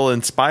 feeling a little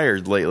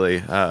inspired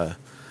lately,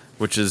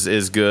 which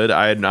is good.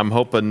 I'm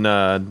hoping.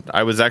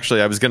 I was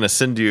going to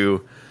send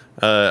you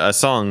a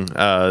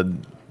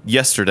song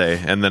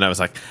yesterday, and then I was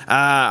like,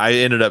 I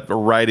ended up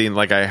writing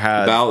like I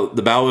had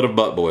the Ballad of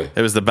Butt Boy.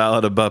 It was the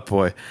Ballad of Butt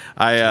Boy.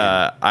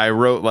 I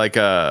wrote like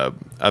a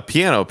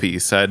piano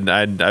piece.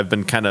 I've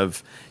been kind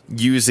of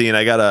using.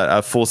 I got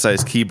a full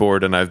size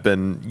keyboard, and I've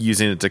been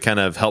using it to kind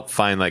of help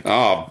find like.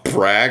 Oh,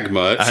 brag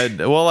much? I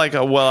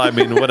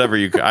mean, whatever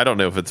you. I don't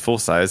know if it's full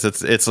size.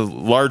 It's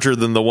larger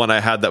than the one I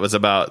had that was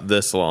about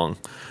this long.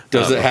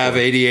 Does it have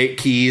 88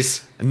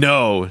 keys?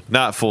 No,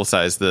 not full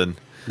size. Then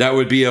that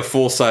would be a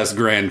full size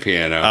grand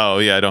piano. Oh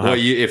yeah, I don't have.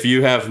 If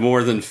you have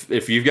more than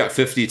if you've got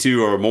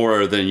 52 or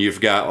more, then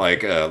you've got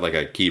like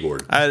a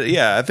keyboard.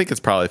 I think it's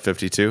probably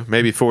 52,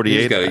 maybe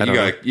 48. You got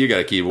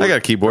a keyboard. I got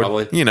a keyboard.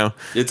 Probably.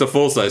 It's a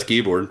full size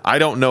keyboard. I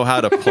don't know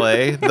how to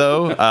play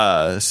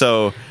though,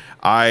 so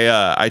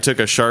I took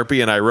a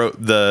Sharpie and I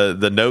wrote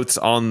the notes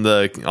on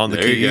the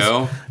there keys. You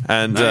go.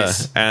 And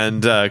nice.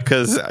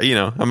 Because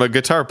I'm a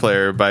guitar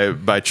player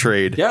by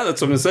trade. Yeah,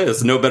 that's what I'm gonna say.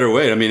 There's no better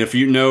way. I mean, if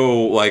you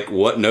know like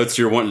what notes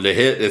you're wanting to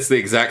hit, it's the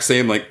exact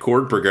same like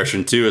chord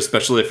progression too.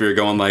 Especially if you're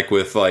going like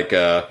with like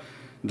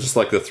just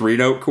like the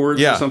 3-note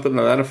chords or something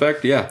to that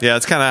effect. Yeah,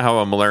 it's kind of how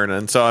I'm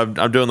learning. So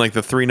I'm doing like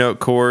the 3-note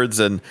chords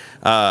and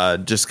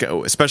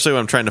especially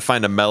when I'm trying to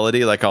find a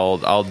melody. Like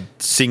I'll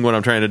sing what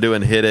I'm trying to do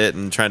and hit it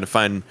and trying to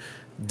find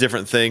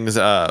different things.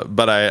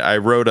 But I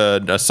wrote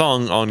a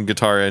song on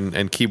guitar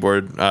and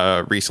keyboard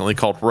recently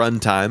called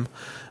Runtime.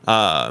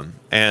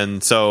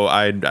 And so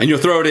and you'll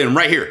throw it in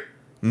right here.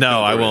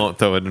 No, I won't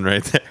throw it in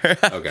right there.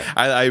 Okay.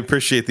 I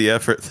appreciate the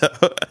effort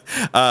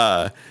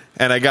though.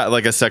 And I got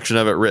like a section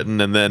of it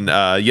written, and then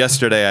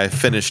yesterday I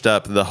finished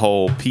up the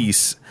whole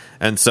piece,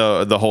 and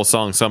so the whole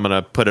song. So I'm going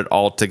to put it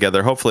all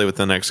together, hopefully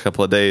within the next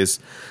couple of days,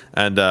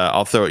 and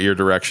I'll throw it your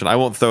direction. I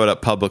won't throw it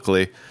up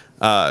publicly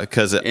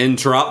because in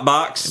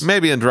Dropbox,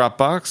 maybe in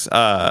Dropbox.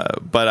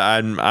 But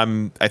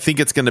I think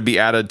it's going to be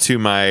added to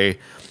my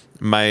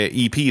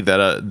EP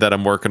that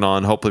I'm working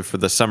on, hopefully for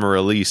the summer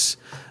release.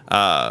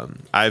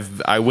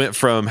 I went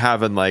from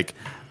having like,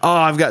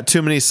 I've got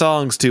too many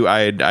songs to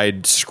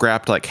I'd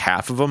scrapped like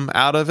half of them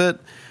out of it.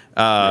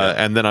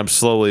 And then I'm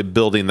slowly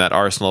building that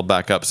arsenal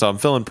back up. So I'm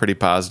feeling pretty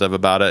positive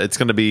about it. It's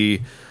going to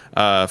be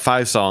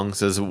 5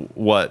 songs is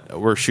what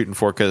we're shooting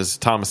for, because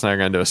Thomas and I are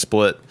going to do a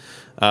split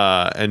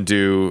and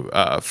do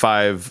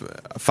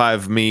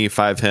 5 me,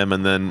 5 him,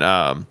 and then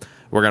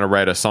we're going to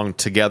write a song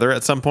together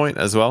at some point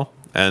as well,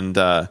 and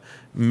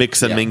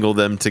mix and mingle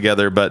them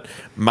together. But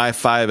my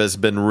 5 has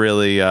been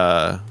really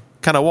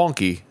kind of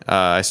wonky.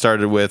 I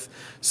started with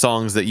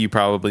songs that you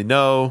probably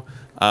know,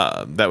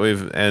 that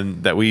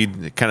we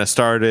kind of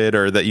started,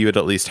 or that you had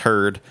at least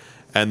heard,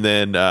 and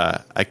then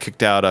I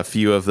kicked out a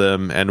few of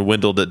them and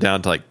dwindled it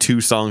down to like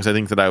 2 songs I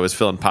think that I was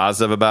feeling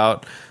positive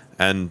about,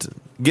 and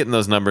getting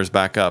those numbers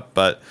back up.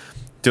 But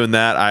doing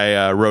that,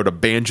 I wrote a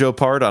banjo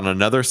part on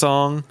another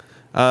song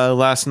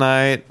last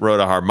night,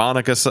 wrote a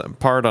harmonica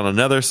part on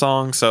another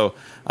song, so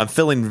I'm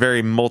feeling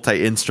very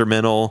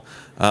multi-instrumental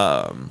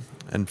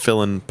and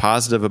feeling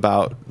positive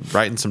about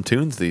writing some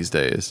tunes these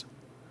days.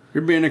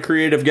 You're being a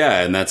creative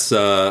guy, and that's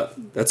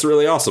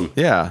really awesome.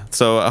 Yeah,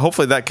 so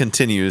hopefully that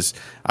continues.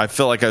 I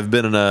feel like I've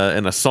been in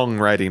a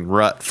songwriting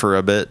rut for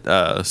a bit,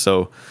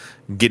 so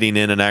getting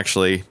in and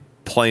actually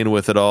playing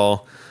with it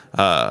all.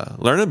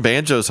 Learning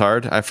banjo's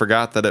hard. I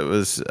forgot that it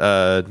was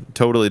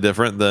totally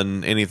different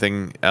than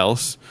anything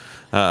else.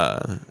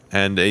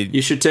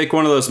 You should take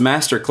one of those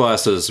master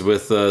classes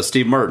with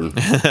Steve Martin.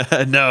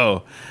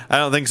 No, I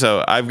don't think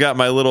so. I've got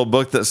my little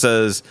book that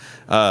says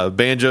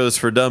Banjos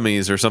for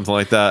Dummies or something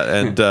like that,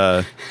 and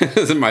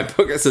in my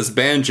book it says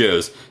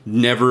Banjos.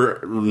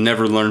 Never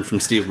learn from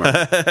Steve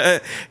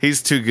Martin.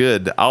 He's too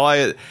good.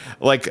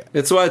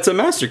 It's why it's a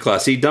master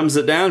class. He dumbs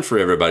it down for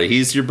everybody.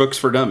 He's your books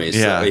for dummies.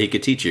 Yeah, so he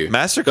could teach you.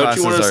 Master Don't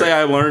classes. You want to say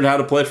I learned how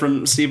to play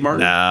from Steve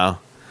Martin?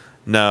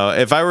 No,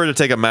 if I were to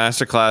take a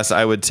master class,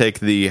 I would take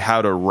the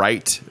How to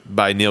Write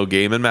by Neil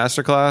Gaiman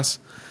master class.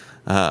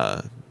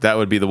 That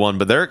would be the one,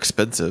 but they're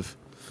expensive.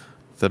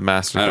 The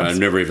master class. I've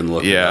never even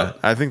looked at that.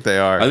 I think they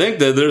are. I think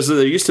that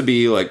there used to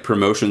be like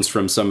promotions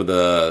from some of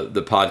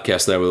the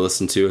podcasts that I would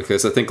listen to,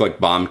 because I think like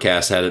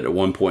Bombcast had it at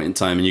one point in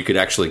time, and you could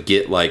actually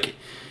get like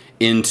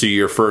into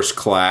your first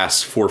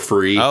class for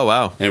free. Oh,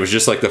 wow. And it was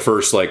just like the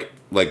first like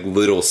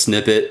little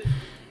snippet.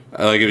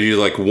 Like if you do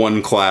like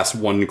one class,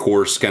 one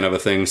course kind of a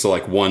thing, so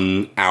like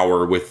 1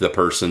 hour with the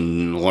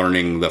person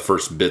learning the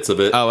first bits of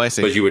it. Oh, I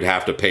see. But you would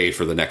have to pay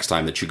for the next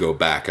time that you go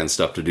back and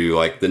stuff to do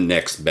like the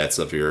next bits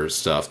of your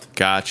stuff.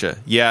 Gotcha.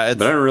 Yeah, it's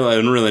But I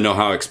don't really know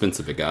how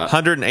expensive it got.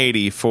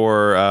 180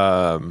 for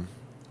an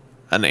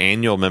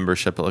annual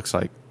membership. It looks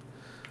like.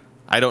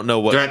 I don't know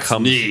what That's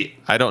comes. neat.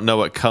 I don't know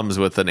what comes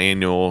with an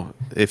annual.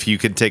 If you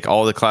can take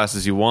all the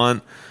classes you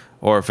want,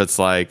 or if it's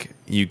like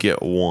you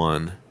get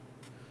one,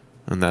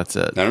 and that's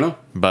it. I don't know.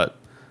 But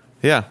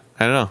yeah,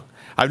 I don't know.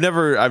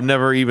 I've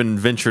never even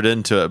ventured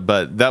into it,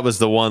 but that was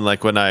the one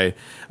like when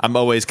I'm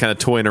always kind of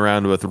toying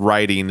around with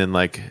writing and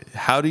like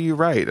how do you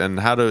write and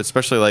how to,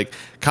 especially like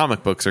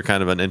comic books are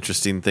kind of an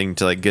interesting thing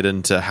to like get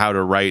into how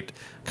to write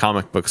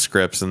comic book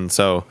scripts. And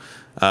so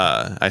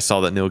I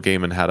saw that Neil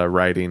Gaiman had a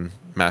writing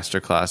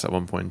masterclass at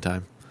one point in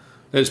time.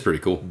 It's pretty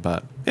cool.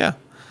 But yeah,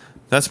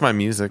 that's my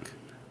music.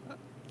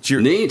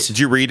 Neat. Did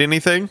you read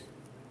anything?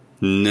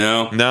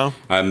 No.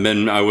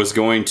 I was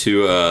going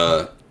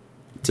to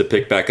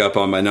pick back up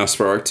on my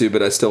Nosferatu,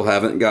 but I still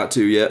haven't got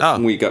to yet. Oh.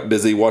 We got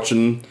busy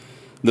watching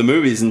the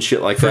movies and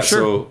shit like that. sure.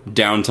 So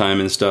downtime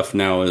and stuff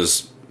now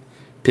is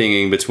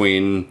pinging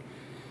between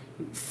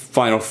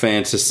Final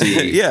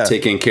Fantasy, Yeah.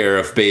 taking care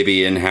of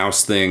baby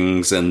in-house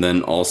things, and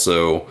then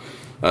also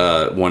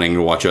wanting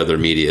to watch other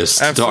medias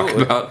to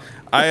Absolutely. talk about.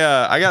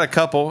 I got a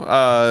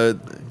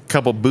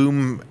couple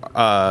boom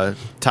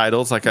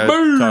titles like I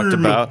talked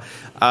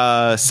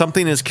about.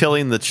 Something is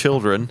Killing the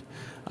Children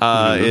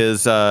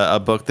is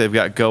a book they've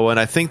got going.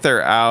 I think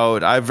they're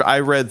out. I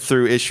read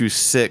through issue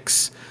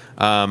 6.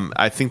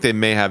 I think they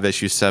may have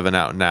issue 7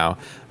 out now.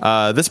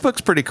 This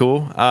book's pretty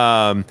cool.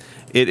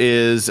 It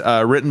is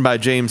written by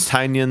James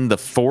Tynion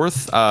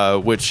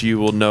IV, which you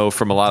will know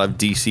from a lot of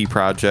DC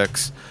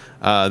projects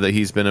that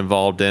he's been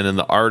involved in, and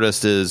the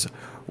artist is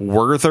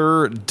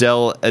Werther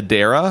Del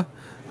Adera.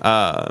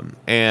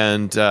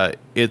 And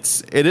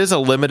it is a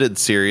limited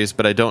series,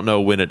 but I don't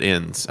know when it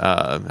ends.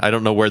 I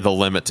don't know where the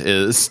limit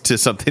is to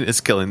Something is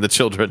Killing the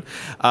Children.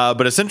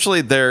 But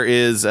essentially, there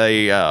is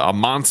a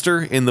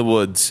monster in the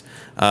woods.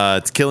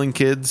 It's killing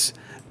kids,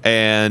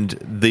 and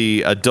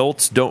the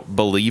adults don't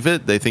believe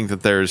it. They think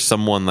that there's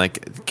someone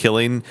like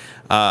killing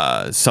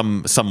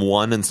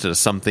someone instead of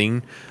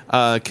something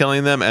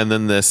killing them. And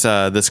then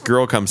this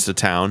girl comes to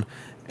town.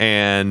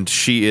 And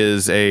she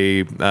is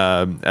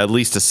at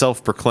least a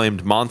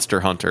self-proclaimed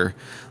monster hunter.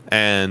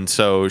 And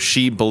so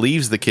she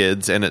believes the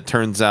kids, and it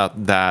turns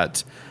out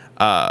that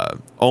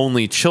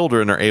only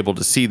children are able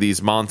to see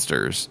these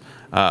monsters.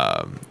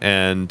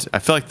 And I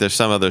feel like there's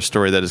some other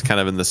story that is kind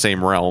of in the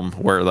same realm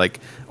where like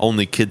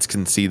only kids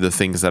can see the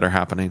things that are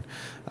happening.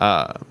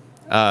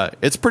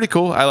 It's pretty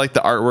cool. I like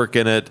the artwork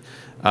in it.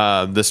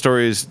 The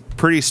story is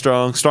pretty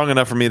strong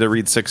enough for me to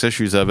read 6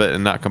 issues of it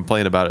and not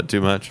complain about it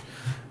too much.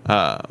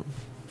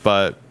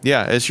 But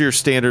yeah, it's your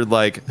standard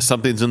like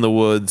something's in the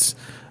woods,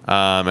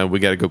 and we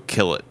got to go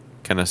kill it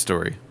kind of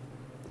story.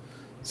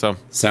 So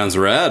Sounds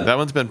rad. that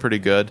one's been pretty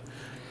good.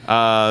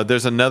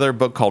 There's another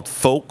book called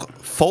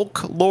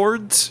Folk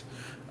Lords,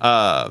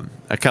 kind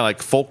of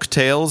like folk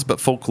tales, but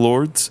folk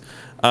lords.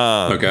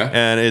 Okay.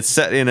 And it's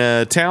set in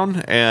a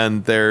town,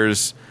 and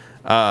there's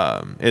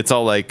it's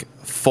all like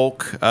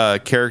folk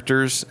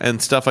characters and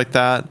stuff like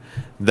that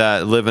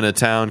live in a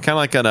town, kind of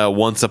like in a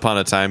Once Upon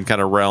a Time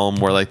kind of realm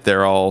where like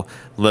they're all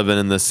living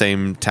in the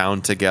same town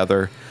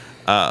together.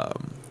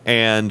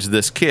 And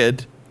this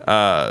kid,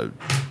 I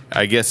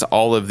guess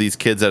all of these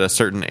kids at a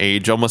certain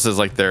age, almost as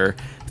like their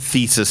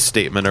thesis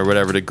statement or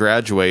whatever to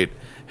graduate,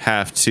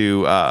 have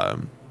to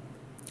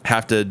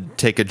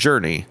take a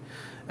journey.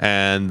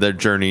 And their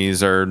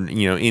journeys are,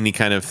 any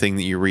kind of thing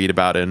that you read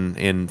about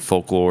in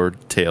folklore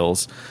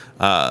tales.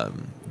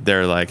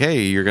 They're like,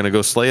 hey, you're going to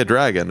go slay a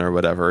dragon or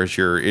whatever is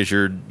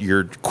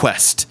your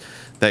quest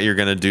that you're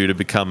going to do to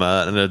become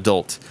an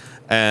adult.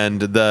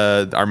 And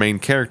our main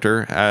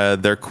character,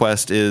 their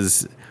quest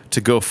is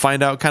to go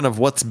find out kind of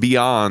what's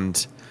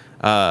beyond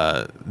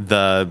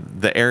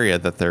the area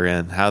that they're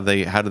in. How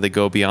do they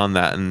go beyond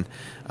that?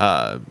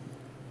 And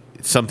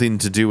something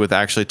to do with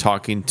actually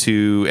talking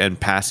to and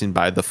passing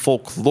by the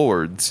folk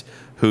lords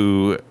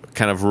who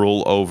kind of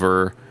rule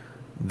over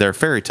their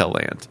fairy tale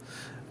land.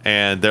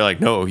 And they're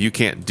like, no, you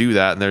can't do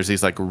that. And there's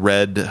these like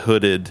red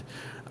hooded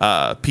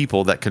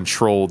people that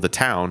control the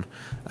town.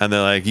 And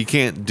they're like, you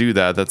can't do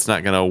that. That's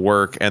not going to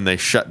work. And they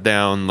shut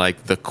down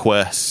like the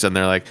quests. And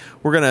they're like,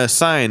 we're going to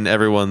assign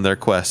everyone their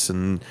quests.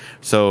 And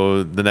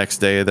so the next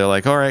day they're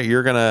like, all right,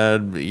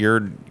 your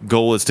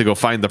goal is to go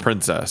find the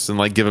princess, and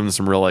like give them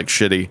some real like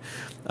shitty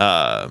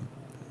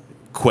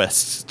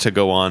quests to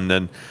go on.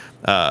 And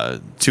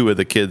 2 of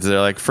the kids, they're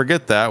like,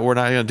 forget that. We're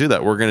not going to do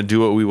that. We're going to do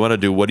what we want to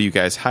do. What are you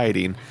guys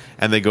hiding?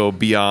 And they go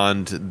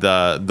beyond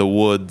the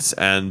woods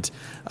and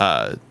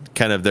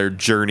kind of their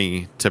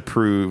journey to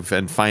prove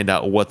and find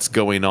out what's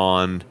going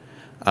on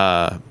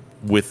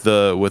with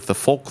the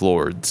folk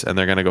lords. And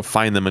they're going to go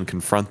find them and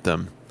confront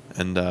them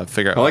and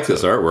figure out. I like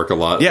this artwork a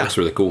lot. Yeah. It looks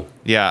really cool.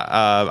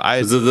 Yeah.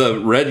 The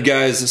red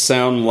guys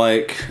sound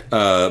like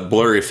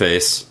Blurry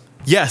Face.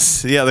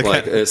 Yes, yeah, the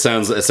Like it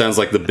sounds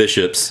like the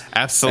bishops.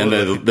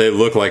 Absolutely. And they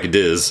look like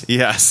Diz.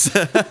 Yes.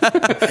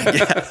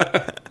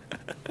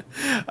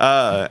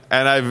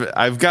 And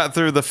I've got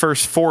through the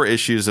first 4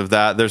 issues of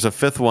that. There's a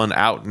 5th one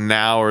out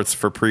now, or it's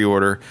for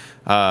pre-order.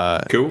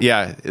 Cool.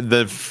 Yeah,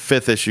 the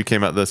 5th issue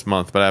came out this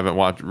month, but I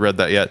haven't read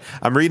that yet.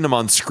 I'm reading them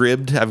on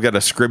Scribd. I've got a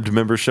Scribd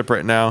membership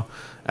right now,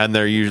 and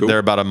they're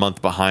about a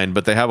month behind,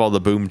 but they have all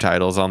the Boom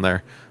titles on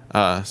there,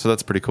 so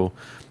that's pretty cool.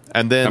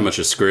 And then How much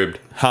is Scribd?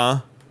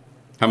 Huh?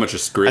 How much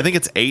is Scribd? I think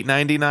it's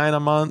 $8.99 a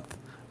month.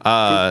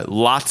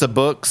 Lots of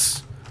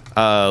books,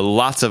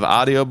 lots of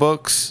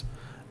audiobooks,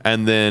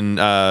 and then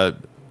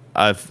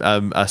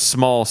a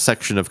small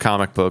section of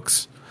comic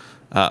books.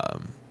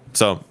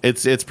 So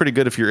it's pretty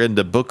good if you're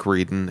into book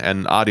reading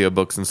and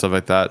audiobooks and stuff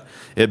like that.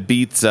 It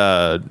beats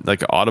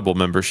like Audible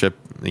membership.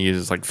 You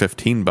use like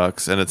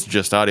 $15, and it's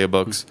just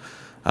audiobooks.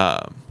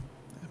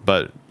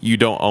 But you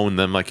don't own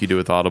them like you do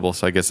with Audible,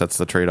 so I guess that's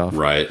the trade-off.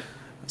 Right.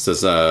 It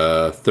says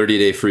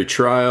 30-day free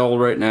trial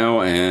right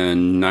now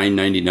and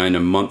 $9.99 a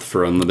month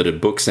for unlimited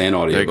books and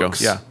audiobooks. There you go.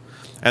 Yeah.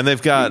 And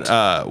they've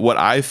got what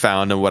I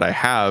found and what I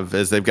have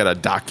is they've got a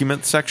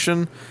document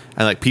section,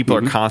 and like people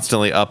are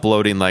constantly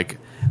uploading like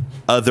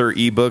other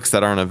ebooks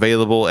that aren't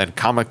available and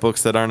comic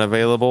books that aren't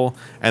available,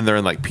 and they're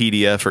in like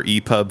PDF or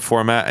EPUB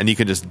format, and you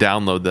can just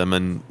download them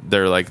and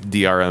they're like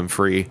DRM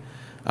free.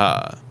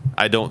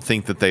 I don't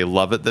think that they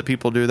love it that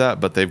people do that,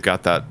 but they've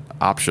got that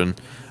option.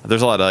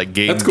 There's a lot of like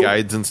game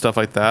guides and stuff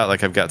like that.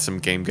 Like I've got some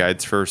game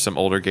guides for some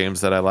older games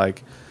that I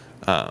like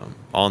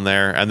on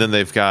there, and then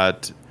they've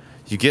got.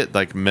 You get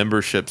like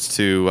memberships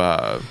to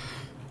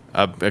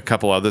a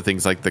couple other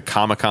things like the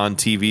Comic-Con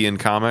TV and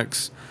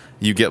comics.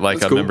 You get like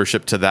That's a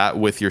membership to that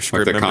with your Scribd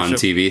like the membership. Con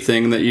TV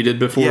thing that you did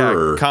before? Yeah,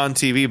 or? Con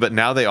TV, but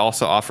now they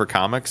also offer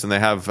comics, and they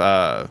have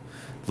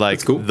like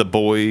The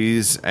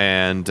Boys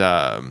and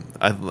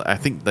I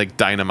think like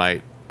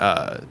Dynamite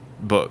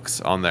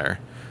books on there.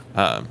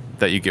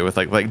 That you get with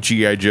like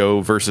G.I.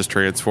 Joe versus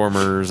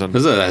Transformers, and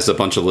There's a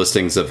bunch of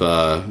listings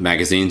of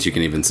magazines you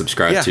can even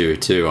subscribe to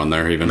too on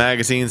there. Even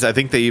magazines. I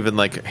think they even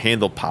like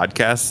handle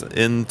podcasts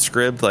in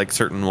Scribd, like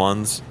certain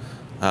ones.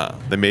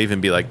 They may even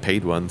be like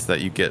paid ones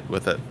that you get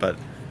with it, but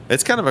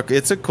it's kind of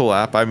it's a cool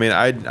app. I mean,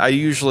 I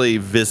usually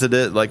visit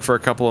it like for a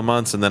couple of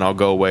months, and then I'll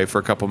go away for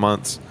a couple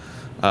months.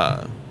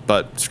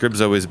 But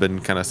Scribd's always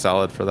been kind of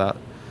solid for that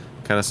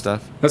kind of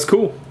stuff. That's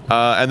cool.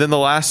 And then the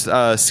last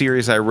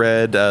series I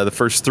read, the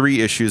first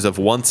 3 issues of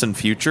Once and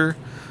Future,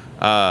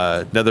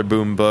 another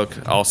Boom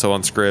book, also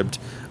on Scribd.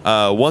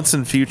 Once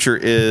and Future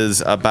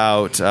is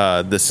about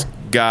this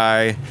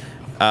guy,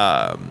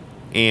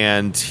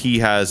 and he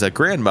has a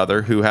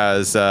grandmother who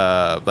has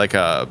like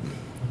a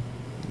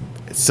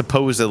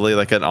supposedly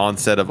like an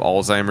onset of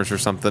Alzheimer's or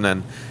something,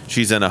 and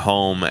she's in a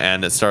home,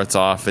 and it starts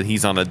off, and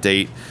he's on a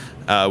date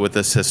with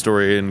this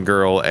historian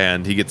girl,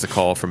 and he gets a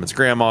call from his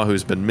grandma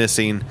who's been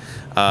missing,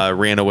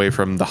 ran away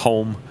from the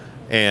home,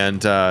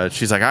 and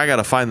she's like, I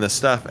gotta find this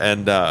stuff,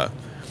 and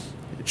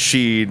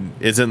she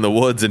is in the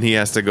woods, and he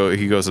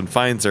goes and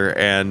finds her,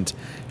 and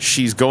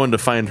she's going to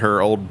find her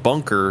old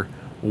bunker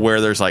where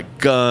there's like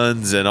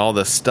guns and all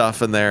this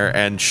stuff in there,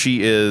 and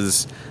she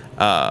is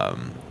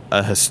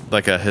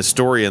like a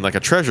historian, like a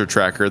treasure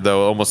tracker,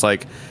 though almost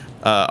like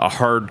a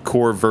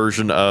hardcore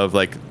version of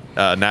like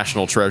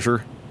National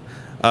Treasure.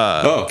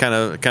 Kind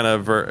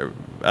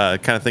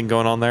of thing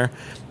going on there,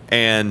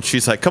 and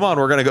she's like, "Come on,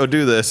 we're gonna go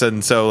do this."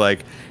 And so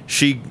like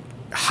she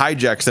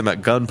hijacks him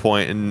at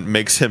gunpoint and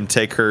makes him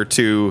take her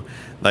to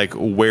like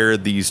where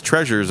these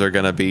treasures are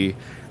gonna be,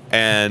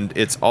 and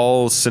it's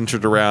all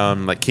centered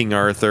around like King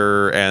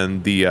Arthur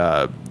and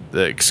the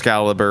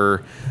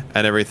Excalibur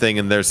and everything.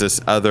 And there's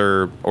this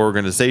other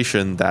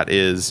organization that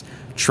is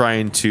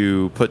trying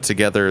to put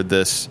together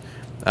this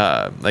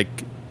like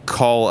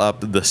call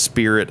up the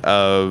spirit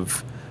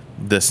of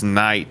this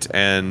knight,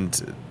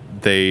 and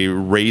they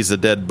raise a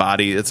dead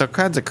body. It's all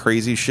kinds of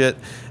crazy shit.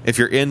 If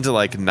you're into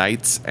like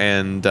knights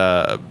and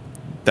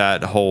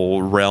that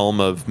whole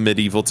realm of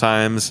medieval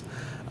times,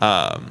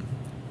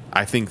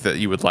 I think that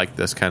you would like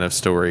this kind of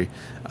story.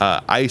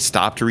 I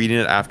stopped reading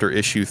it after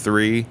issue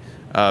 3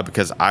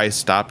 because I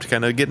stopped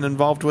kind of getting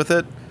involved with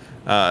it.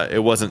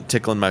 It wasn't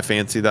tickling my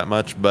fancy that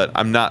much, but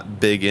I'm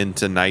not big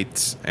into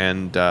knights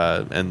and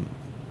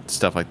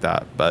stuff like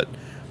that. But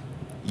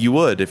you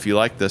would if you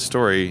like this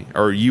story,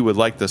 or you would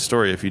like this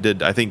story if you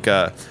did. I think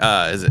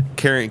is it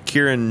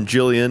Kieran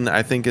Gillian,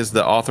 I think, is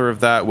the author of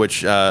that,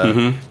 which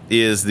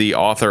is the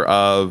author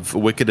of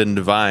Wicked and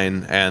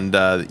Divine and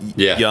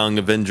Young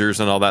Avengers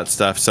and all that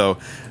stuff. So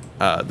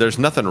there's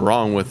nothing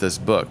wrong with this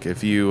book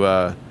if you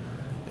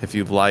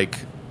like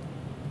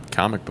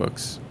comic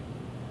books.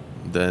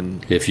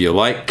 Then if you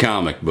like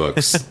comic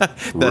books,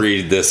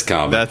 read this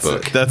comic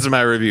book. That's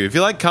my review. If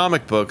you like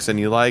comic books and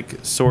you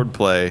like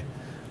swordplay,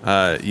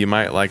 you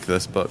might like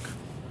this book.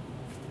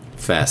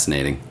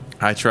 Fascinating.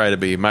 I try to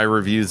be. My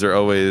reviews are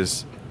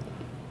always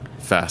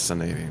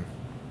fascinating.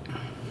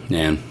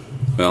 Man,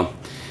 well,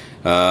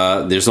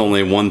 there's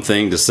only one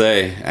thing to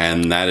say,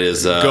 and that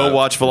is go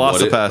watch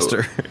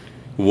Velocipaster.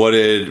 What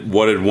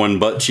did one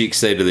butt cheek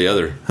say to the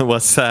other?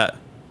 What's that?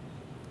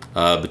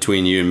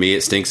 Between you and me,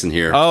 it stinks in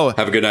here. Oh.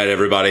 Have a good night,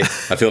 everybody.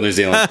 I feel New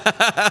Zealand.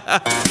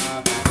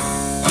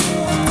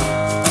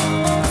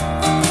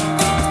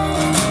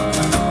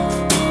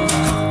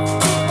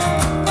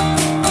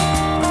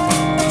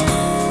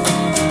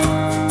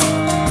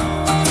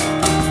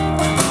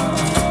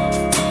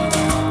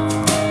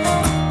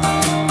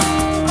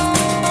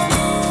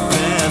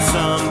 There's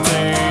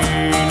something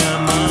I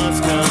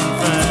must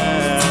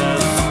confess.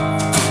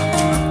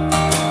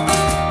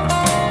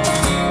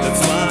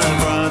 That's why I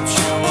brought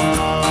you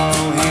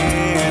all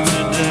here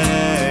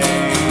today.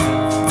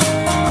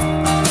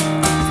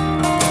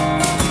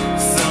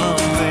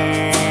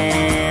 Something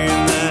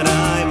that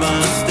I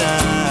must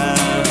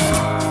ask.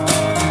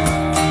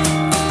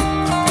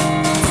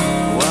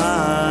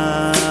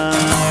 Why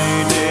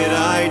did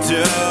I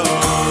do it?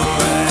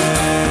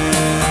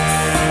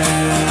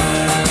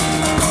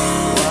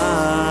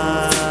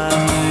 Why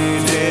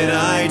did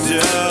I do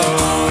it?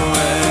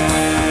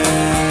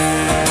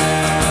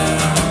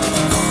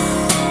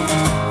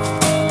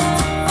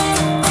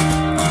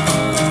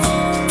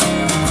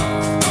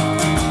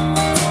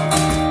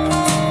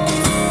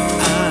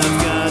 I've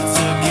got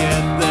to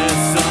get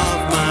this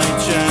off my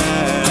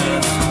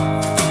chest.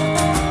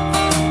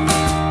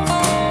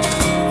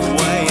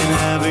 Weighing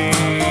heavy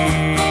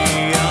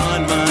on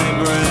my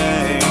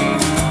brain.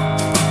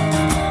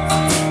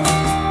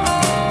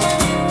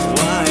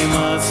 Why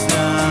must I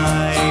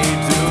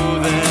do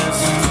this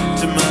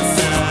to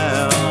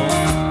myself?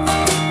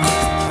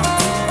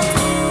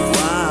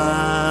 Why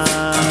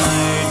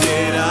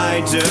did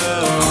I do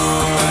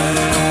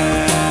it?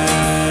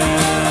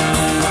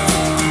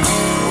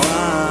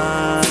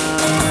 Why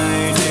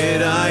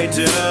did I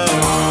do it?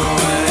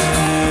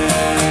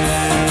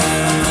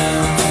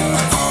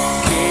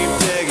 Keep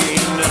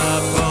digging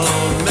up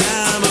old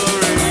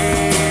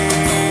memories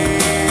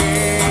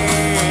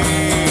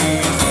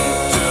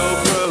to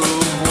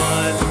prove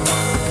what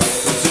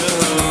to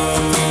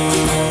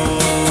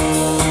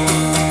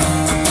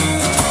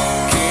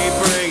keep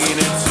bringing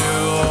it to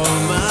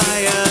my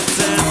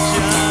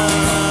attention.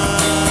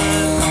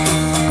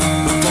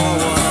 Before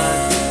what?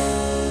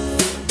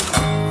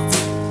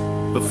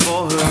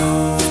 Before who?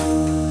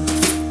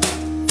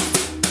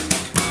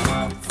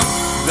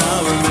 The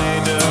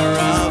remainder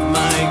of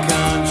my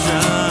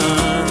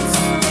conscience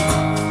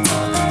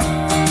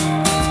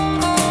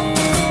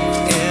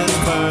is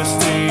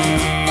bursting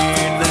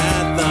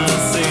at the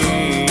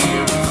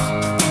seams,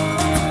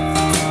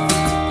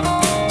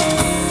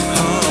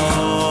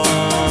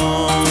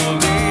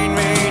 holding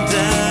me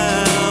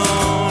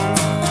down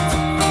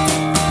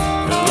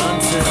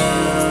until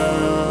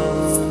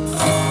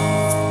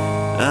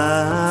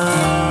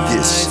I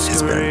This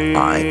has been scream.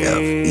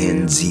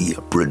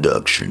 IFNZ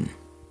production.